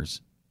 49ers.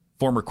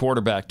 Former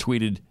quarterback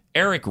tweeted,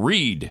 "Eric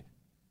Reed,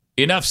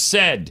 enough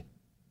said!"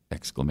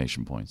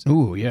 Exclamation points.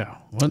 Ooh, yeah.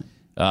 What?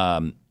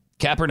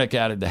 Kaepernick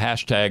added the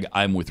hashtag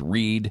 "I'm with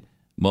Reed."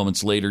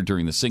 Moments later,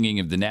 during the singing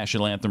of the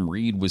national anthem,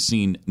 Reed was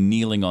seen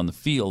kneeling on the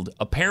field.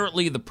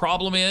 Apparently, the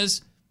problem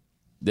is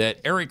that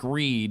Eric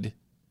Reed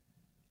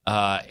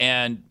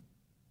and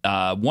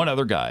one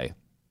other guy,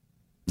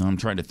 I'm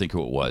trying to think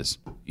who it was.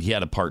 He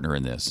had a partner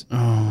in this.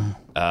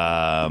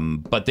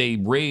 But they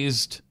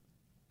raised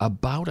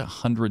about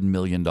 $100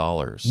 million.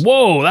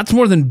 Whoa, that's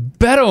more than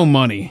Beto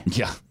money.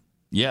 Yeah.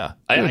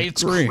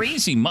 It's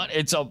crazy money.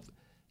 It's a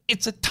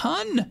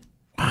ton.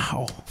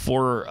 Wow.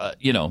 For,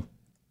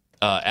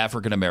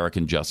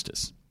 African-American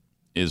justice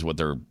is what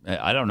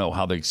I don't know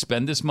how they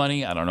spend this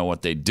money. I don't know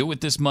what they do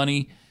with this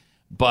money.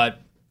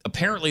 But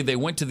apparently they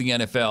went to the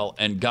NFL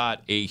and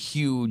got a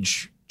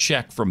huge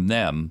check from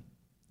them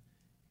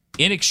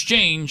in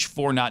exchange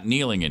for not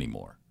kneeling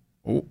anymore.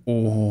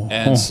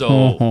 And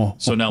so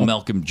now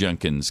Malcolm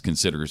Jenkins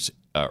considers,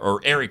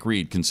 or Eric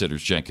Reed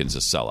considers Jenkins a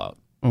sellout.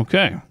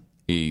 Okay.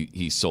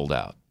 He sold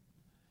out.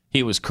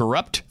 He was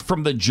corrupt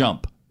from the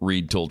jump,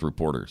 Reed told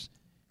reporters.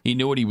 He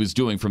knew what he was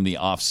doing from the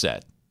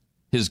offset.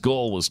 His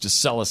goal was to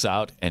sell us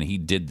out, and he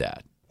did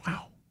that.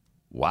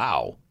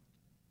 Wow.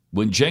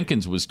 When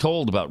Jenkins was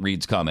told about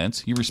Reed's comments,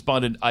 he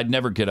responded, "I'd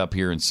never get up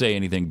here and say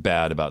anything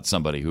bad about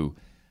somebody who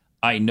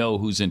I know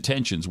whose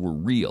intentions were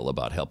real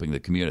about helping the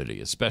community,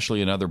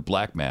 especially another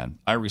black man.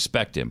 I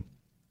respect him.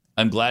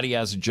 I'm glad he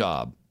has a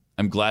job.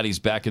 I'm glad he's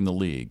back in the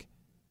league.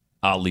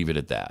 I'll leave it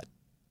at that."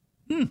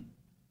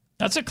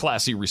 That's a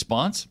classy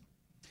response.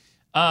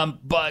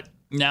 But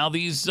now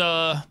these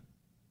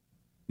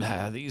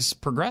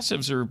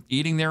progressives are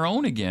eating their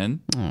own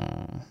again.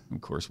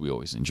 Of course, we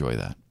always enjoy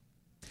that.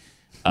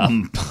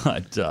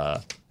 But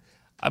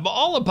I'm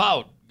all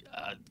about,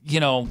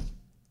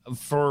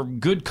 for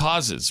good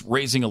causes,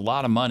 raising a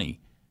lot of money.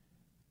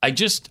 I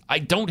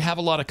don't have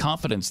a lot of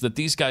confidence that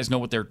these guys know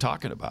what they're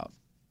talking about,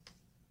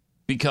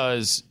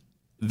 because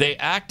they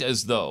act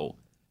as though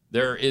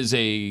there is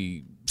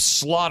a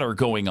slaughter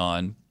going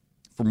on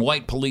from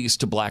white police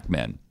to black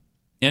men.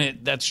 And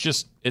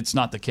it's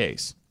not the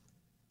case.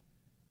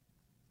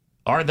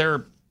 Are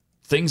there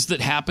things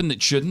that happen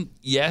that shouldn't?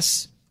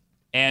 Yes.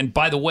 And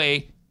by the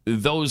way,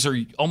 those are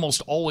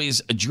almost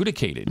always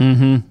adjudicated.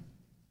 Mm-hmm.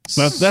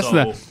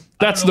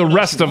 That's the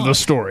rest of the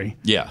story.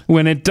 Yeah.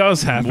 When it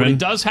does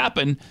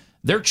happen.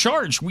 They're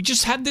charged. We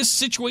just had this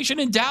situation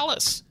in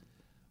Dallas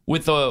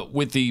with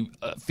the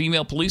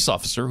female police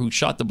officer who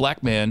shot the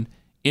black man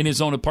in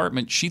his own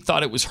apartment. She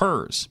thought it was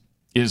hers,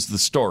 is the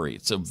story.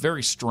 It's a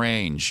very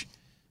strange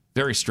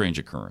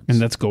occurrence.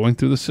 And that's going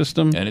through the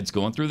system? And it's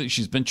going through.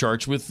 She's been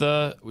charged with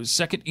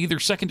either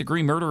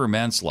second-degree murder or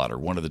manslaughter,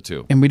 one of the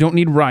two. And we don't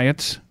need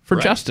riots for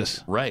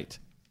justice. Right.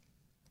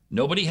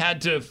 Nobody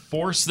had to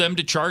force them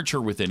to charge her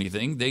with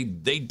anything. They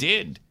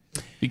did.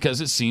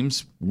 because it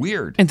seems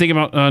weird. And think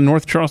about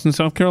North Charleston,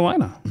 South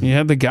Carolina. You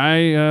had the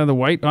guy, the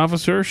white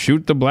officer,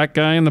 shoot the black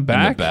guy in the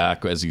back. In the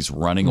back as he's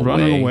running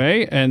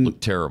away. And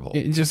looked terrible.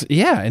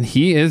 And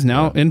he is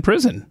now in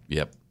prison.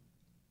 Yep.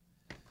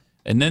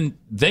 And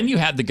then you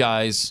had the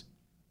guys.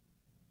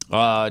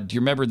 Do you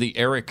remember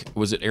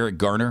was it Eric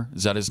Garner?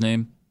 Is that his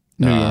name?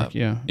 New York,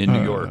 yeah. In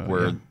New York,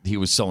 where he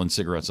was selling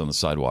cigarettes on the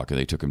sidewalk, and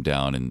they took him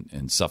down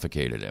and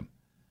suffocated him.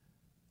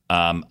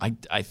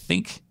 I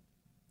think,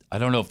 I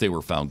don't know if they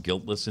were found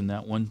guiltless in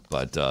that one,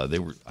 but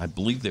I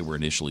believe they were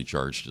initially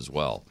charged as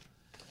well.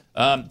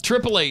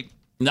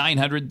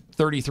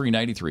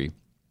 888-900-3393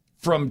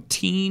 from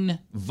Teen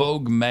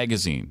Vogue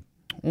magazine.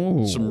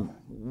 Ooh. Some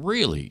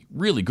really,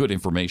 really good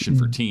information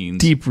for teens.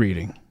 Deep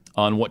reading.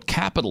 On what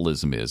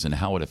capitalism is and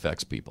how it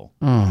affects people.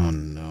 Oh,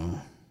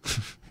 no.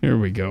 Here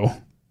we go.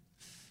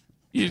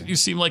 You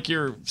seem like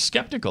you're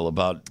skeptical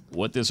about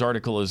what this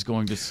article is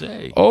going to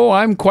say. Oh,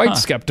 I'm quite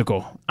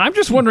skeptical. I'm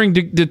just wondering,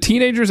 do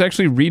teenagers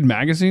actually read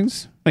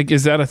magazines? Like,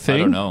 is that a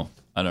thing? I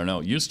don't know.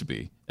 It used to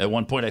be. At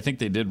one point, I think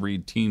they did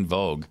read Teen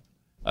Vogue.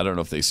 I don't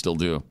know if they still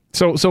do.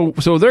 So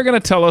they're going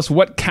to tell us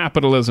what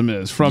capitalism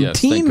is from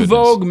Teen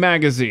Vogue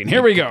magazine.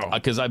 Here we go.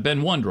 Because I've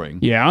been wondering.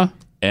 Yeah?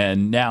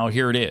 And now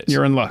here it is.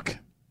 You're in luck.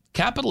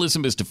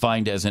 Capitalism is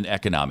defined as an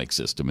economic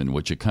system in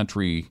which a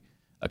country's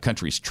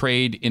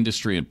trade,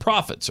 industry, and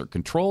profits are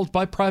controlled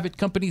by private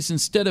companies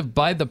instead of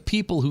by the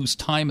people whose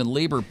time and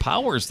labor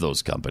powers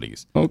those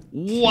companies. Okay.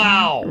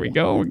 Wow. There we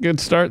go. A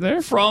good start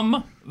there.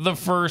 From the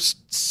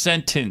first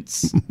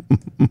sentence.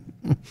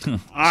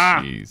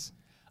 Jeez.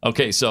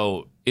 Okay,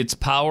 so it's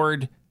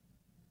powered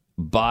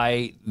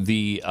by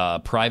the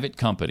private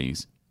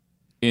companies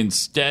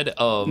instead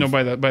of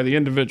by the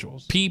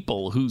individuals,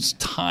 people whose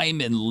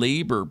time and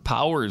labor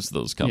powers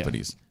those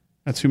companies. Yeah.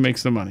 That's who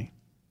makes the money.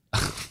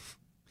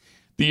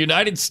 The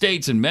United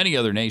States and many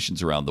other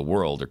nations around the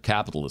world are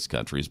capitalist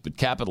countries, but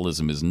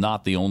capitalism is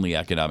not the only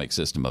economic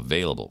system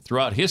available.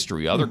 Throughout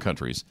history, other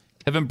countries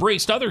have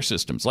embraced other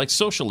systems like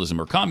socialism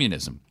or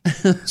communism.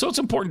 So it's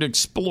important to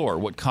explore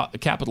what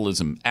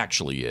capitalism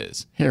actually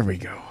is. Here we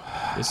go.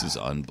 This is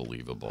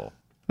unbelievable.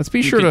 Let's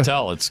be sure to to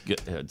tell it's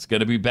going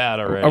to be bad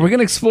already. Are we going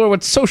to explore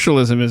what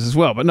socialism is as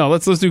well? But no,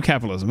 let's do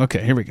capitalism.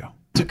 Okay, here we go.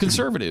 To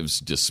conservatives'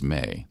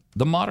 dismay,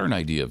 the modern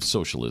idea of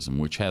socialism,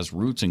 which has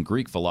roots in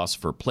Greek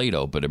philosopher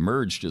Plato but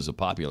emerged as a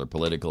popular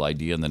political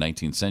idea in the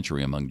 19th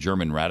century among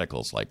German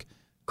radicals like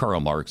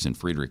Karl Marx and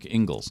Friedrich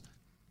Engels,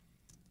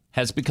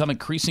 has become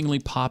increasingly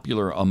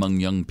popular among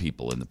young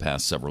people in the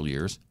past several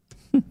years,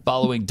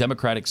 following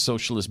Democratic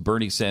Socialist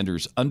Bernie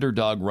Sanders'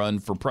 underdog run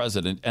for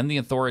president and the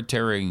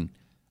authoritarian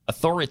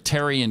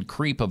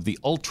creep of the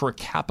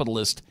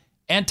ultra-capitalist,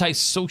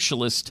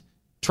 anti-socialist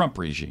Trump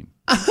regime.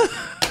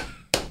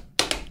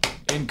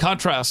 In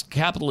contrast,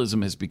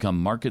 capitalism has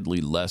become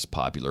markedly less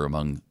popular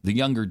among the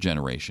younger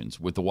generations,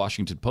 with the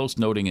Washington Post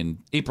noting in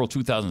April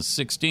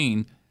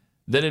 2016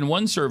 that in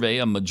one survey,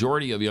 a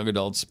majority of young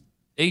adults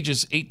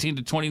ages 18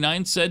 to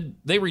 29 said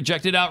they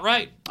rejected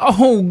outright.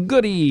 Oh,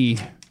 goody.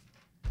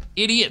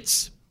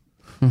 Idiots.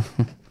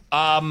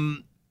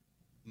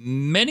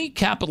 Many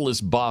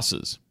capitalist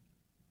bosses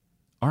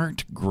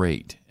aren't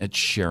great at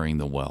sharing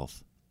the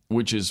wealth,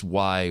 which is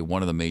why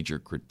one of the major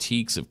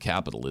critiques of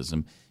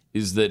capitalism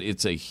is that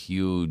it's a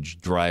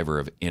huge driver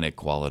of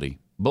inequality,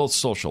 both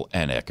social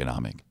and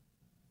economic.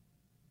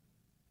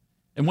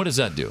 And what does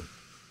that do?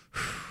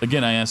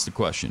 Again, I ask the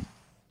question.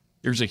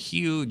 There's a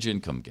huge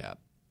income gap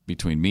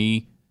between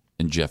me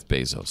and Jeff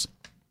Bezos.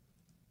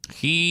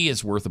 He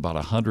is worth about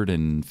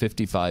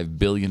 $155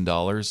 billion,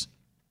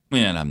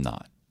 and I'm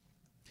not.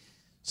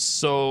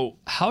 So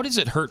how does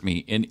it hurt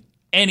me in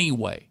any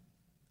way?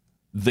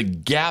 The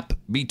gap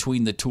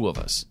between the two of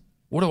us.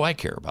 What do I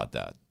care about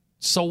that?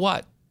 So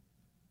what?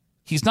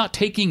 He's not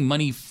taking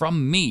money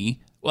from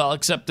me, well,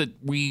 except that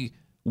we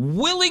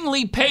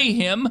willingly pay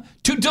him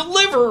to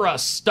deliver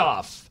us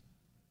stuff.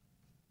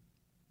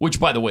 Which,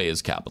 by the way,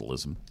 is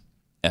capitalism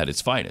at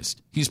its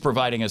finest. He's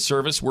providing a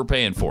service, we're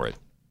paying for it.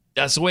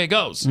 That's the way it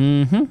goes.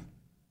 Mm-hmm.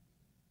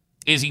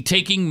 Is he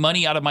taking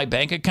money out of my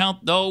bank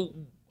account, though,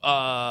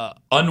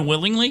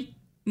 unwillingly?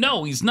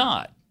 No, he's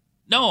not.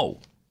 No.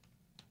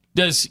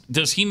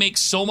 Does he make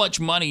so much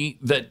money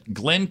that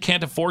Glenn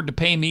can't afford to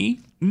pay me?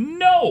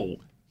 No,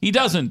 he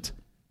doesn't.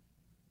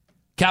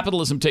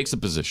 Capitalism takes the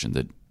position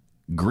that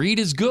greed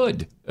is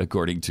good,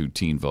 according to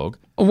Teen Vogue.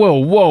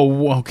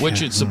 Whoa. Okay.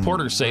 Which its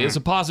supporters say is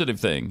a positive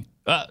thing.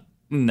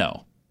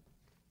 No.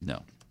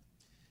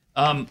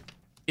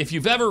 If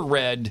you've ever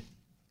read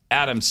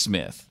Adam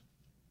Smith,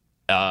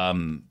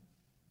 not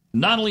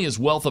only is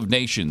Wealth of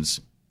Nations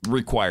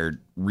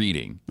required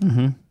reading,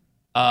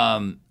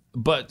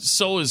 but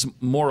so is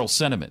Moral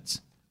Sentiments,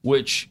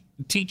 which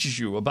teaches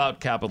you about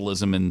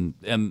capitalism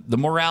and the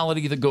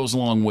morality that goes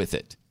along with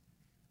it.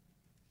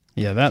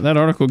 Yeah, that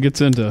article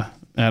gets into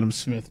Adam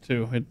Smith,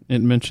 too.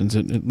 It mentions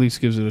it, at least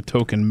gives it a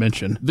token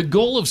mention. The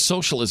goal of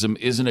socialism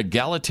is an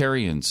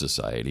egalitarian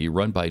society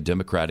run by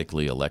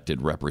democratically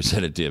elected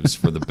representatives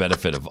for the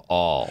benefit of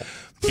all,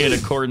 in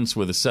accordance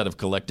with a set of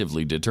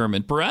collectively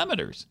determined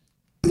parameters.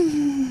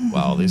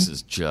 Wow, this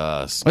is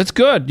just... It's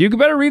good. You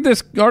better read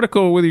this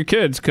article with your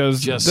kids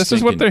because this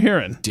is what they're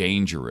hearing.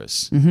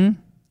 Dangerous. Mm-hmm.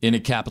 In a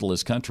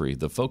capitalist country,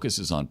 the focus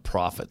is on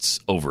profits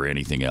over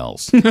anything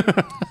else.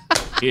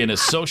 In a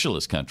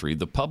socialist country,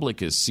 the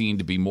public is seen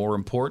to be more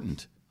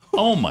important.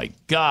 Oh, my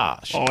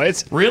gosh. Oh,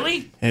 it's...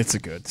 Really? It's a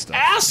good stuff.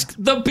 Ask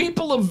the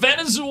people of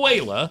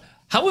Venezuela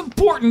how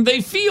important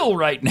they feel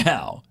right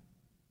now.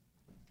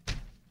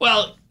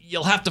 Well,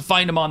 you'll have to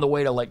find them on the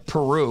way to, like,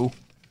 Peru.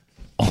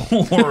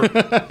 Or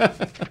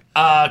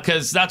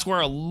because that's where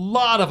a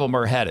lot of them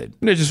are headed.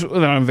 They're just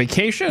on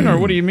vacation, or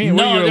what do you mean?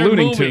 No, what are you they're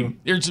alluding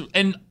moving. to?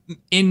 And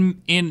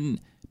in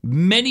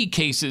many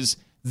cases,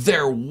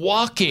 they're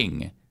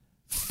walking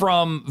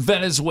from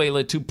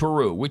Venezuela to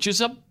Peru, which is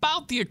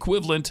about the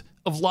equivalent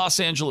of Los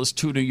Angeles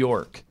to New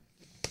York.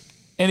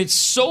 And it's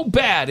so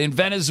bad in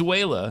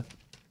Venezuela,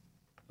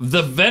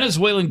 the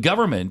Venezuelan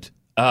government,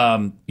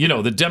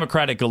 the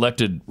Democratic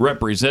elected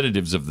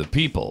representatives of the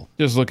people.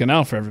 Just looking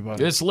out for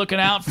everybody. It's looking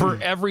out for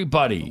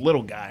everybody.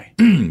 Little guy.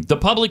 The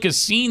public is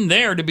seen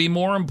there to be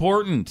more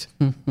important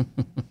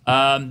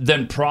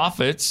than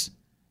profits,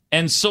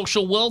 and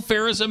social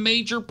welfare is a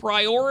major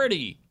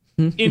priority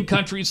in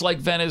countries like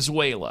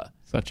Venezuela.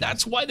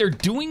 That's why they're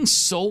doing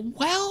so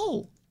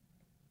well.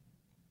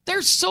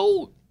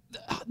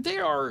 They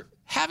are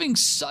having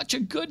such a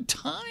good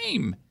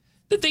time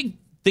that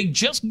they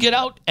just get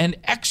out and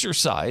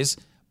exercise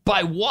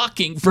by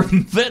walking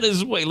from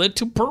Venezuela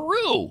to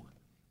Peru.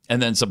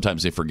 And then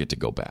sometimes they forget to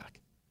go back.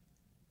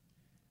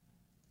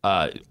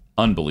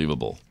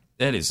 Unbelievable.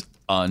 That is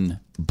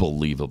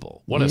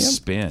unbelievable. What a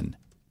spin.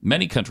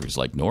 Many countries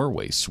like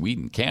Norway,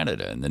 Sweden,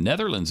 Canada, and the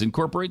Netherlands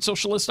incorporate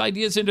socialist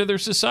ideas into their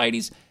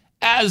societies,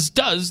 as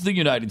does the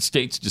United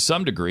States to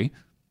some degree.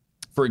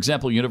 For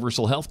example,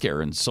 universal health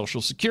care and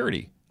Social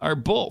Security are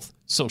both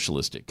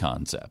socialistic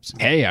concepts.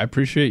 Hey, I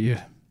appreciate you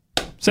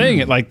saying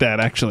it like that,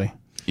 actually.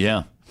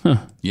 Yeah.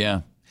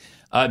 Yeah.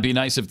 It'd be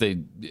nice if they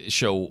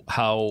show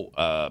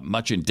how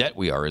much in debt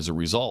we are as a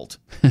result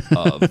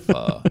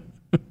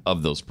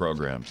of those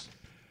programs.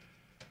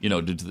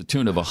 To the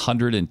tune of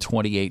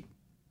 $128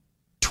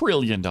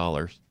 trillion.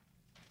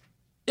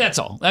 That's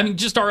all. I mean,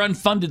 just our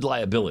unfunded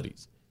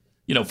liabilities.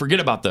 Forget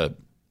about the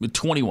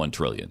 $21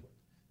 trillion.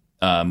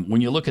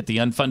 When you look at the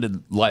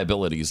unfunded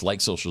liabilities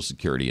like Social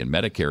Security and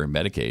Medicare and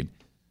Medicaid,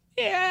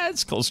 yeah,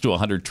 it's close to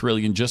 $100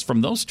 trillion just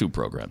from those two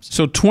programs.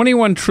 So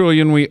 $21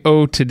 trillion we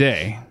owe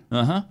today.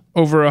 Uh-huh.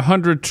 Over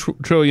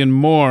 $100 trillion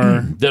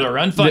more that are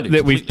unfunded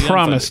that we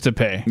promised to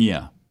pay.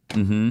 Yeah.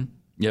 Mm-hmm.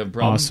 You have a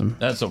problem? Awesome.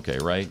 That's okay,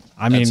 right?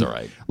 That's all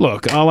right.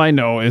 Look, all I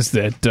know is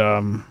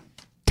that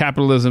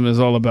capitalism is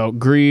all about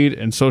greed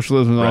and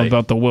socialism is all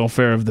about the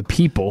welfare of the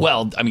people.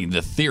 Well, I mean,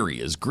 the theory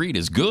is greed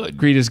is good.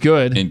 Greed is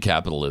good. In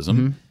capitalism.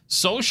 Mm-hmm.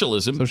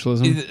 Socialism,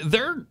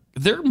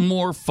 they're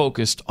more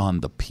focused on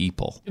the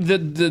people. The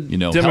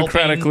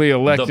democratically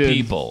elected the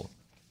people.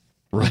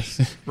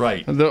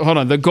 Right. Hold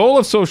on. The goal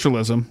of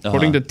socialism,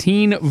 according to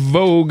Teen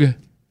Vogue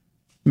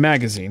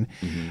magazine,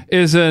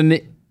 is an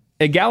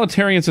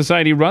egalitarian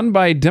society run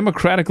by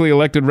democratically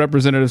elected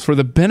representatives for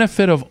the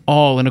benefit of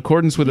all in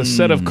accordance with a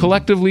set of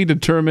collectively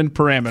determined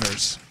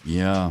parameters.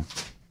 Yeah.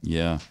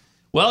 Yeah.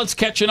 Well, it's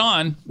catching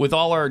on with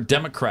all our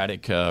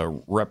Democratic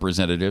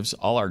representatives,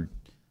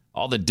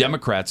 all the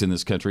Democrats in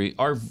this country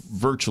are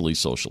virtually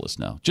socialist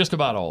now. Just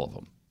about all of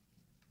them.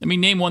 I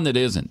mean, name one that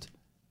isn't.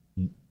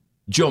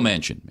 Joe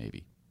Manchin,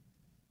 maybe.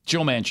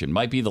 Joe Manchin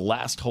might be the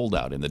last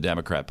holdout in the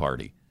Democrat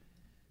Party.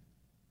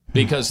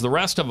 Because the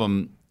rest of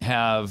them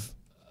have,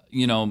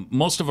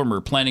 most of them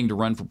are planning to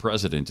run for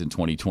president in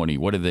 2020.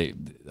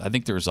 I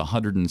think there's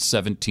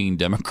 117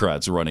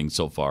 Democrats running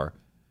so far.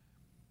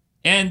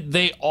 And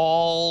they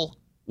all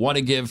want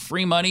to give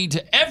free money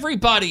to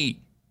everybody.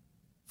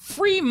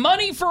 Free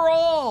money for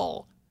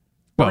all.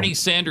 Bernie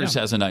Sanders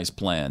has a nice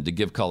plan to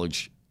give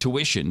college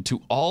tuition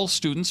to all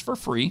students for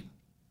free.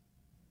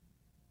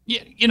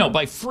 Yeah,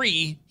 by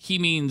free, he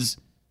means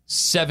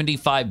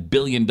 $75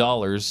 billion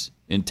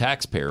in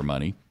taxpayer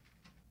money.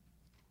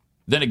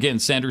 Then again,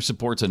 Sanders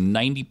supports a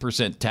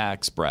 90%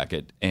 tax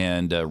bracket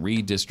and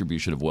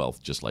redistribution of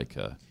wealth, just like...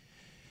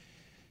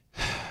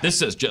 this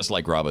says just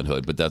like Robin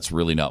Hood, but that's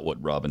really not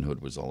what Robin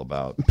Hood was all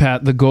about.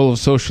 Pat, the goal of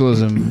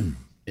socialism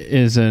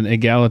is an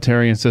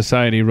egalitarian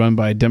society run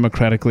by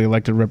democratically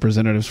elected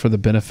representatives for the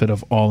benefit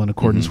of all in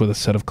accordance with a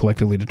set of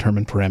collectively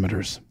determined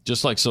parameters.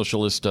 Just like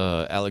socialist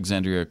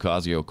Alexandria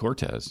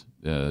Ocasio-Cortez,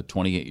 a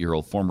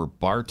 28-year-old former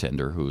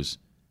bartender who's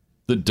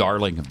the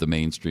darling of the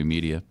mainstream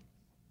media.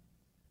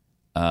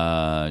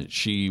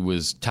 She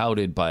was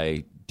touted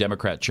by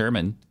Democrat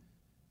Chairman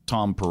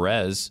Tom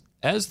Perez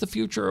as the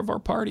future of our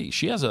party.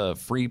 She has a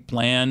free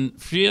plan.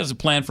 She has a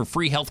plan for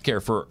free health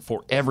care for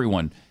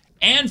everyone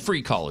and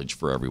free college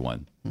for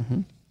everyone.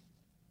 Mm-hmm.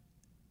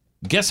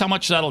 Guess how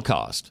much that'll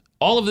cost?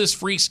 All of this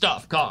free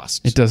stuff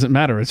costs. It doesn't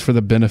matter. It's for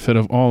the benefit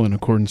of all in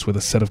accordance with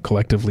a set of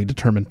collectively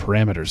determined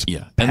parameters.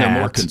 Yeah, and they're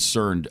more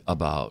concerned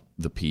about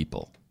the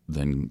people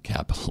than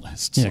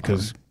capitalists. Yeah,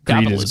 because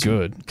greed is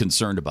good.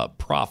 Concerned about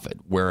profit,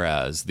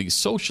 whereas the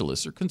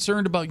socialists are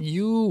concerned about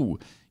you.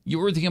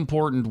 You're the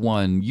important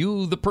one.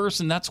 You, the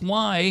person. That's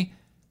why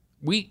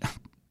we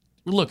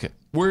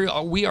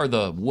are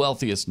the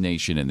wealthiest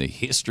nation in the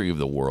history of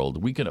the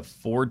world. We can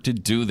afford to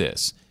do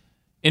this.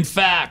 In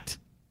fact,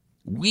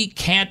 we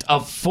can't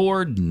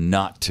afford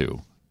not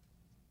to.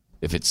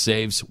 If it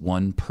saves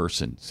one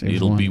person,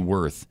 it'll be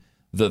worth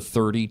the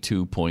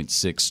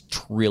 $32.6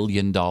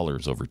 trillion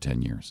over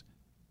 10 years.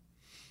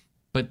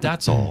 But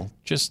that's all.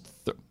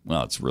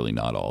 Well, it's really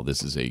not all.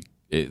 This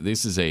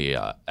is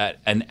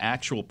an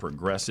actual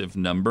progressive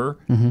number.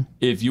 Mm-hmm.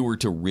 If you were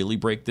to really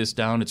break this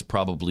down, it's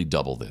probably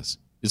double this.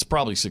 It's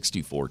probably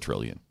 $64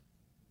 trillion.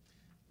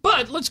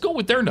 But let's go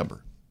with their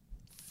number.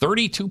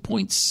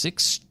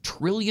 $32.6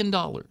 trillion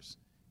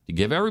to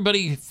give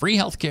everybody free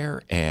health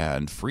care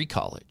and free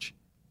college.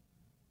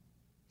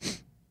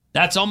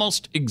 That's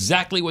almost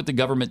exactly what the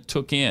government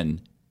took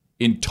in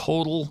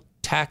total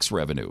tax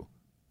revenue.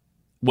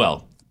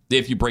 Well,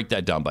 if you break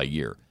that down by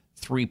year,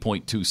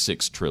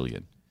 $3.26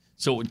 trillion.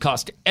 So it would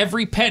cost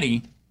every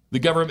penny the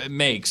government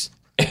makes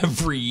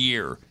every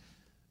year.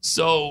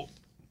 So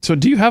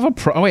do you have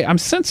wait, I'm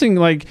sensing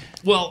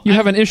you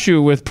have an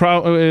issue with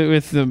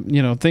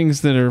the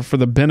things that are for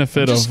the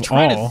benefit of all. Just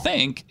trying to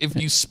think, if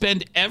you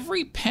spend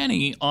every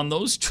penny on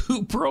those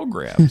two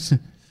programs,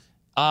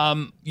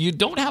 you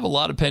don't have a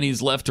lot of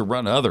pennies left to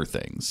run other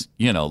things.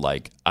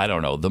 I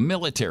don't know, the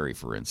military,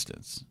 for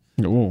instance.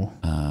 Ooh.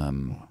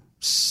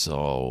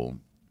 So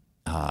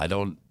I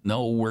don't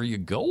know where you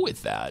go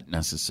with that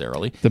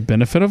necessarily. The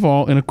benefit of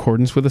all in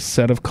accordance with a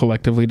set of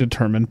collectively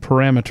determined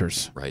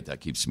parameters. Right, that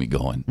keeps me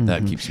going.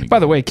 Mm-hmm. By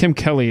the way, Kim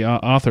Kelly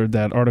authored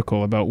that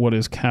article about what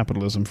is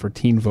capitalism for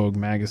Teen Vogue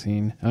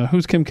magazine.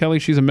 Who's Kim Kelly?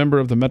 She's a member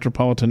of the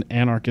Metropolitan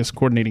Anarchist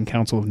Coordinating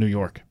Council of New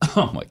York.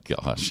 Oh my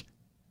gosh.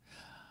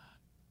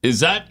 Is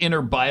that in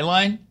her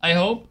byline, I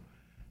hope?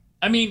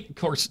 I mean, of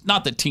course,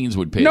 not that teens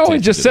would pay attention. No, it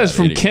just says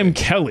from anyway. Kim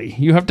Kelly.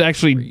 You have to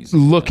actually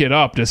look it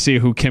up to see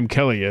who Kim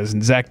Kelly is,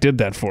 and Zach did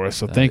that for us,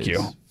 so thank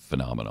you.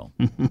 Phenomenal.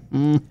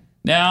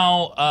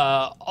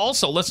 Now,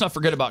 also, let's not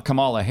forget about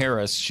Kamala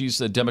Harris.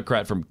 She's a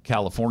Democrat from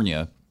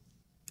California.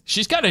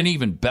 She's got an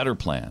even better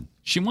plan.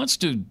 She wants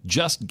to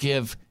just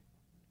give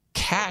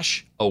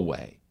cash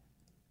away.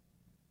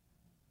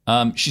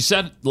 She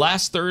said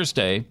last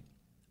Thursday,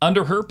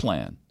 under her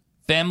plan,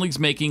 families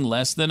making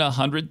less than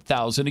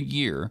 $100,000 a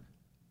year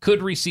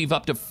could receive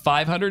up to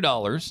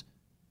 $500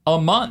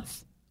 a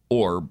month,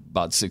 or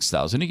about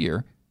 $6,000 a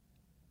year,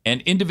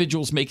 and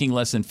individuals making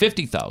less than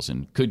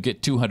 $50,000 could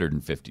get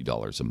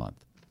 $250 a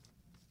month.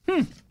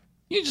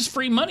 You just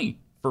free money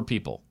for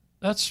people.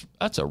 That's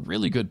a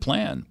really good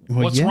plan.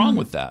 Well, What's wrong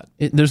with that?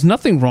 There's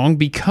nothing wrong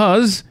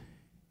because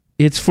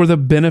it's for the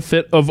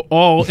benefit of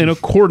all in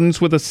accordance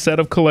with a set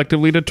of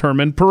collectively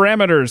determined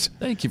parameters.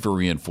 Thank you for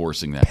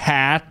reinforcing that.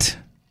 Pat.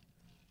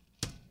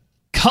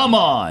 Come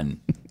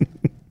on.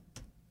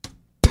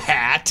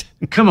 Pat.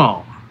 Come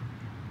on.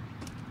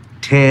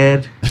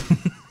 Ted.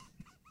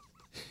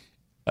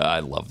 I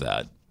love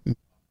that.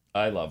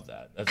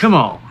 That's Come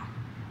on.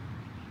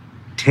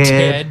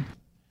 Ted.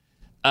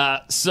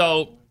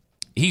 So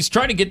he's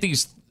trying to get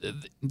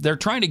they're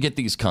trying to get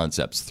these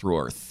concepts through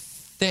our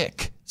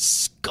thick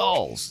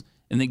skulls,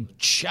 and they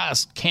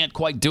just can't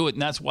quite do it.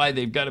 And that's why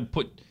they've got to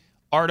put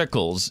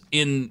articles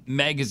in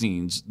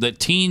magazines that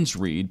teens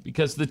read,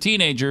 because the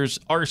teenagers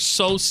are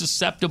so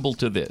susceptible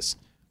to this.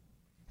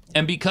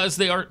 And because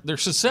they're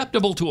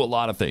susceptible to a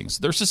lot of things.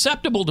 They're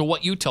susceptible to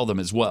what you tell them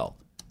as well,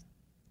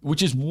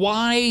 which is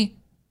why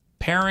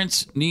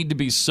parents need to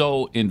be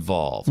so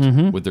involved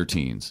with their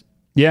teens.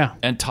 Yeah.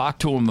 And talk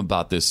to them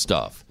about this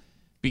stuff,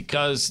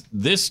 because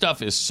this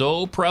stuff is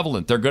so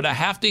prevalent. They're going to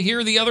have to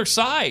hear the other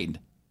side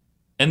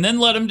and then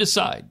let them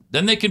decide.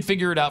 Then they can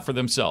figure it out for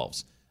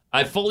themselves.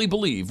 I fully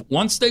believe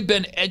once they've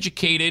been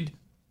educated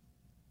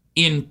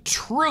in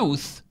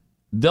truth,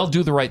 they'll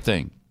do the right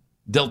thing.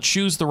 They'll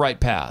choose the right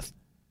path.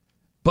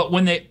 But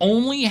when they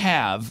only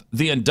have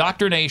the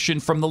indoctrination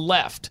from the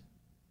left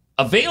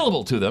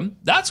available to them,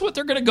 that's what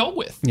they're going to go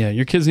with. Yeah,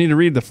 your kids need to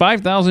read The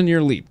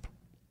 5,000-Year Leap.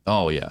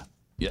 Oh, yeah.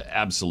 Yeah,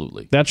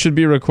 absolutely. That should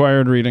be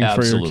required reading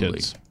for your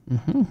kids.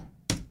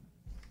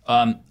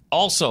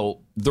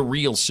 Also, the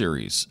Real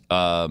series,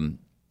 the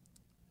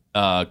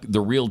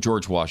Real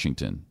George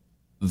Washington,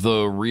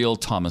 the Real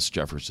Thomas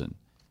Jefferson,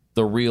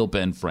 the Real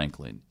Ben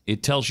Franklin.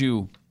 It tells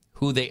you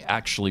who they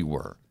actually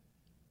were.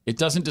 It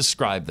doesn't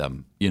describe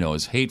them,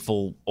 as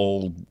hateful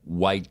old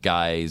white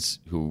guys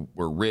who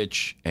were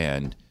rich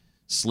and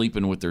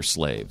sleeping with their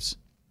slaves.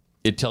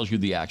 It tells you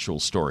the actual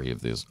story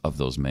of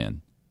those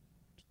men.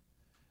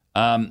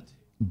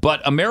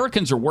 But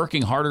Americans are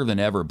working harder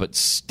than ever, but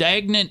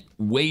stagnant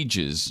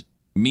wages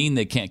mean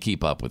they can't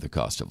keep up with the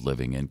cost of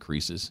living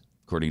increases,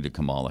 according to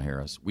Kamala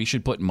Harris. We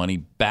should put money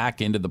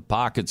back into the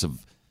pockets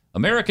of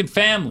American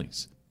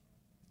families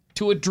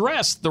to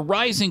address the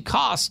rising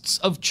costs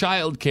of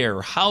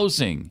childcare,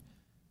 housing,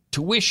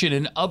 tuition,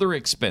 and other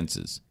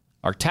expenses.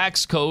 Our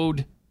tax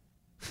code,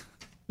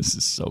 this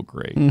is so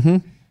great.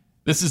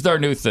 This is our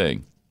new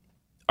thing.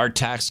 Our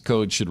tax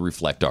code should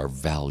reflect our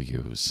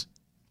values.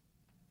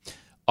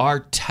 Our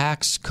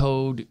tax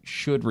code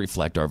should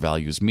reflect our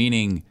values,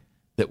 meaning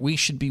that we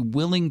should be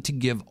willing to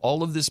give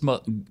all of this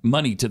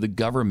money to the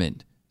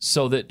government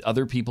so that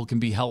other people can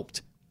be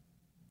helped,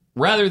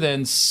 rather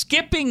than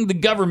skipping the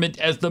government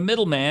as the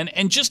middleman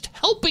and just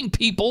helping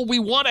people we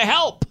want to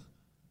help.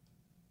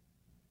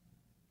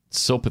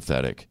 So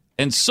pathetic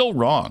and so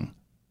wrong.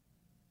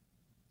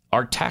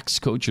 Our tax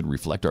code should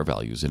reflect our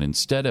values, and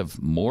instead of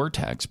more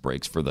tax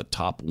breaks for the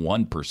top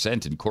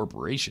 1% in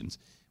corporations,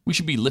 we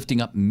should be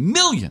lifting up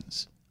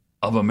millions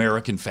of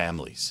American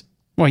families.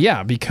 Well,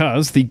 yeah,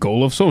 because the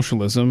goal of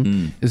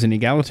socialism is an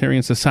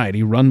egalitarian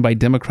society run by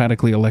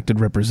democratically elected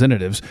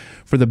representatives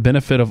for the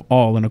benefit of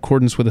all in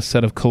accordance with a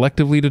set of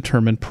collectively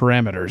determined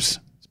parameters.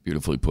 It's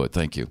beautifully put.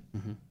 Thank you.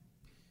 Mm-hmm.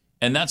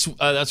 And that's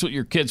what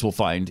your kids will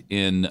find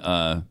in,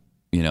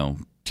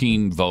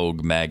 Teen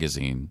Vogue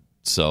magazine.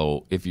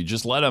 So if you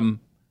just let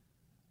them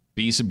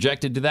be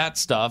subjected to that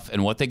stuff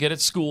and what they get at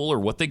school or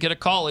what they get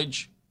at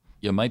college,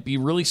 you might be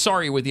really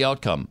sorry with the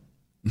outcome.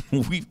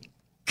 We've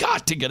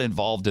got to get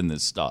involved in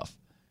this stuff.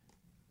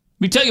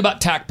 Let me tell you about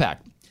TAC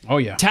Pack. Oh,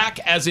 yeah. TAC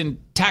as in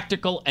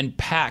tactical and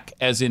pack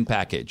as in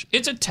package.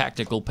 It's a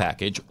tactical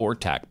package or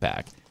TAC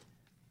Pack.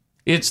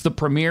 It's the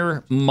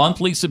premier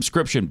monthly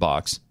subscription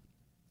box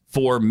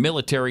for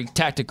military,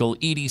 tactical,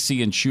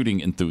 EDC, and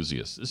shooting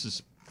enthusiasts. This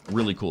is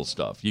really cool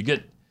stuff. You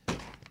get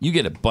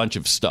a bunch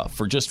of stuff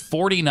for just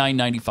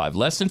 $49.95,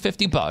 less than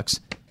 $50.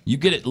 You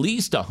get at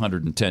least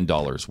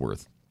 $110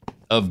 worth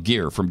of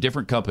gear from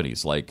different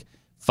companies like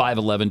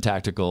 511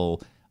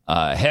 Tactical,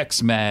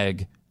 Hex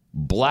Mag,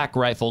 Black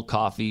Rifle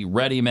Coffee,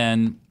 Ready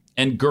Men,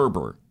 and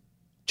Gerber,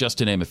 just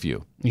to name a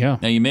few. Yeah.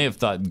 Now, you may have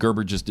thought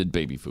Gerber just did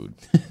baby food.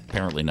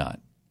 Apparently not.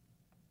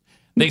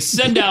 They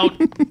send out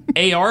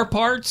AR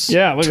parts,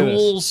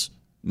 tools,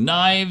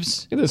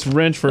 knives. Look at this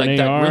wrench for an AR.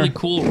 That really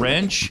cool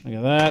wrench. Look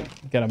at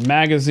that. Got a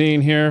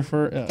magazine here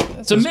for...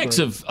 it's a mix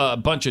of a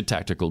bunch of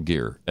tactical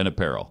gear and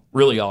apparel.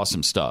 Really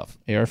awesome stuff.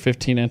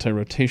 AR-15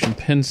 anti-rotation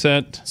pin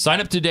set.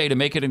 Sign up today to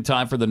make it in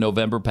time for the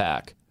November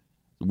pack.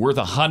 Worth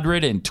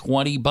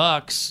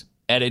 $120,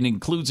 and it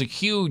includes a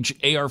huge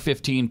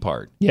AR-15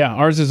 part. Yeah,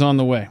 ours is on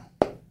the way.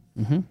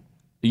 Mm-hmm.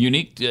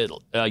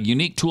 A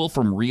unique tool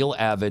from Real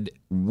Avid,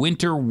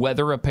 winter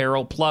weather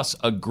apparel, plus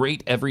a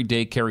great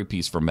everyday carry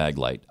piece from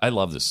Maglite. I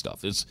love this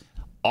stuff. It's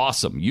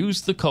awesome.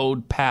 Use the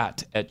code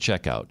PAT at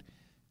checkout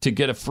to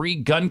get a free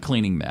gun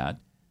cleaning mat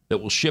that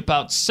will ship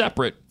out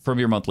separate from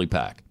your monthly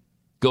pack.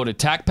 Go to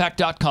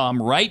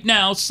TacPack.com right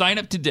now. Sign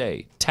up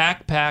today.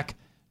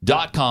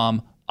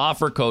 TacPack.com.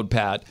 Offer code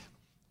PAT.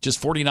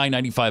 Just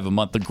 $49.95 a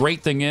month. The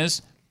great thing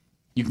is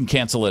you can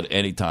cancel it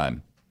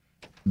anytime.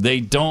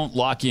 They don't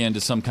lock you into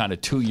some kind of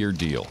 2-year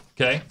deal.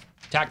 Okay?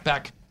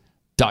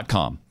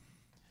 TacPack.com.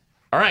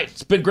 All right.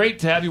 It's been great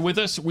to have you with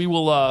us. We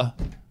will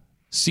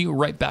see you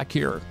right back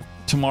here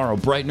tomorrow,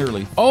 bright and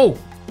early. Oh,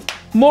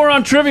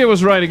 Moron Trivia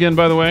was right again,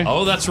 by the way.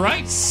 Oh, that's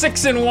right.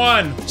 6-1.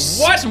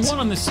 What? 6-1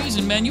 on the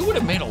season, man. You would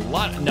have made a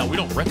lot. No, we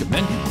don't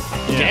recommend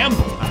you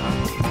gamble.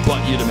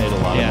 But you'd have made a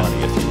lot of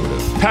money if you would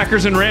have.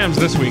 Packers and Rams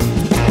this week.